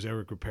glad it was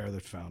Eric Repair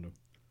that found him.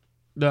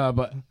 No,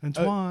 but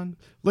Antoine.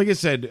 like I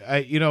said,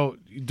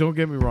 don't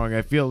get me wrong.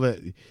 I feel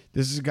that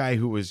this is a guy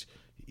who was,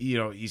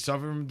 he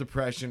suffered from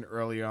depression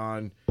early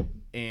on,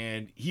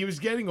 and he was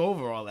getting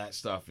over all that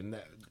stuff, and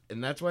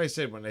that's why I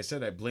said when I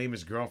said I blame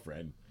his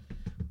girlfriend,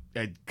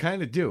 I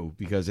kind of do,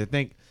 because I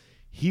think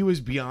he was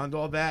beyond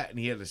all that, and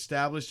he had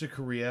established a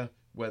career,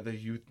 whether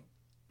you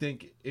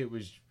think it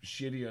was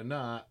shitty or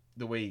not,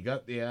 the way he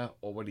got there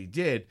or what he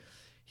did,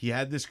 he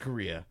had this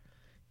career,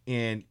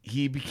 and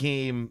he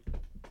became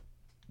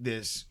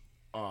this,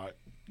 not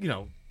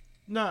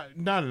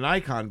an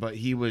icon, but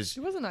he was. He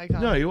was an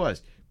icon. No, he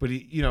was, but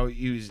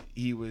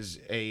he was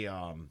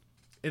an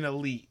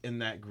elite in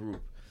that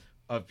group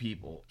of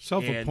people.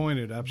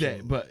 Self-appointed,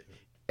 absolutely.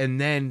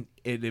 And then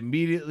it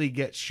immediately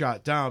gets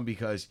shot down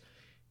because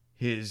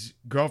his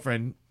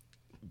girlfriend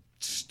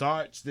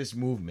starts this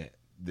movement,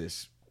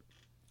 this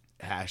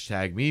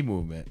 #me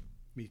movement.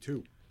 Me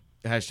too.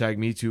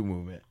 #Me too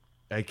movement.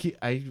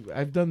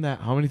 I've done that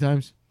how many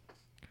times?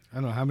 I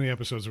don't know. How many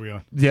episodes are we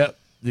on? Yep,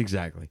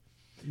 exactly.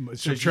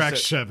 Subtract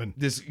 7.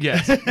 Yeah.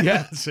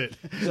 That's it.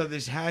 So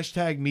this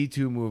 #Me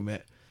Too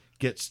movement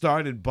gets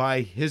started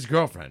by his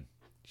girlfriend.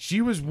 She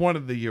was one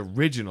of the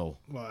original.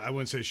 Well, I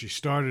wouldn't say she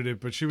started it,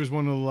 but she was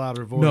one of the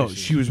louder voices. No,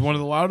 she was one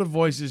of the louder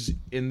voices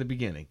in the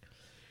beginning,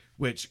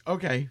 which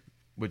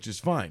is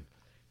fine.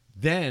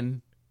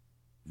 Then,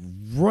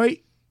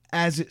 right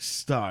as it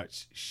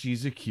starts,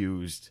 she's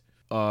accused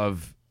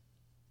of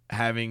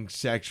having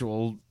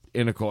sexual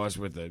intercourse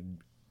with a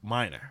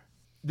minor.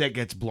 That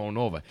gets blown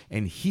over,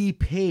 and he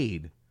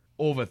paid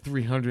over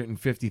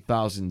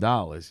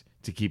 $350,000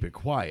 to keep it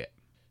quiet.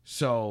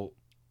 So,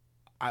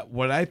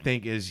 what I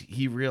think is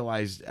he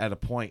realized at a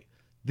point,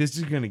 this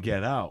is going to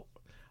get out.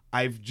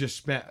 I've just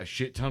spent a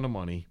shit ton of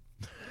money.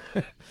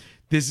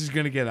 This is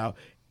going to get out,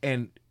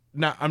 and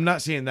now I'm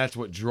not saying that's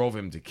what drove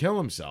him to kill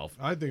himself.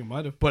 I think it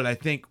might have. But I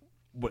think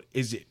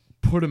it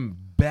put him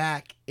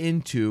back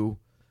into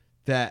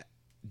that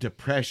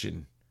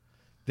depression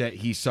that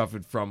he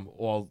suffered from,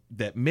 all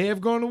that may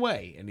have gone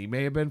away and he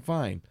may have been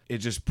fine. It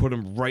just put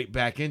him right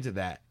back into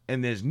that.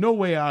 And there's no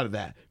way out of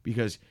that,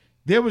 because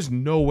there was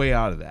no way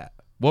out of that.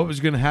 What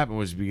was going to happen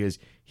was because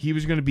he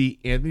was going to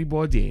be Anthony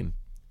Bourdain,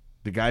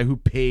 the guy who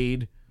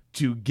paid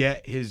to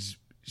get his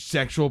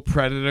sexual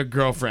predator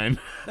girlfriend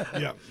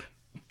Yeah.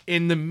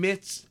 in the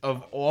midst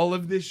of all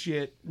of this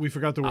shit. We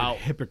forgot the word Out.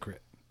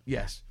 hypocrite.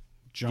 Yes.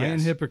 Giant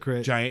Yes.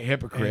 hypocrite. Giant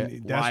hypocrite.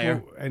 And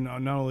Liar. and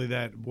not only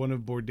that, one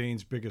of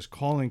Bourdain's biggest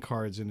calling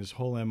cards in his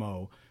whole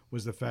MO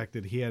was the fact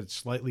that he had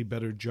slightly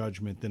better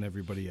judgment than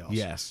everybody else.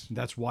 Yes.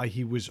 That's why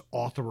he was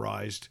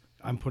authorized,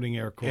 I'm putting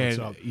air quotes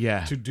And, up,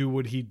 yeah. to do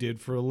what he did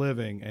for a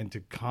living and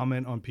to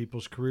comment on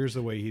people's careers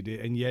the way he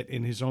did. And yet,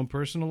 in his own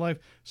personal life,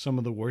 some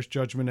of the worst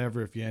judgment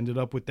ever if you ended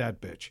up with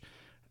that bitch.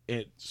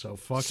 So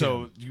fuck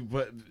him.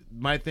 But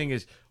my thing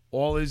is,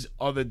 all his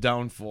other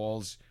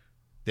downfalls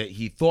that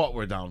he thought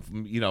were down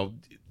from,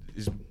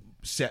 his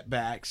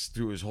setbacks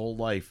through his whole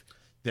life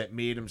that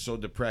made him so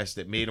depressed,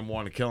 that made him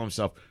want to kill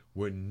himself,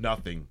 were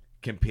nothing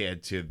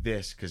compared to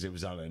this, because it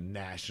was on a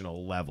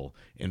national level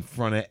in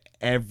front of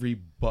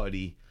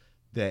everybody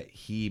that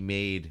he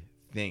made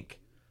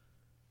think,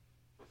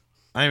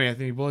 I'm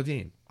Anthony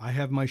Bourdain. I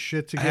have my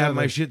shit I together. have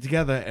my shit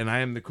together, and I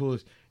am the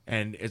coolest.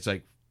 And it's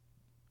like,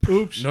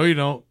 Oops. No, you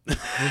don't.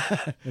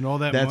 And all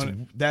that That's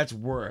money. that's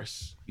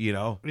worse. You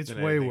know, It's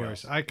than way anything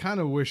worse. else. I kind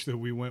of wish that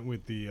we went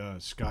with the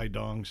Sky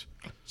Dongs.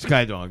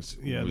 Sky Dogs.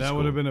 Yeah, was that cool.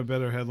 would have been a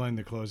better headline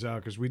to close out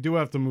because we do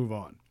have to move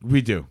on.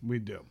 We do. We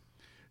do.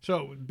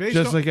 So based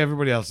Just on, like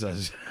everybody else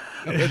does.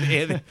 With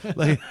Anthony,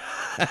 like,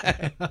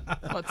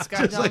 What,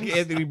 Sky just like Dongs?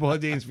 Anthony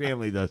Bourdain's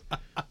family does.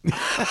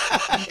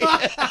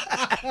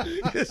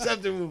 Just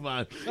have to move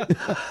on.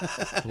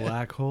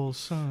 Black Hole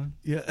Sun,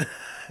 Yeah.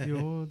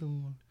 you're the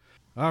one.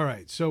 All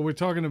right, so we're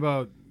talking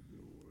about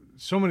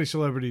so many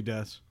celebrity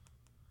deaths,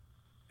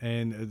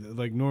 and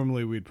like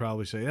normally we'd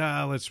probably say,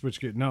 let's switch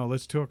gears. No,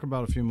 let's talk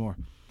about a few more.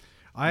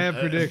 I have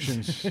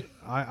predictions.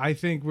 I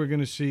think we're going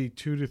to see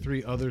 2 to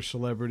 3 other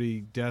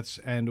celebrity deaths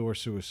and or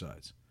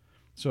suicides.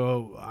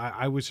 So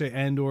I would say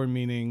and or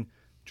meaning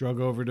drug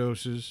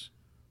overdoses,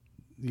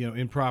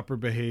 improper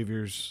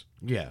behaviors,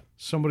 Yeah.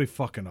 somebody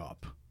fucking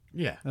up.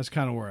 Yeah. That's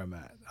kind of where I'm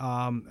at.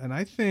 And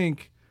I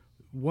think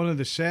one of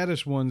the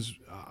saddest ones,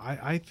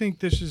 I think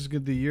this is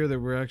the year that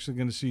we're actually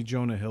going to see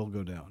Jonah Hill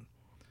go down.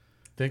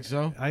 Think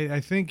so? I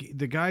think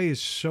the guy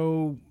is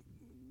so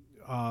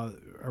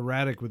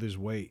erratic with his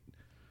weight.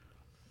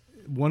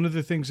 One of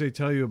the things they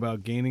tell you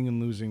about gaining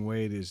and losing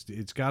weight is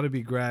it's got to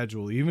be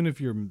gradual, even if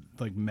you're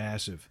like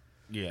massive.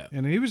 Yeah.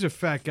 And he was a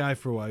fat guy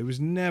for a while. He was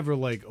never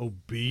like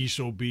obese,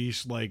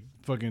 like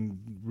fucking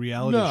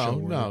reality show.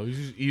 No.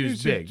 He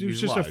was big. He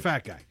was just large. a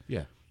fat guy.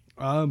 Yeah.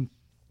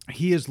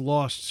 He has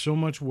lost so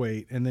much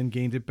weight and then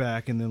gained it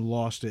back and then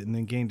lost it and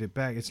then gained it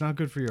back. It's not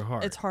good for your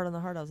heart. It's hard on the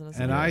heart, I was going to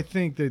say. And I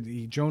think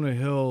that Jonah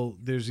Hill,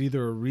 there's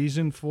either a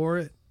reason for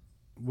it,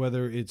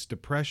 whether it's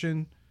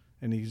depression,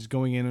 and he's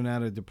going in and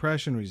out of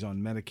depression, or he's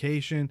on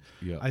medication.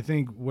 Yeah. I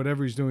think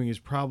whatever he's doing is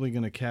probably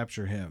going to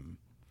capture him.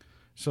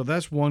 So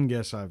that's one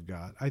guess I've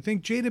got. I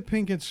think Jada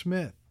Pinkett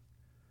Smith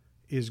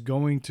is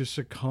going to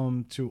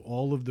succumb to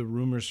all of the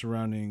rumors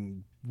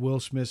surrounding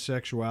Will Smith's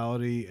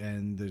sexuality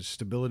and the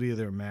stability of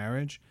their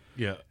marriage.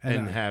 Yeah. And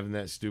And I- having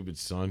that stupid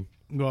son.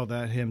 Well,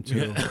 that him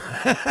too.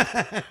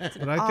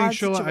 But I odd think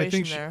she'll.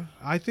 situation there.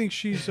 I think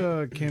she's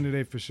a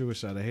candidate for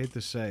suicide. I hate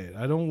to say it.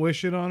 I don't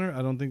wish it on her.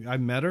 I don't think I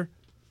met her.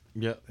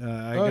 Yeah.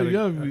 I Oh,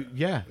 got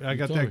yeah. I you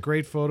got told that me.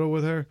 great photo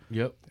with her.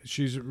 Yep.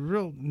 She's a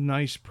real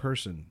nice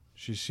person.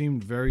 She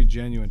seemed very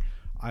genuine.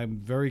 I'm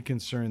very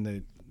concerned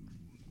that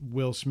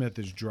Will Smith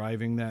is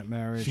driving that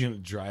marriage. She's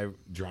gonna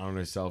drown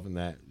herself in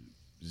that.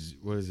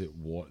 What is it?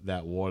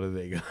 That water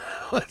they got.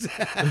 What's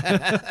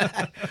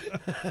that?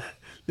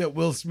 That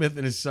Will Smith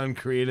and his son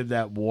created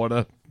that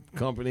water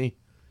company.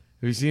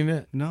 Have you seen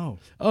it? No.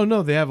 Oh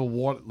no, they have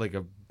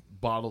a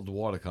bottled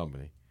water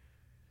company.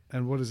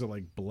 And what is it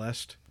like?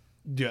 Blessed.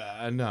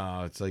 Yeah,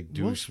 no, it's like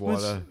Will douche Smith's-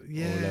 water. or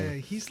Yeah, whatever.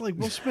 he's like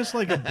Will Smith's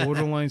like a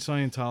borderline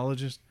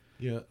Scientologist.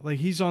 Yeah. Like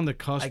he's on the I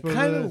cusp of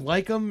kind it. of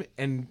like him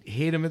and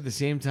hate him at the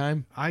same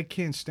time. I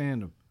can't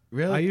stand him.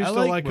 Really, I used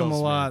to like Will him a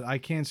Smith. lot. I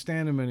can't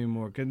stand him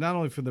anymore. 'Cause not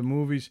only for the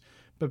movies,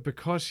 but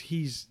because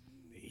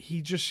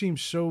he just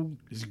seems so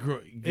He's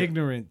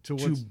ignorant to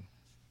too what's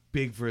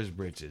big for his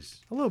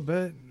britches. a little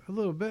bit.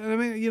 I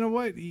mean, you know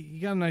what?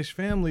 You got a nice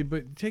family,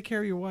 but take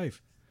care of your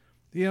wife.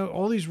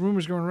 All these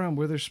rumors going around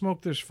where there's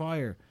smoke, there's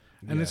fire.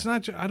 And Yeah. it's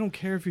not. I don't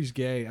care if he's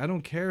gay. I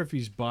don't care if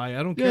he's bi.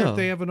 I don't care Yeah. if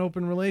they have an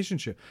open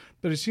relationship.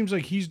 But it seems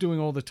like he's doing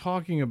all the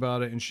talking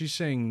about it, and she's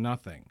saying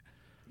nothing.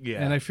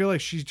 Yeah, And I feel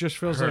like she just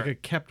feels Her- like a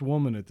kept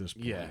woman at this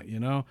point.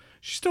 Yeah.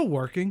 She's still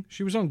working.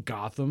 She was on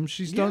Gotham.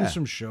 She's done Yeah.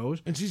 some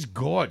shows. and she's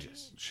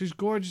gorgeous. She's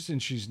gorgeous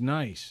and she's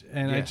nice.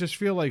 And I Yeah. just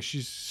feel like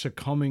she's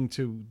succumbing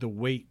to the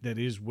weight that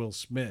is Will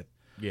Smith.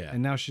 Yeah,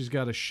 And now she's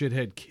got a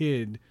shithead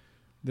kid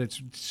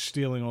that's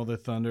stealing all the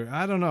thunder.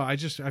 I don't know. I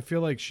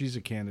feel like she's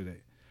a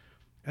candidate.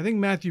 I think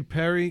Matthew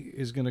Perry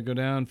is going to go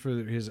down for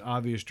his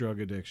obvious drug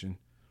addiction.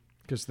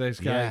 Because this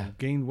guy Yeah.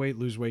 gain weight,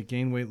 lose weight,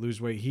 gain weight, lose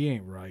weight. He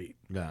ain't right.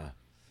 nah,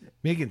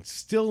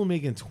 still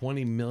making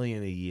 $20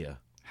 million a year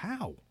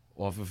How?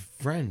 off of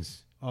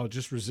Friends. Oh,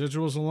 just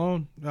residuals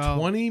alone? Oh,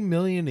 $20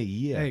 million a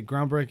year. Hey,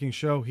 groundbreaking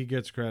show. He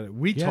gets credit.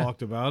 We Yeah.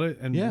 talked about it,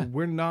 and Yeah.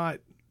 we're not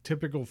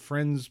typical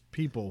Friends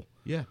people.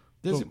 Yeah,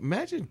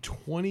 imagine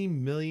 $20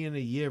 million a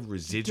year of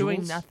residuals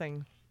Doing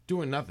nothing.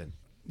 doing nothing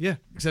Yeah.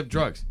 except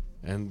drugs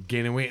and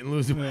gaining weight and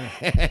losing weight.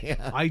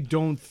 I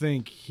don't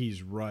think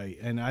he's right,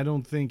 and I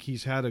don't think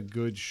he's had a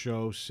good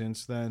show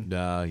since then.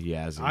 No, he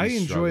hasn't. I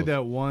He's enjoyed struggled.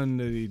 that one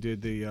that he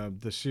did,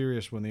 the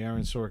serious one, the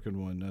Aaron Sorkin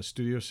one,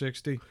 Studio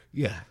 60.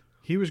 Yeah,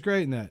 He was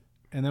great in that,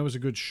 and that was a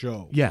good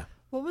show. yeah.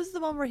 What was the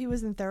one where he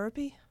was in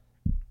therapy?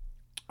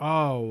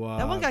 Oh,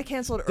 That one got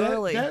canceled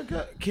early. That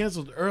got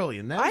canceled early,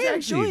 and that was I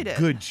actually enjoyed a it.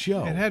 good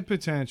show. it had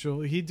potential.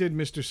 He did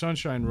Mr.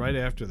 Sunshine right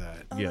after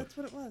that. Oh, Yeah. that's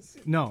what it was.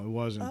 No, it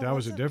wasn't. Oh, that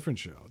was a was it? different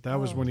show.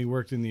 That was when he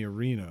worked in the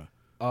arena.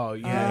 Oh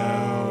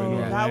yeah, Oh,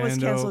 in that was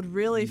Orlando. canceled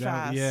really That-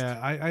 fast. Yeah,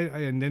 I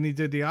and then he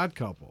did The Odd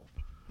Couple,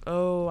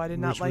 Oh, I did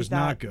not which like was that.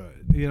 not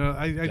good.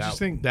 I just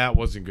think that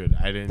wasn't good.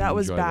 I didn't. That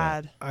was enjoy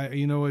bad.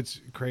 what's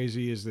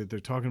crazy is that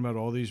they're talking about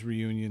all these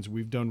reunions.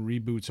 We've done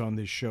reboots on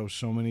this show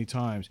so many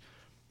times,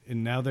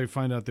 and now they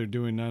find out they're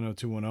doing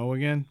 90210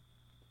 again.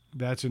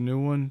 That's a new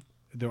one.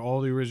 They're all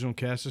the original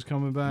cast is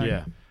coming back.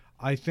 Yeah.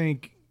 I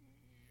think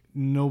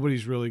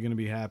nobody's really going to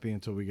be happy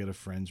until we get a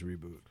Friends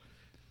reboot.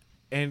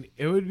 And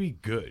it would be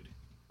good.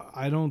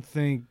 I don't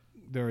think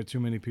there are too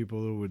many people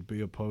who would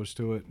be opposed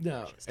to it.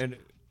 No,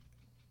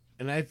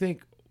 and I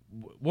think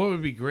what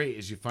would be great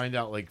is you find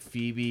out like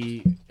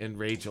Phoebe and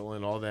Rachel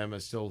and all them are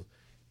still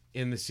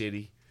in the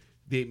city.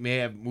 They may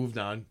have moved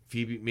on.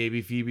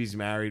 Maybe Phoebe's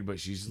married, but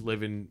she's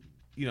living,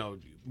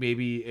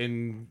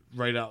 maybe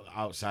right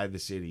outside the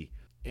city,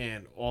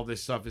 and all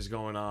this stuff is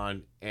going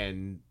on.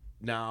 And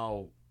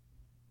now,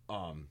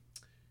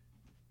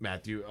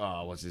 Matthew,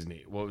 what's his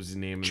name? What was his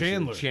name?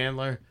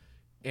 Chandler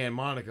and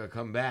Monica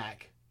come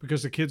back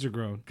Because the kids are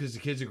grown. because the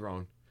kids are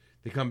grown.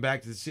 They come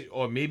back to the city,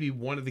 or maybe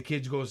one of the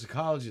kids goes to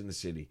college in the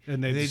city,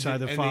 And they decide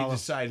to follow. They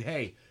decide,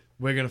 hey,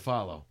 we're gonna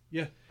follow.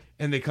 Yeah.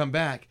 And they come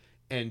back,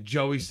 and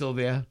Joey's still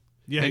there.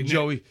 Yeah, and he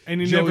Joey's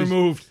never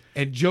moved.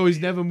 And Joey's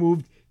never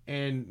moved.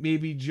 And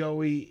maybe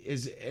Joey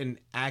is an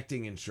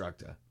acting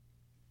instructor.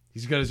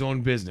 He's got his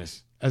own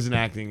business as an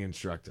acting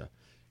instructor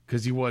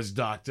because he was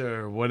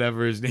Doctor or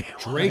whatever his name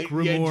was. Drake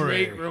Ramore. Yeah,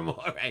 Drake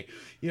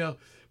Ramore.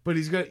 But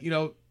he's got,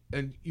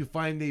 and you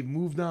find they've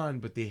moved on,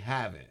 but they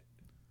haven't.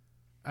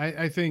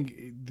 I think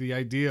the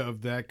idea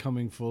of that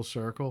coming full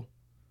circle,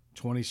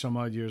 20 some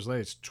odd years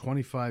later, it's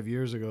 25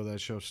 years ago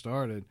that show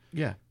started.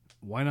 Yeah.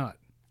 Why not?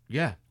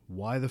 Yeah.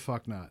 Why the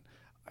fuck not?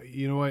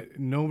 You know what?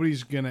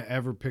 Nobody's going to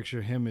ever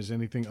picture him as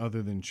anything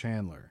other than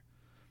Chandler.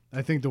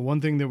 I think the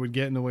one thing that would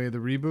get in the way of the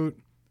reboot,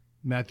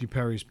 Matthew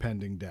Perry's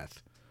pending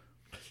death.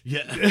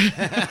 Yeah.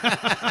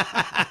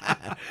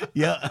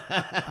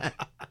 Yeah.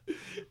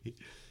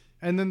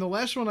 And then the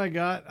last one I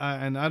got,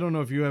 and I don't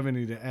know if you have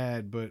any to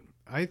add, but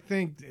I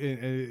think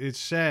it's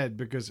sad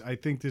because I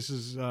think this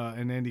is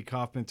an Andy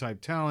Kaufman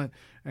type talent,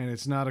 and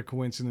it's not a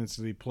coincidence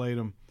that he played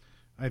him.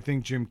 I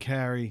think Jim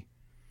Carrey,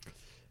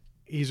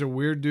 he's a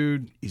weird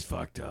dude. He's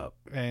fucked up.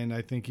 And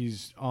I think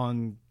he's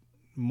on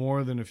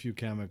more than a few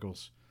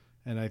chemicals,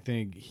 and I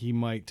think he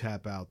might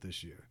tap out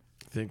this year.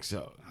 Think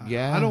so.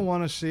 Yeah. I don't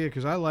want to see it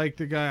because I like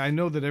the guy. I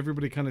know that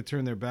everybody kind of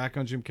turned their back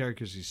on Jim Carrey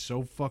because he's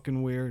so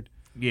fucking weird.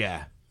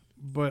 Yeah.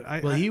 But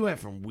he went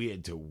from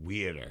weird to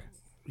weirder.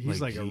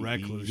 He's like a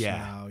recluse yeah.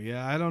 now.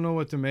 Yeah, I don't know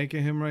what to make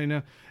of him right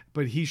now.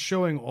 But he's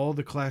showing all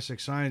the classic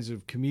signs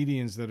of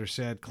comedians that are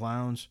sad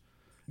clowns.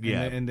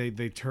 Yeah. And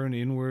they turn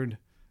inward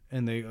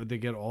and they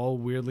get all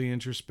weirdly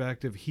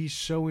introspective. He's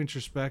so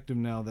introspective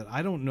now that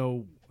I don't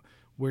know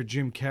where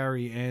Jim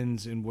Carrey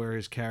ends and where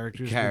his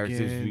characters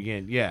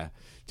begin. Yeah.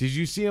 Did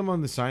you see him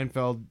on the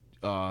Seinfeld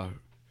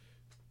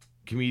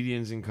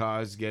Comedians in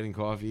Cars Getting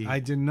Coffee? I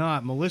did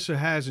not. Melissa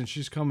has, and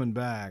she's coming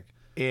back.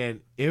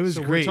 And it was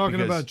so great. We're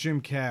talking about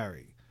Jim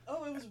Carrey.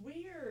 Oh, it was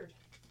weird.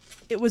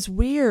 It was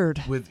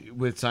weird. With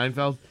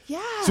Seinfeld?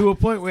 Yeah. To a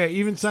point where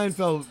even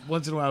Seinfeld,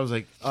 once in a while, was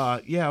like,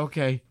 yeah,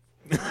 okay.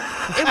 It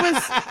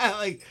was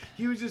like,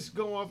 he was just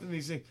going off in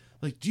these things.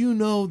 Like, do you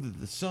know that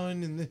the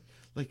sun and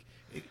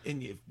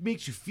and it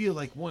makes you feel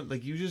like one,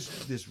 like you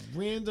just, this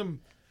random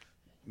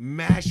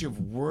mash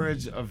of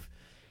words of,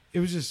 it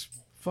was just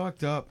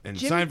fucked up. And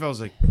Seinfeld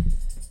was like,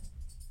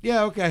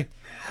 yeah, okay.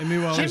 And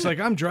meanwhile, it's like,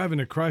 I'm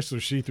driving a Chrysler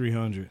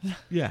C300.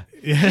 Yeah.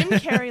 Jim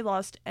Carrey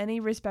lost any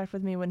respect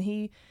with me when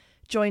he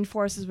joined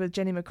forces with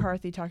Jenny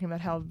McCarthy talking about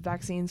how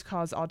vaccines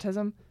cause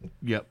autism.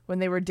 Yep. When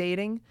they were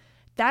dating.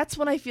 That's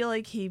when I feel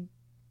like he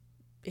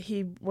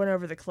went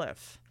over the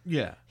cliff.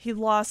 Yeah. He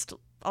lost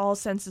all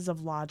senses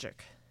of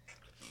logic.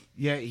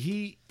 Yeah,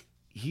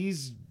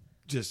 he's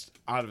just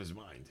out of his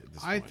mind at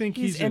this point. I think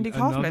He's he's Andy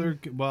Kaufman.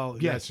 Well,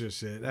 Yes. that's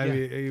just it. Yeah. I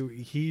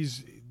mean,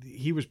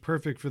 he was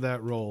perfect for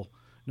that role,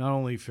 not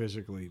only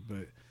physically,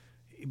 but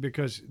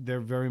because they're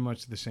very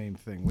much the same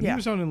thing. When he Yeah.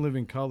 was on In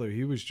Living Color,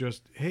 he was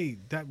just, hey,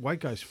 that white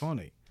guy's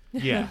funny.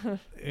 Yeah.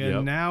 And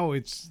Yep. now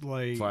it's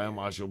like Fire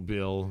Marshal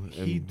Bill.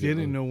 he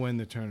didn't know when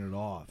to turn it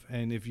off.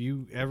 And if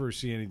you ever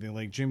see anything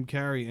like Jim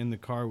Carrey in the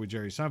car with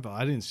Jerry Seinfeld,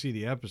 I didn't see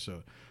the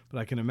episode, but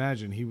I can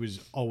imagine he was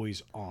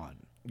always on.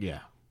 Yeah.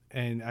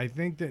 And I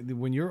think that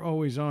when you're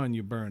always on,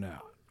 you burn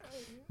out.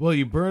 Well,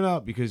 you burn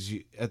out because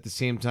you, at the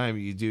same time,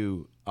 you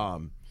do,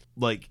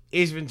 like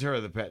Ace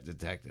Ventura, the Pet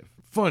Detective.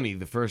 Funny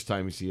the first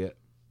time you see it,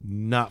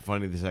 not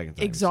funny the second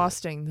time.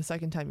 Exhausting the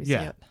second time you see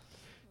Yeah. it.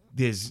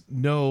 There's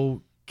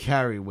no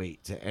carry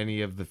weight to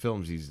any of the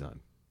films he's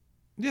done.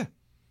 Yeah.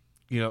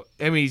 I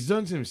mean, he's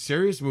done some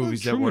serious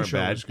movies that Truman weren't Show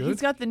bad. was good.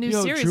 He's got the new You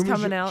know, series Truman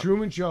coming Show, out.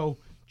 Truman Show,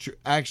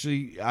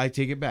 actually, I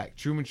take it back.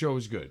 Truman Show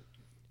was good,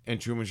 and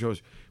Truman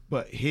Show's,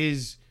 but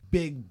his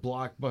big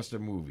blockbuster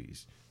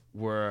movies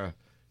were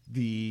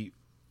the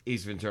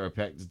Ace Ventura,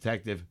 Pet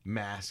Detective,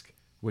 Mask,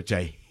 which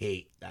I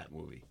hate that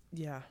movie.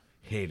 Yeah.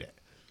 Hate it.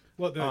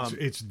 Well,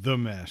 it's The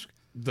Mask.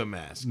 The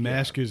Mask.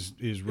 Mask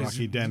is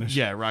Rocky Dennis.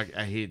 Yeah, Rocky.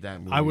 I hate that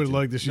movie. I would too.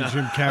 like to see No,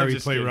 Jim I'm Carrey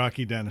just play kidding.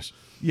 Rocky Dennis.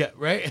 Yeah,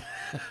 right.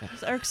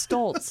 It's Eric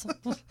Stoltz.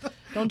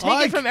 Don't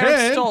take it from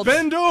Eric Stoltz.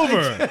 Bend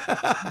over.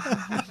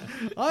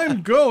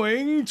 I'm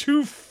going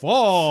to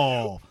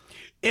fall.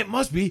 It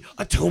must be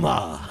a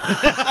tumor.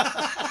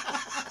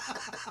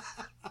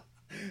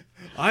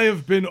 I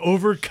have been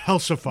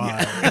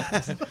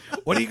over-calcified.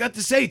 What do you got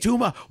to say,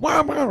 Tuma?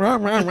 Wah, wah, wah,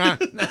 wah, wah.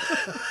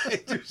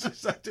 It was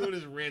just like, Doing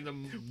his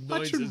random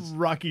Watching noises.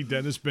 Rocky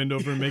Dennis bend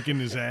over and making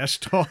his ass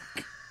talk.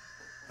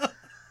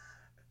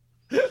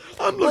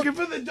 I'm looking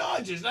for the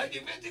Dodgers.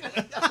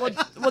 1959.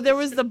 Well, there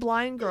was the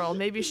blind girl.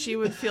 Maybe she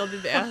would feel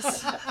the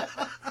ass.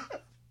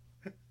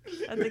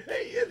 At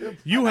the,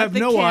 You have the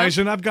no camp. eyes,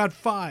 and I've got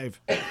 5.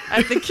 at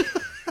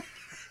the,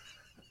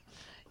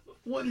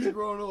 One's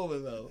grown over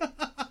though.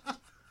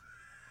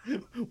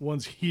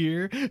 One's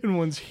here, and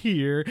one's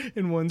here,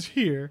 and one's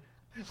here.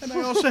 And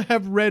I also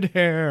have red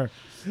hair.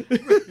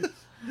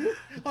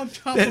 On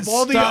top of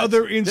all the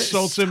other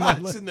insults in my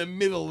life. in the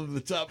middle of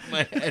the top of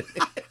my head.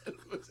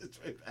 It's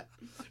right back.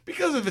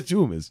 Because of the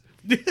tumors.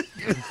 But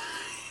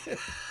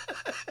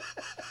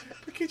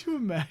can you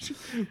imagine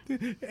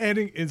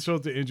adding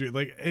insult to injury?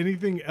 Like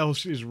anything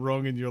else is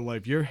wrong in your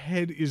life. Your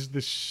head is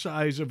the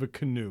size of a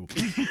canoe.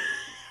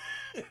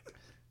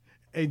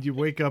 And you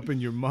wake up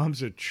and your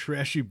mom's a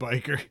trashy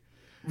biker.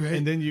 Right.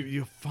 And then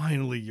you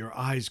finally, your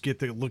eyes get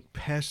to look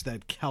past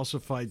that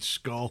calcified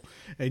skull,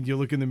 and you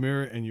look in the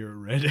mirror and you're a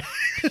redhead.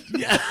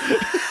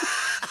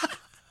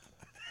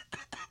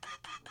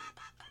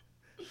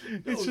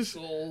 It's just,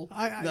 soul.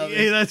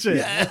 hey, that's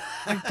it.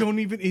 I don't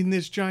even, in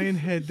this giant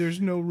head, there's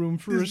no room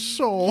for a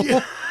soul.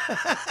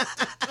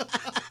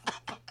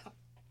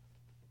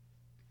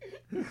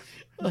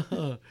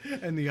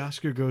 And the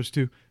Oscar goes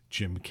to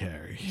Jim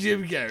Carrey.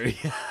 Jim Carrey.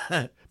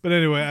 But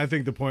anyway, I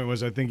think the point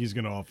was, I think he's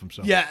going to off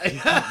himself. Yeah.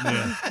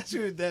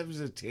 That was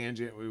a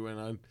tangent we went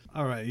on.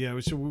 All right. Yeah.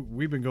 So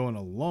we've been going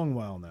a long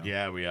while now.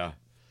 Yeah, we are.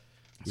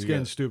 It's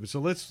getting stupid. So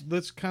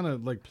let's kind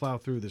of like plow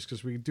through this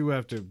because we do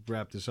have to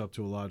wrap this up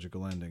to a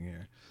logical ending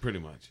here. Pretty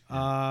much.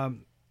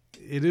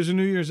 It is a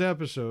New Year's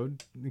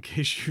episode, in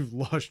case you've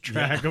lost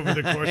track over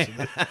the course of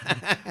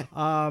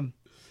it.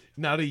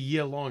 Not a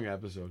year-long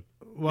episode.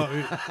 Well,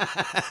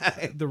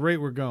 the rate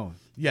we're going.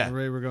 Yeah. The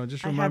rate we're going.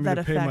 Just I remind me have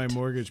to that pay my effect.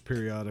 mortgage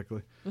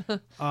periodically.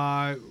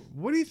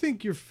 What do you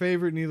think your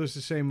favorite, needless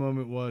to say,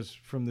 moment was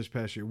from this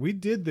past year? We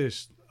did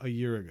this a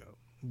year ago.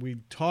 We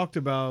talked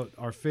about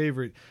our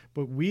favorite,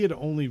 but we had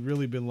only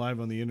really been live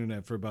on the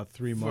internet for about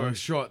 3 For a months.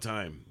 short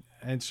time.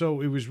 And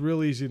so it was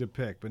real easy to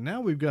pick. But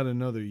now we've got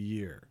another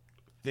year.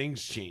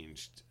 Things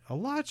changed. A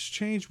lot's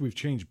changed. We've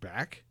changed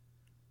back.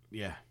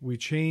 Yeah. We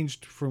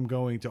changed from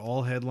going to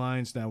all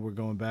headlines. Now we're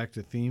going back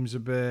to themes a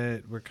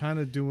bit. We're kind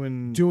of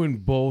doing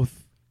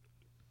Both.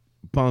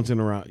 Bouncing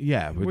around.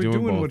 Yeah, we're doing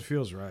doing both. what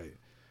feels right.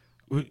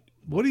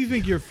 What do you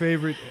think your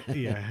favorite?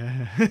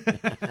 Yeah.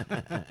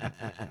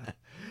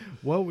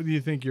 What would you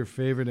think your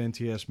favorite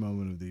NTS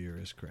moment of the year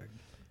is, Craig?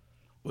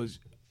 Was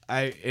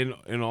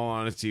in all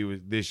honesty,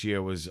 this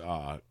year was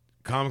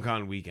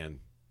Comic-Con weekend.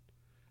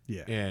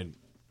 Yeah. And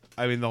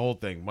I mean the whole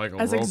thing.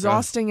 Michael as Roker,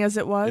 exhausting as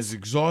it was. as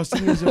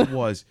exhausting as it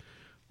was.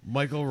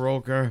 Michael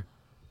Roker.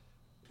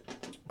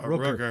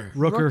 Rooker.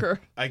 Rooker.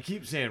 I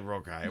keep saying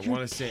Roker. I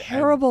want to say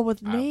terrible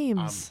with I'm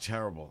names.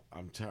 terrible.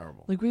 I'm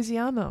terrible.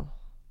 Leguizamo.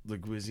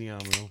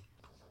 Leguizamo.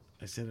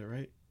 I said it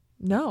right.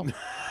 No.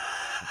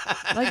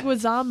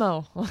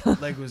 Leguizamo.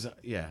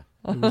 Yeah.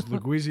 It was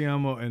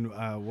Leguizamo and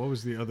what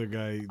was the other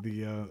guy?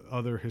 The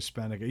other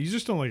Hispanic guy. You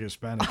just don't like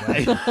Hispanic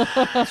guys.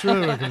 That's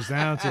really what it comes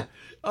down to.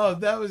 Oh,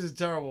 that was a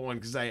terrible one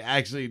because I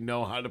actually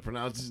know how to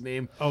pronounce his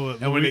name. Oh,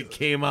 and when it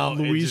came out,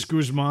 Luis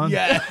Guzman.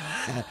 Yeah.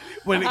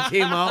 When it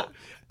came out,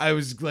 I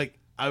was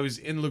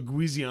in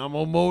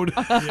Leguizamo mode.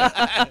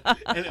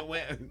 And it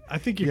went. I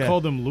think you Yeah.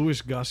 called him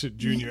Louis Gossett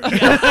Jr.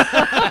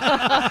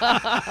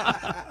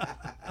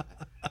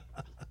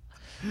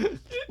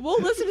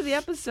 We'll listen to the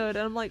episode, and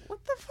I'm like, what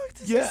the fuck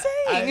is he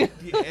saying?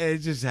 It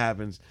just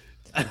happens.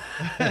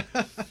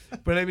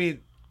 But I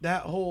mean,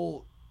 that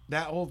whole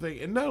thing,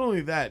 and not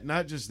only that,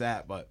 not just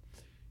that, but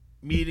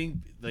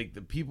meeting like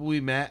the people we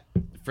met,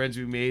 the friends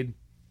we made.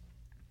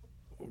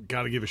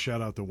 Got to give a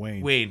shout out to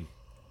Wayne.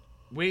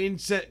 Wayne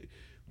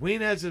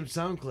had some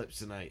sound clips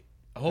tonight.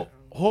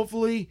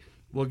 Hopefully,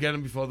 we'll get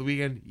them before the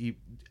weekend.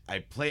 I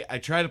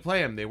try to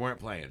play them. They weren't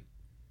playing.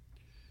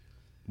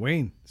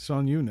 Wayne, it's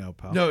on you now,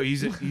 pal. No,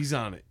 he's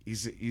on it.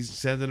 He's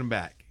sending them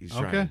back. He's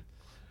trying. Okay.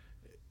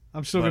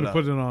 I'm still going to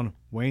put it on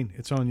Wayne.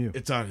 It's on you.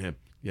 It's on him.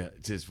 Yeah,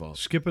 it's his fault.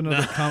 Skip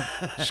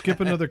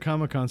another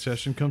Comic-Con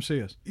session. Come see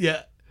us.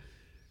 Yeah.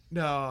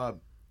 No,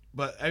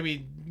 but I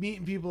mean,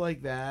 meeting people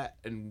like that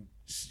and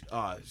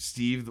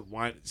Steve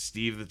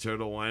the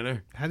Turtle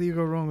Whiner. How do you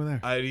go wrong with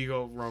that? How do you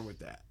go wrong with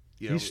that?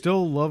 You know, He's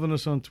still loving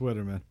us on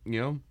Twitter, man.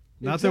 you know.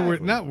 Not that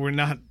we're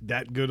not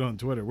that good on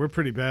Twitter. We're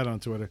pretty bad on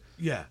Twitter.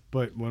 Yeah.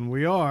 But when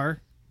we are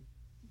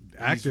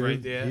active, He's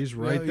right there. He's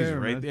right there. He's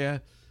right man.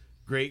 there.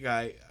 Great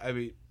guy. I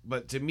mean,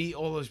 but to meet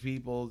all those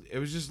people, it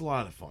was just a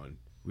lot of fun.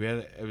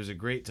 It was a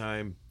great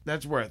time.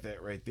 That's worth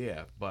it right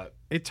there. But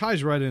It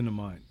ties right into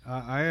mine.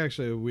 I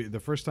actually, the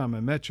first time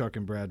I met Chuck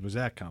and Brad was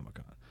at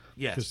Comic-Con.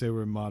 yes, Because they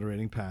were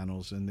moderating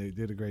panels and they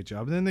did a great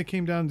job. And then they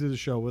came down to the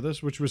show with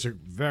us, which was a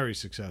very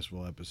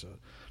successful episode.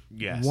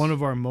 yes, One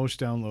of our most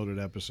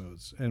downloaded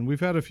episodes. And we've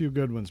had a few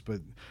good ones,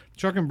 but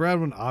Chuck and Brad,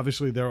 when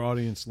obviously their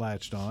audience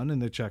latched on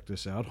and they checked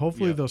us out.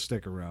 Hopefully Yeah. they'll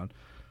stick around.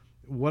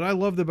 What I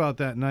loved about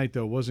that night,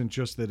 though, wasn't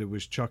just that it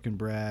was Chuck and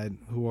Brad,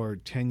 who are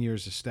 10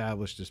 years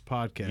established as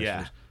podcasters.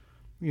 Yeah.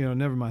 You know,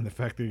 never mind the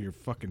fact that you're your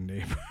fucking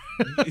neighbor.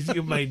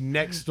 You're my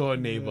next door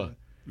neighbor.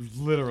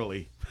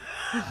 Literally.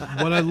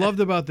 What I loved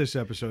about this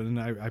episode, and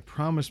I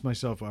promised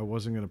myself I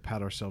wasn't going to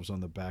pat ourselves on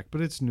the back,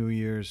 but it's New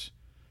Year's.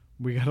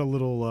 We got a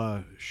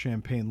little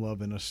champagne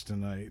love in us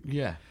tonight.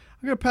 Yeah.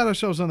 I'm going to pat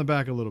ourselves on the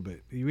back a little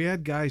bit. We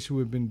had guys who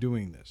have been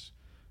doing this.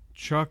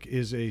 Chuck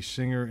is a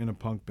singer in a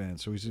punk band,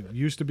 so he's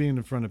used to being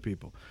in front of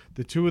people.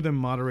 The two of them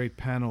moderate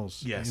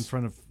panels in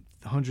front of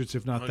hundreds,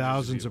 if not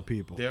thousands of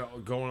people. They're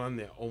going on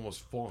their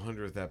almost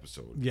 400th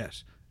episode.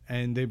 Yes.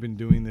 And they've been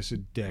doing this a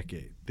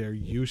decade. They're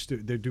used to,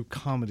 they do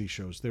comedy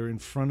shows. They're in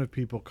front of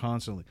people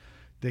constantly.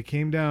 They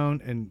came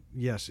down, and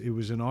yes, it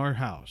was in our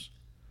house,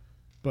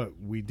 but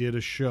we did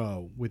a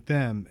show with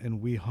them,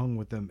 and we hung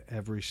with them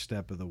every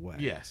step of the way.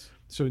 Yes.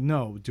 So,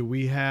 no, do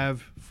we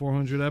have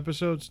 400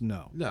 episodes?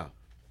 No. No.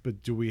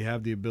 But do we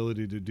have the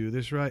ability to do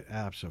this right?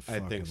 Absolutely. I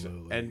think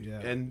so.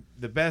 And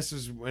the best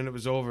is when it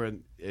was over,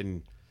 and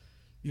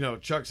you know,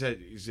 Chuck said,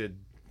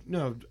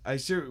 no,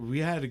 we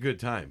had a good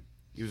time.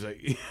 He was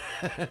like,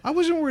 I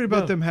wasn't worried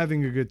about them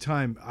having a good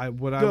time. I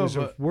was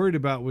worried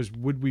about was,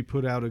 would we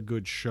put out a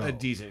good show? A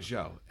decent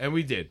show. And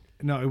we did.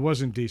 No, it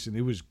wasn't decent.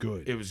 It was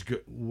good. It was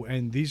good.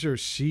 And these are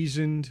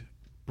seasoned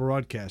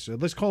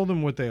broadcasters. Let's call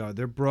them what they are.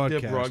 They're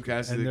broadcasters. They're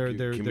broadcasters. And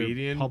they're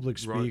comedian, public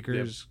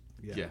speakers.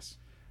 Yep. Yes.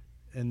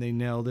 And they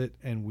nailed it,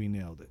 and we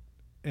nailed it.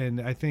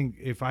 And I think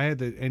if I had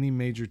any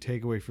major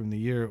takeaway from the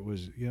year, it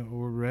was, you know,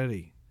 we're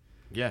ready.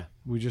 Yeah.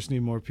 We just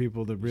need more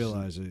people to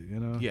realize it, you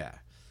know? Yeah.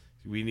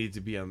 We need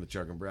to be on the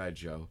Chuck and Brad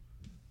show.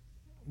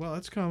 Well,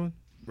 that's coming.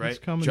 Right. It's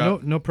coming.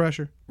 Chuck? No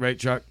pressure. Right,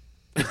 Chuck?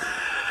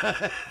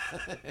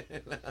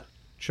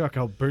 Chuck,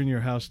 I'll burn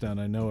your house down.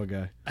 I know a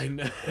guy. I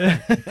know.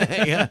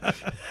 Yeah.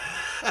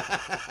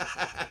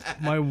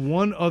 My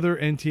one other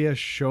NTS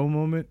show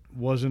moment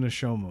wasn't a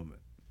show moment.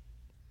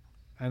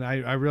 And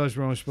I realized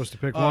we're only supposed to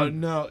pick one. Oh,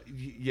 no.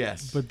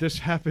 Yes. But this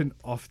happened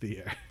off the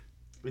air.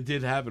 It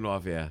did happen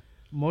off air.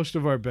 Most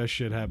of our best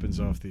shit happens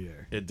off the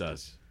air. It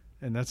does.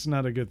 And that's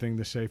not a good thing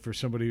to say for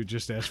somebody who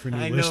just asked for new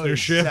I know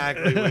listenership.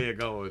 exactly where you're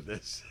going with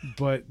this.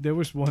 But there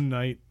was one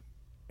night,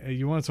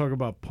 you want to talk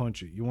about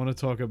punchy. You want to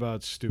talk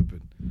about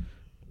stupid.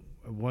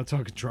 I want to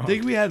talk drunk. I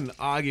think we had an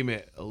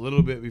argument a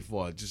little bit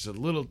before, just a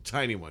little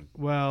tiny one.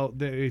 Well,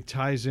 it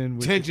ties in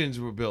with... Tensions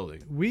were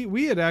building.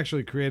 We had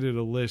actually created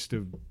a list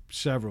of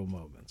several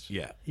moments.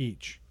 Yeah.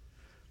 Each.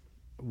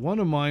 One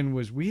of mine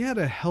was we had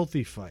a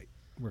healthy fight,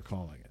 we're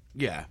calling it.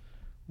 Yeah.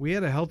 We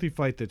had a healthy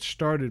fight that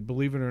started,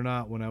 believe it or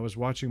not, when I was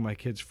watching my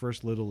kid's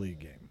first Little League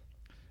game.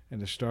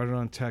 And it started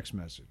on text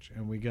message,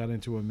 and we got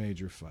into a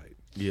major fight.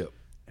 Yep.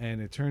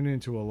 And it turned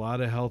into a lot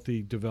of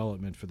healthy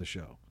development for the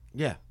show.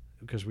 Yeah.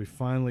 Because we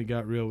finally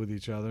got real with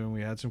each other, and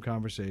we had some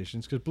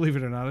conversations. Because believe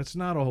it or not, it's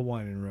not all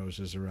wine and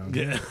roses around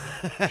here.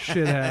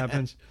 Shit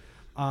happens.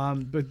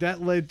 But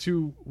that led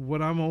to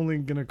what I'm only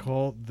going to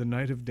call the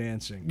night of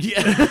dancing.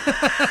 Yeah.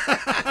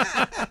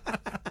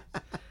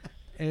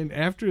 And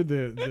after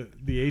the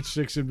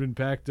H6 had been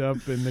packed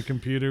up and the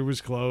computer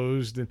was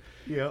closed, and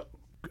Yep.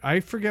 I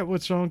forget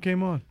what song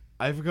came on.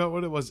 I forgot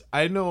what it was.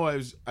 I know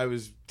I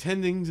was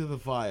tending to the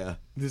fire.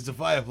 There's a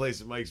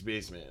fireplace in Mike's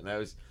basement, and I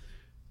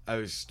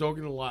was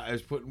stoking a lot. I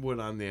was putting wood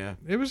on there.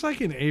 It was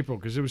like in April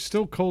because it was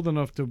still cold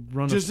enough to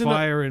run Just a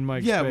fire in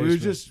Mike's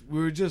basement. we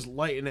were just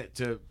lighting it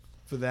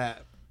for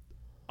that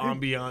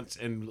ambiance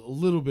and a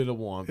little bit of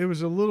warmth. It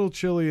was a little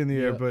chilly in the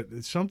air, Yeah.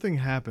 but something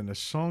happened. A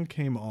song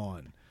came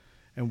on,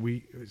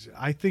 and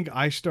I think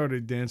I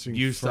started dancing.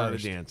 You first.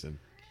 started dancing.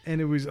 And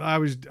I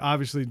was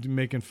obviously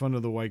making fun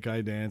of the white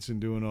guy dance and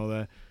doing all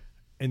that.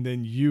 And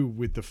then you,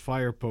 with the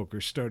fire poker,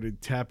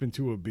 started tapping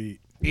to a beat.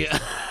 Yeah.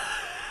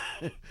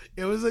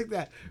 It was like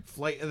that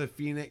Flight of the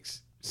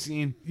Phoenix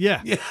scene.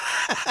 Yeah.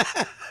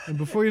 And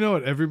before you know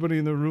it, everybody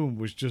in the room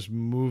was just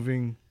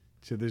moving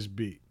to this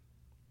beat.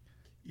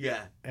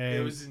 Yeah. It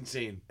And- was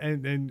insane.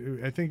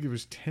 And I think it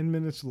was 10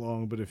 minutes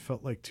long, but it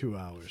felt like 2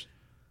 hours.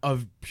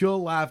 Of pure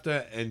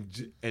laughter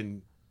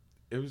and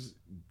it was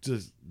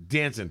just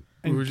dancing.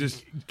 We were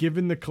just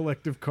Given the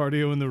collective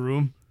cardio in the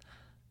room,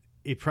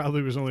 it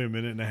probably was only a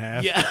minute and a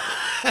half.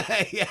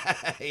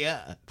 yeah.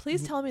 yeah.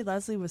 Please tell me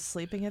Leslie was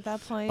sleeping at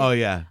that point. Oh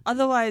yeah.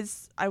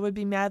 Otherwise, I would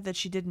be mad that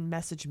she didn't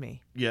message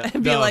me. Yeah.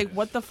 And be No. like,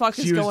 what the fuck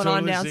is She was going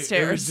on totally sick.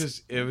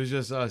 downstairs? It was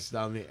just us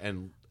down there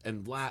and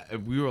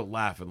we were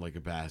laughing like a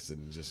bastard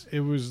and just It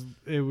was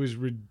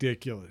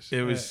ridiculous.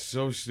 it was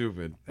so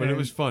stupid. But it and-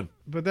 was fun.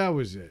 But that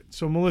was it.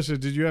 So, Melissa,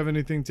 did you have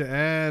anything to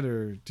add,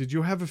 or did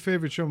you have a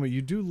favorite show?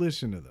 You do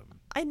listen to them.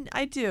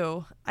 I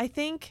do. I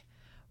think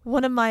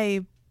one of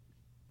my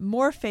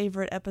more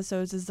favorite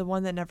episodes is the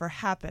one that never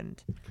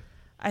happened.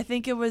 I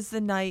think it was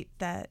the night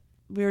that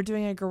we were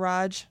doing a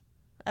garage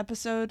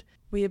episode.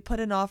 We had put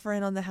an offer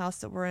in on the house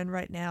that we're in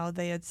right now.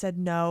 They had said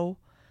no,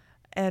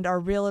 and our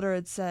realtor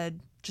had said,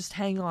 just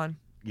hang on.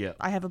 Yeah.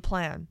 I have a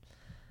plan.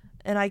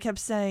 And I kept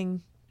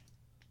saying,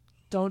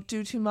 don't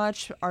do too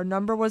much. Our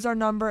number was our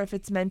number. If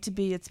it's meant to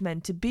be, it's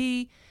meant to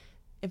be.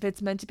 If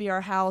it's meant to be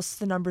our house,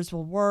 the numbers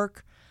will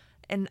work.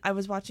 and I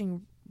was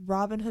watching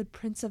Robin Hood,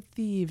 Prince of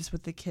Thieves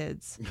with the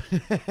kids.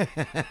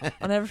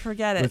 I'll never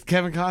forget it. With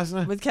Kevin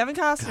Costner? With Kevin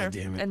Costner God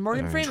damn it. and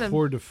Morgan All right. Freeman.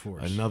 Tour de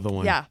force. Another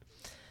one. Yeah.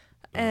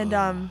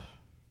 And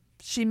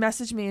she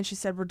messaged me and she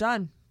said, "We're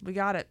done. We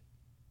got it."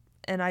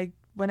 And I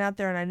went out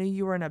there and I knew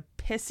you were in a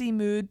pissy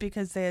mood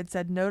because they had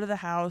said no to the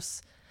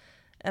house.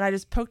 And I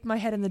just poked my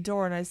head in the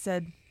door and I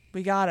said,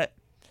 "We got it."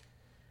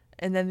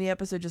 And then the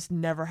episode just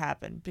never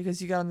happened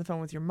because you got on the phone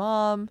with your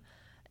mom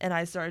and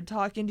I started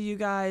talking to you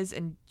guys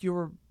and you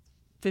were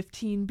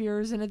 15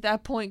 beers in at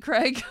that point,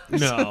 Craig.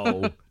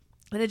 No.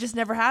 And it just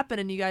never happened,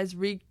 and you guys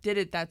redid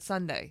it that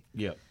Sunday.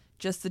 Yep.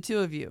 Just the two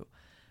of you.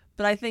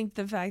 But I think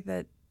the fact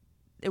that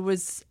it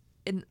was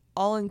an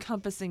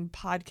all-encompassing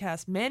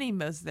podcast, Manny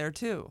was there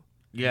too.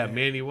 Yeah,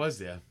 Manny was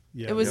there.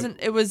 Yeah, It was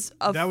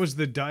that was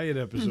the diet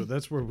episode.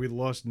 That's where we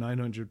lost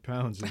 900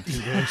 pounds in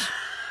 2 days.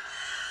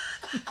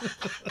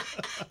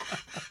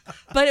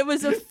 but it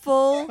was a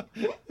full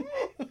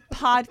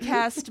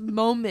podcast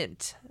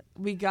moment.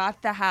 We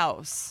got the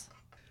house.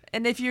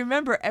 And if you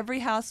remember, every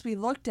house we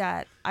looked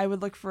at, I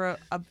would look for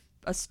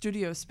a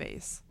studio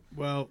space.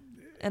 Well,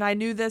 And I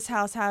knew this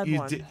house had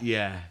one.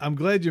 Yeah. I'm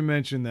glad you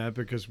mentioned that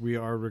because we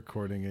are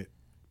recording it.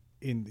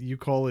 You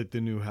call it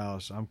the new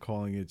house. I'm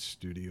calling it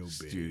Studio B.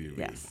 Studio B.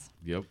 Yes.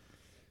 Yep.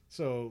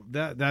 So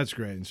that's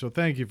great. And so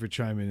thank you for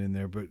chiming in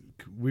there, but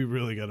we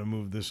really got to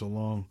move this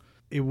along.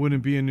 It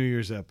wouldn't be a New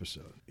Year's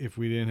episode if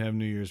we didn't have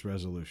New Year's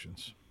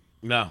resolutions.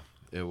 No,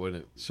 it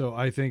wouldn't. So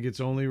I think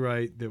it's only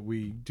right that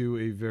we do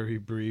a very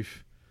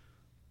brief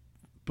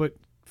but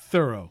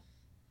thorough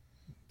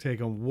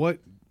take on what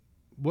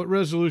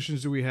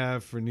resolutions do we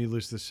have for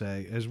Needless to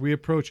Say as we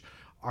approach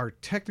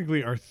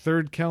technically our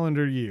third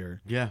calendar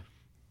year, Yeah.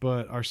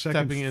 but our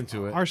second Stepping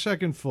into it. our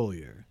second full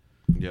year.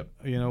 Yep.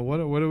 You know, what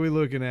are we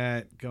looking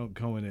at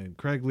going in?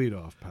 Craig, lead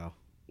off, pal.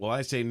 Well,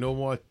 I say no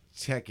more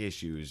tech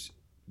issues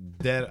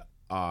that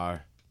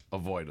are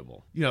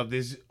avoidable. You know,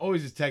 there's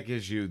always a tech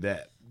issue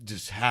that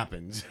just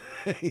happens.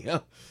 You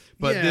know,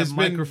 but yeah, there's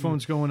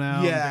microphones going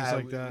out, yeah, and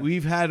things like that.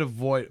 we've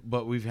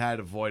had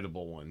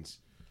avoidable ones,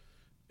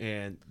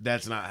 and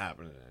that's not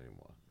happening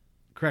anymore.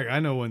 Craig, I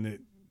know one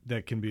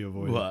that can be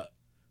avoided. But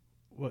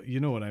Well, you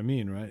know what I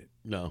mean, right?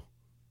 no,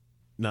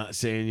 not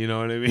saying you know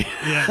what I mean.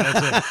 Yeah,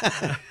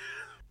 that's it.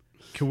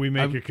 Can we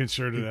make a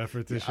concerted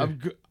effort this year?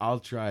 I'll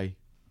try.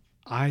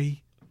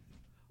 I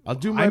I'll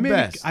do my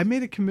best. I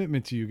made a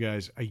commitment to you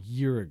guys a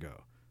year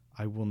ago.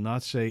 I will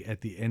not say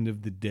at the end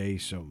of the day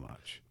so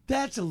much.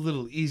 That's a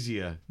little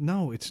easier.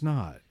 No, it's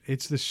not.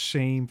 It's the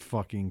same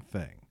fucking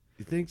thing.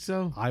 You think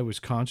so? I was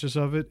conscious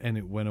of it and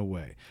it went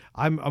away.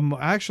 I'm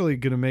actually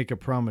going to make a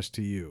promise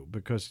to you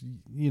because,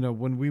 you know,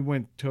 when we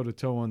went toe to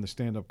toe on the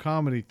stand-up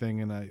comedy thing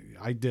and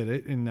I did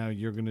it and now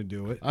you're going to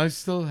do it. I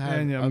still have.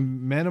 And I'm a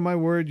man of my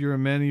word, you're a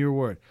man of your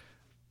word.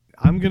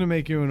 I'm going to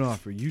make you an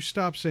offer. You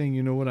stop saying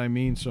you know what I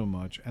mean so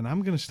much, and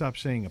I'm going to stop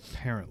saying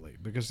apparently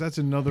because that's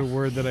another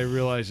word that I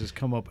realize has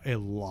come up a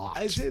lot.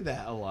 I say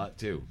that a lot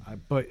too.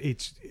 But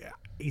it's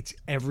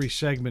every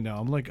segment now.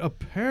 I'm like,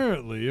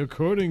 apparently,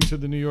 according to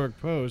the New York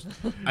Post.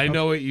 I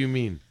know what you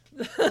mean.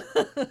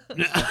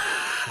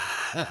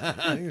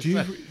 Do you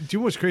know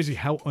what's crazy?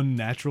 How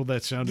unnatural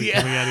that sounded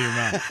coming out of your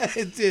mouth.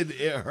 It did.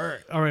 It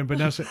hurt. All right, but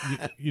now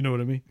you know what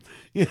I mean?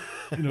 Yeah.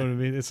 You know what I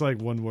mean? It's like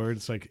one word.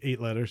 It's like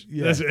 8 letters.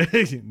 Yeah. That's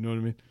it. You know what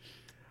I mean?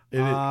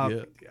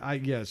 Yeah.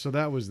 Yeah, so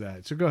that was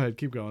that. So go ahead.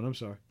 Keep going. I'm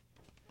sorry.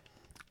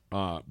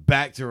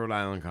 Back to Rhode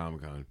Island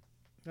Comic Con.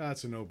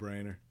 That's a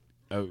no-brainer.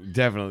 Oh,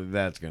 definitely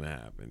that's going to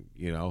happen,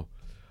 you know.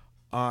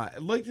 I'd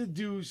like to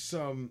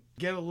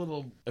get a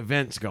little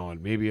events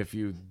going. Maybe a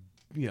few,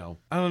 you know,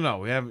 I don't know.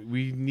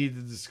 We need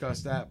to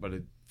discuss that, but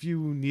a few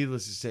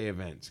Needless to Say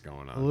events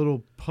going on. A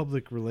little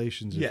public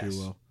relations, if Yes. you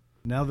will.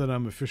 Now that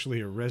I'm officially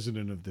a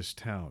resident of this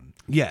town,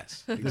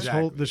 Yes,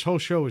 this whole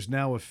show is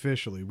now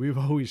officially. We've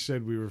always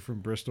said we were from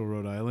Bristol,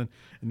 Rhode Island,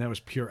 and that was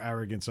pure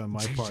arrogance on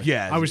my part.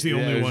 Yeah, I was the it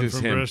only was one just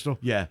from him. Bristol.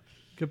 Yeah,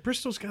 'Cause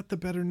Bristol's got the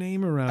better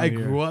name around I here.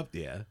 grew up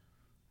there.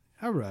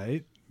 All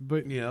right,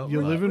 but You know,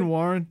 you live in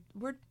Warren.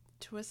 We're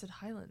Twisted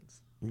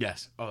Highlands.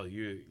 Yes. Oh,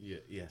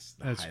 yes.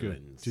 The That's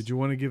Highlands. good. Did you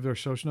want to give their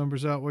social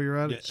numbers out while you're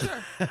at it?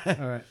 Sure.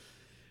 All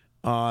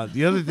right.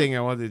 The other thing I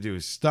wanted to do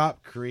is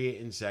stop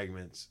creating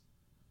segments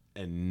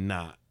and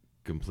not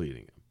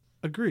completing them.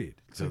 Agreed.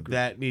 So Agreed.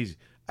 that needs.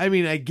 I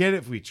mean, I get it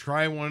if we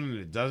try one and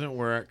it doesn't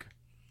work,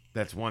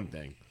 that's one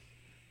thing.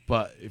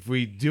 But if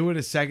we do it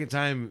a second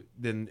time,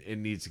 then it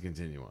needs to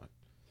continue on.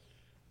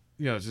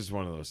 You know, it's just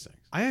one of those things.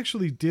 I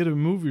actually did a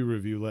movie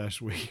review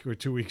last week or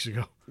 2 weeks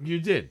ago. You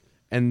did,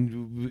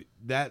 and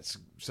that's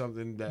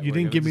something that You we're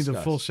didn't gonna give me the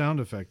discuss. full sound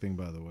effect thing,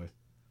 by the way.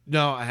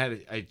 No, I had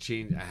to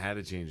change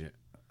it.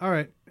 All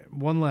right,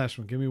 one last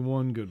one. Give me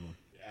one good one.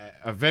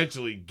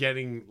 Eventually,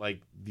 getting like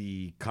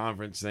the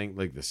conference thing,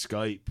 like the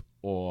Skype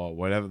or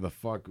whatever the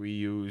fuck we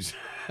use.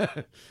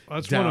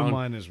 That's down, one of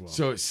mine as well.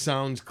 So it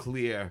sounds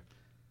clear,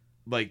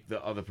 like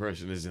the other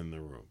person is in the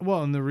room.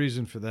 Well, and the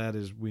reason for that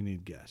is we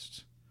need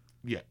guests.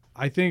 Yeah.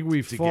 I think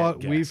we To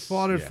fought get we guests,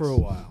 fought it yes. for a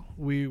while.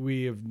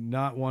 We have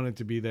not wanted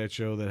to be that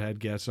show that had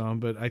guests on,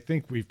 but I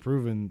think we've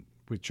proven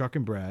with Chuck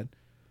and Brad.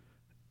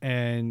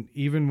 And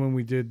even when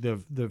we did the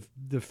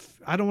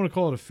I don't want to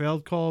call it a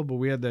failed call, but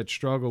we had that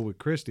struggle with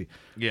Christy.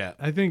 Yeah.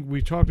 I think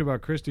we talked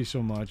about Christy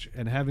so much,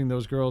 and having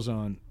those girls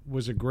on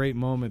was a great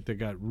moment that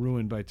got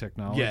ruined by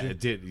technology. Yeah, it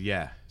did.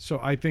 Yeah. So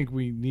I think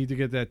we need to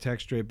get that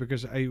text straight,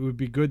 because it would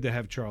be good to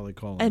have Charlie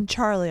call in. And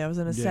Charlie, I was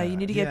going to say, Yeah. you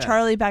need to get Yeah.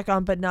 Charlie back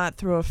on, but not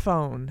through a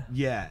phone.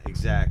 Yeah,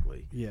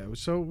 exactly. Yeah,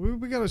 so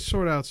we got to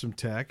sort out some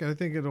tech. I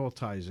think it all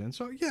ties in.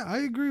 So, yeah, I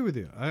agree with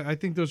you. I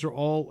think those are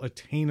all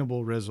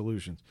attainable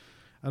resolutions.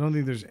 I don't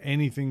think there's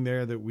anything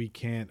there that we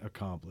can't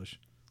accomplish.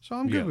 So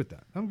I'm good with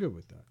that. I'm good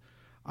with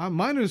that.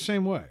 Mine are the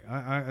same way.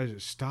 I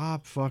just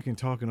stop fucking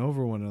talking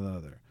over one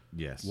another.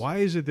 Yes. Why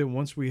is it that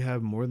once we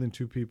have more than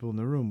 2 people in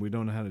the room, we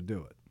don't know how to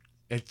do it?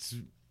 It's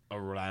a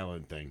Rhode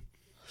Island thing.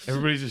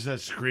 Everybody just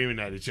starts screaming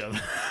at each other.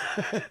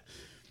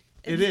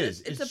 It's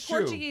It's a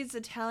true. Portuguese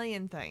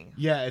Italian thing.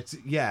 Yeah,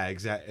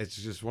 exactly. It's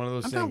just one of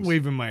those I'm things. not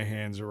waving my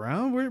hands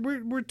around.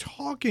 We're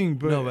talking,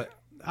 but, No, but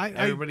I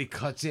everybody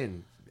cuts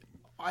in.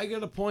 I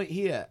got a point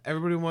here.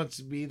 Everybody wants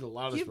to be the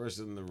loudest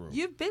person in the room.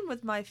 You've been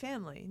with my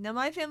family. Now,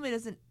 my family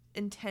doesn't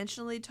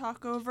intentionally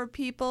talk over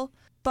people,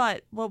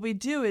 but what we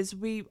do is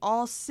we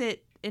all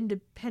sit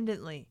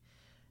independently,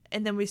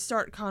 and then we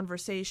start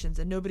conversations,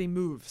 and nobody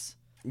moves.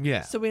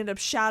 Yeah. So we end up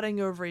shouting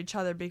over each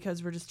other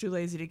because we're just too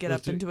lazy to get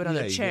up and do it on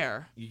a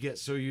chair. You get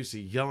so used to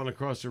yelling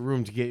across the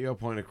room to get your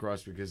point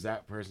across because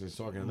that person is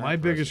talking to that my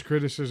person. biggest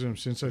criticism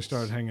since I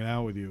started hanging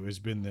out with you has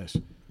been this.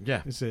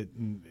 Yeah. Is that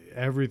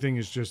everything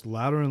is just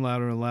louder and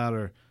louder and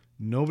louder.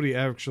 Nobody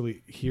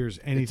actually hears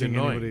anything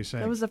annoying. anybody's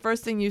saying. That was the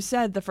first thing you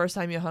said the first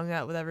time you hung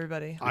out with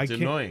everybody. It's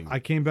annoying. I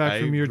came back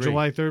I from your agree.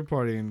 July 3rd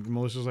party, and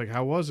Melissa's like,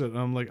 "How was it?" And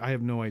I'm like, "I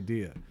have no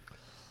idea.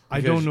 I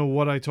Because- don't know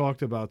what I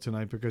talked about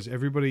tonight because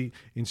everybody,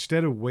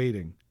 instead of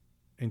waiting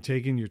and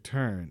taking your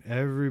turn,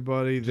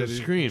 everybody Just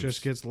that screams.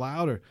 just gets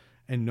louder,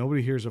 and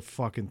nobody hears a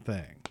fucking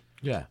thing.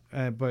 Yeah.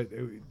 But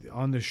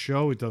on the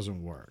show, it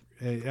doesn't work.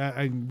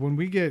 When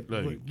we get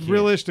No, you can't.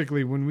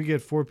 realistically, when we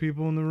get 4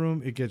 people in the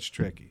room, it gets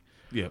tricky.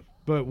 Yeah.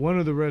 But one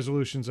of the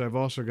resolutions I've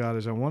also got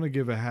is I want to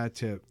give a hat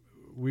tip.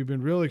 We've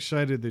been real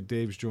excited that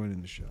Dave's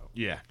joining the show,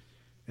 Yeah.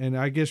 and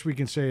I guess we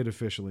can say it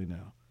officially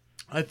now.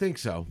 I think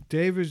so.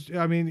 Dave is.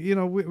 I mean, you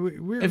know,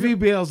 we're If he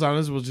bails on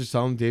us, we'll just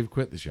tell him Dave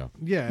quit the show.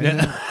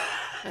 yeah,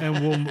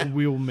 and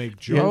we'll make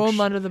jokes. Throw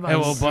him under the bus. And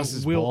we'll bust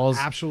his We'll balls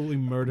absolutely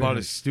murder about him.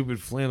 his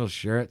stupid flannel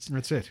shirts.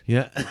 That's it.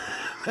 Yeah.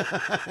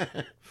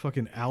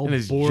 Fucking Al And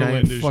his Borland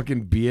giant is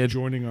fucking beard.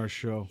 joining our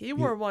show. He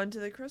wore one to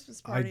the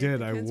Christmas I party. did. at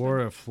the I Kinsman. wore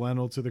a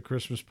flannel to the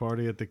Christmas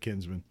party at the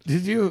Kinsman.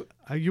 Did you?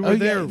 You were Oh,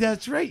 there. yeah,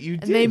 that's right. You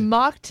And did. they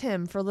mocked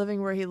him for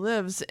living where he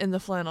lives in the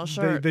flannel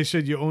shirt. They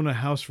said you own a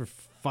house for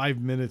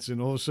 5 minutes,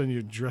 and all of a sudden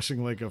you're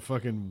dressing like a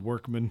fucking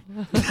workman.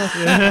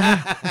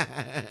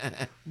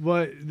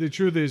 But the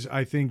truth is,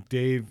 I think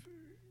Dave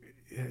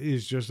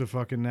is just a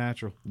fucking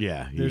natural.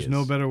 Yeah. he There's is.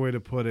 no better way to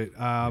put it.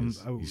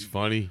 He's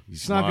funny. He's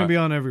It's not going to smart. be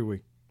on every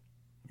week.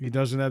 He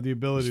doesn't have the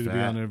ability He's to be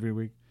fat. on every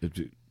week.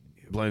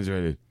 Blaine's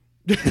ready.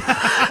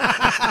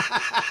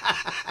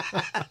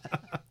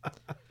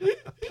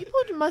 People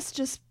must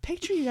just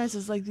picture you guys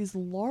as like these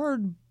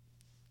lard.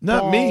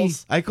 Not me.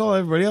 Balls. I call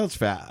everybody else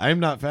fat. I'm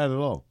not fat at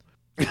all.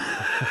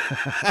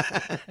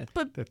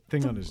 But That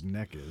thing on his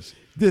neck is.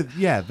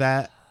 Yeah,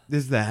 that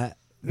is that.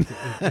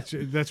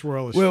 That's where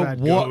all his Well, fat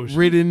what goes.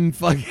 ridden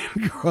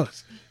fucking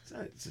gross.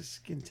 It's a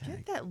skin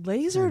tag. get that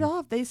lasered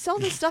off. They sell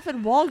this stuff at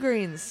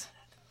Walgreens.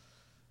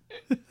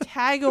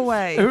 Tag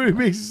away.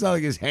 Everybody makes it sound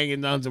like it's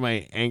hanging down to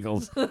my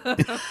ankles.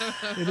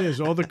 It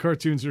is. All the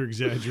cartoons are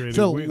exaggerated. It's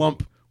a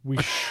lump. We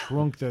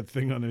shrunk that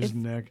thing on his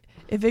neck.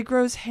 If it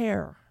grows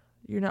hair,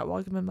 you're not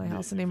welcome in my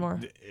house anymore.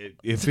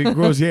 If it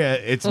grows hair,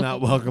 it's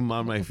not welcome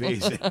on my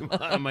face,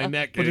 on my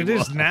neck. But it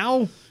anymore. is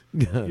now?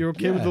 You're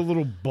okay with Yeah. the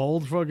little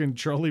bald fucking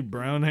Charlie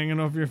Brown hanging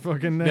off your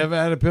fucking neck? Never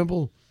had a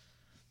pimple.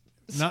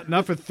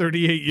 Not for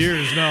 38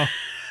 years, no.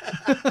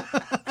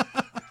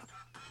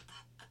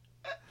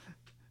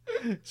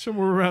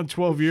 Somewhere around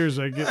 12 years,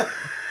 I'd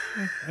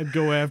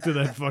go after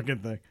that fucking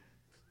thing.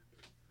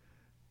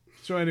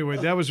 So anyway,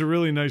 that was a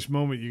really nice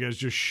moment. You guys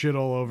just shit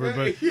all over.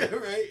 But Yeah,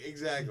 right.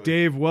 Exactly.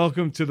 Dave,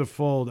 welcome to the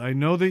fold. I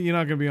know that you're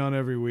not going to be on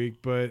every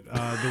week, but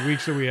the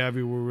weeks that we have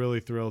you, we're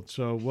really thrilled.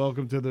 So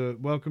welcome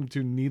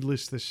to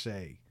Needless to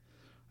Say.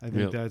 I think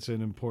Yep. that's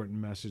an important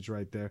message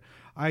right there.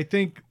 I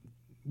think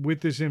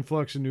with this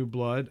influx of new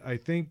blood, I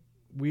think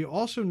we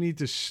also need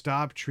to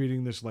stop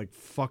treating this like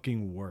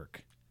fucking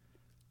work.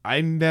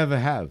 I never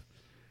have.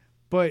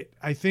 But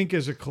I think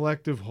as a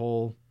collective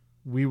whole,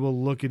 we will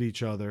look at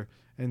each other,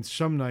 and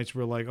some nights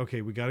we're like,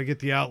 okay, we got to get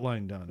the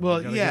outline done. Well,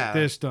 we gotta yeah. get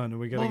this done, and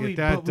we got to Well, get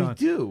that but done. we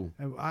do.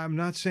 And I'm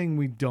not saying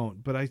we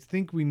don't, but I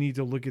think we need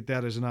to look at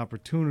that as an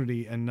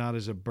opportunity and not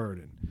as a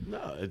burden.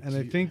 No, And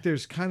I think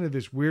there's kind of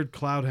this weird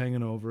cloud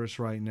hanging over us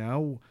right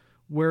now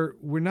where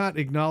we're not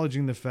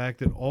acknowledging the fact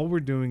that all we're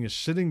doing is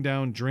sitting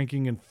down,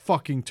 drinking, and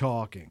fucking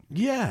talking.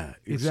 Yeah,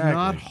 It's exactly.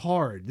 not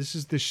hard. This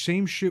is the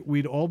same shit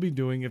we'd all be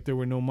doing if there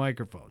were no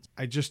microphones.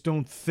 I just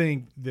don't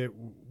think that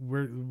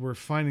we're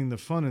finding the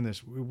fun in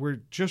this.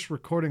 We're just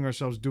recording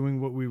ourselves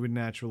doing what we would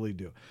naturally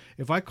do.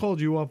 If I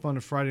called you up on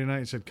a Friday night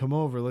and said, "Come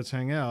over, let's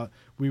hang out,"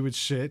 we would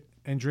sit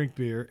and drink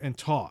beer and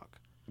talk.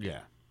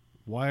 Yeah.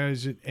 Why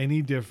is it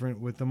any different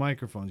with the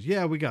microphones?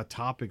 Yeah, we got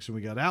topics and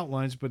we got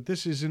outlines, but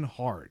this isn't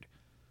hard.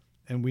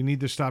 And we need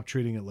to stop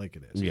treating it like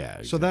it is. Yeah,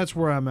 exactly. So that's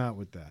where I'm at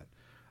with that.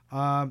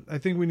 I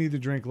think we need to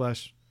drink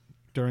less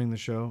during the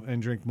show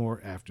and drink more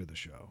after the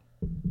show.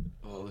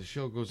 Well, the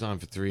show goes on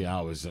for 3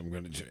 hours. I'm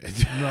going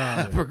to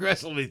No.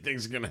 progressively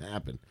things are going to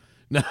happen.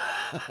 No.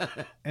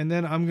 And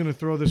then I'm going to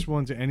throw this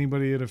one to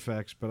anybody it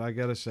affects, but I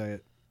got to say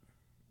it.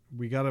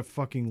 We got to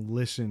fucking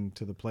listen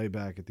to the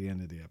playback at the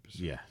end of the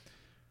episode. Yeah.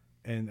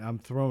 And I'm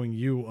throwing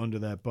you under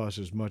that bus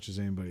as much as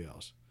anybody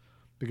else.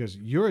 Because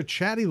you're a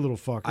chatty little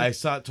fucker. I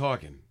stopped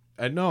talking.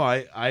 No,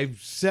 I've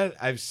said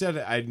it.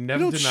 I you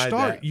never don't denied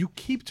start. that. You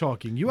keep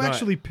talking. You No,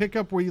 actually pick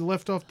up where you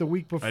left off the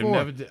week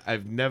before.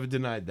 I've never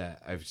denied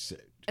that. I've said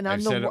I'm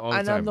said it all the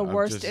I'm time. the I'm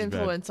worst just as bad.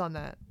 influence on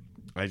that.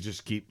 I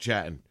just keep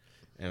chatting,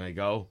 and I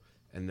go,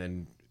 and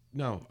then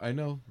no, I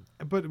know.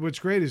 But what's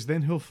great is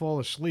then he'll fall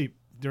asleep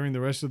during the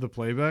rest of the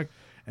playback,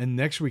 and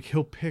next week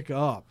he'll pick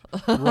up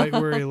right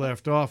where he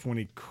left off when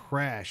he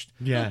crashed.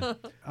 Yeah.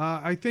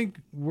 I think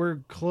we're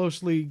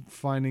closely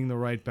finding the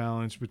right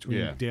balance between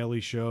Yeah.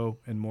 daily show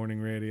and morning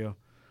radio.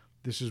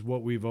 This is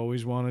what we've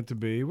always wanted to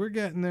be. We're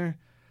getting there.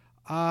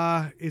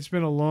 It's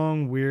been a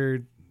long,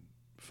 weird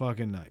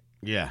fucking night.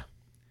 Yeah.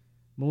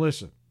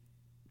 Melissa,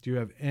 do you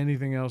have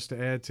anything else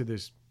to add to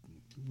this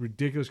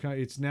ridiculous?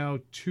 It's now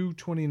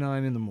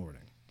 2:29 in the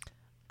morning.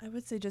 I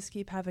would say just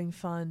keep having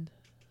fun.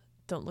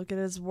 Don't look at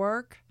it as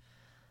work.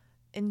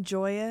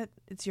 Enjoy it.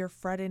 It's your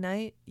Friday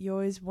night. You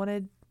always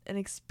wanted an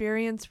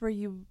experience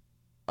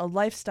a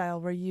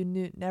lifestyle where you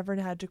never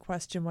had to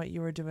question what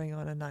you were doing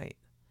on a night.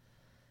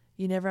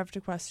 You never have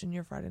to question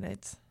your Friday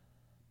nights.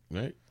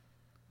 Right.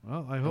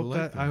 Well, I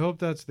hope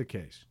that's the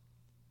case.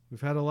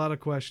 We've had a lot of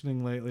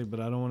questioning lately, but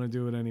I don't want to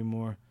do it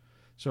anymore.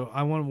 So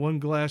I want one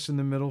glass in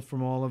the middle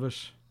from all of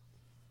us.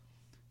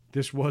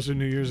 This was a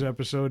New Year's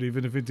episode,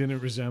 even if it didn't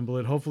resemble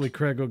it. Hopefully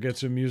Craig will get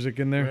some music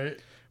in there. Right.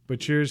 But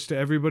cheers to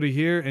everybody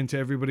here and to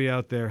everybody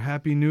out there.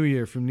 Happy New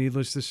Year from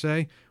Needless to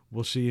Say.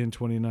 We'll see you in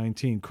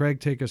 2019. Craig,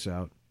 take us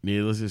out.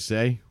 Needless to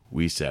say,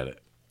 we said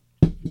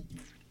it.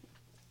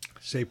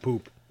 Say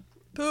poop.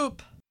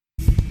 Poop.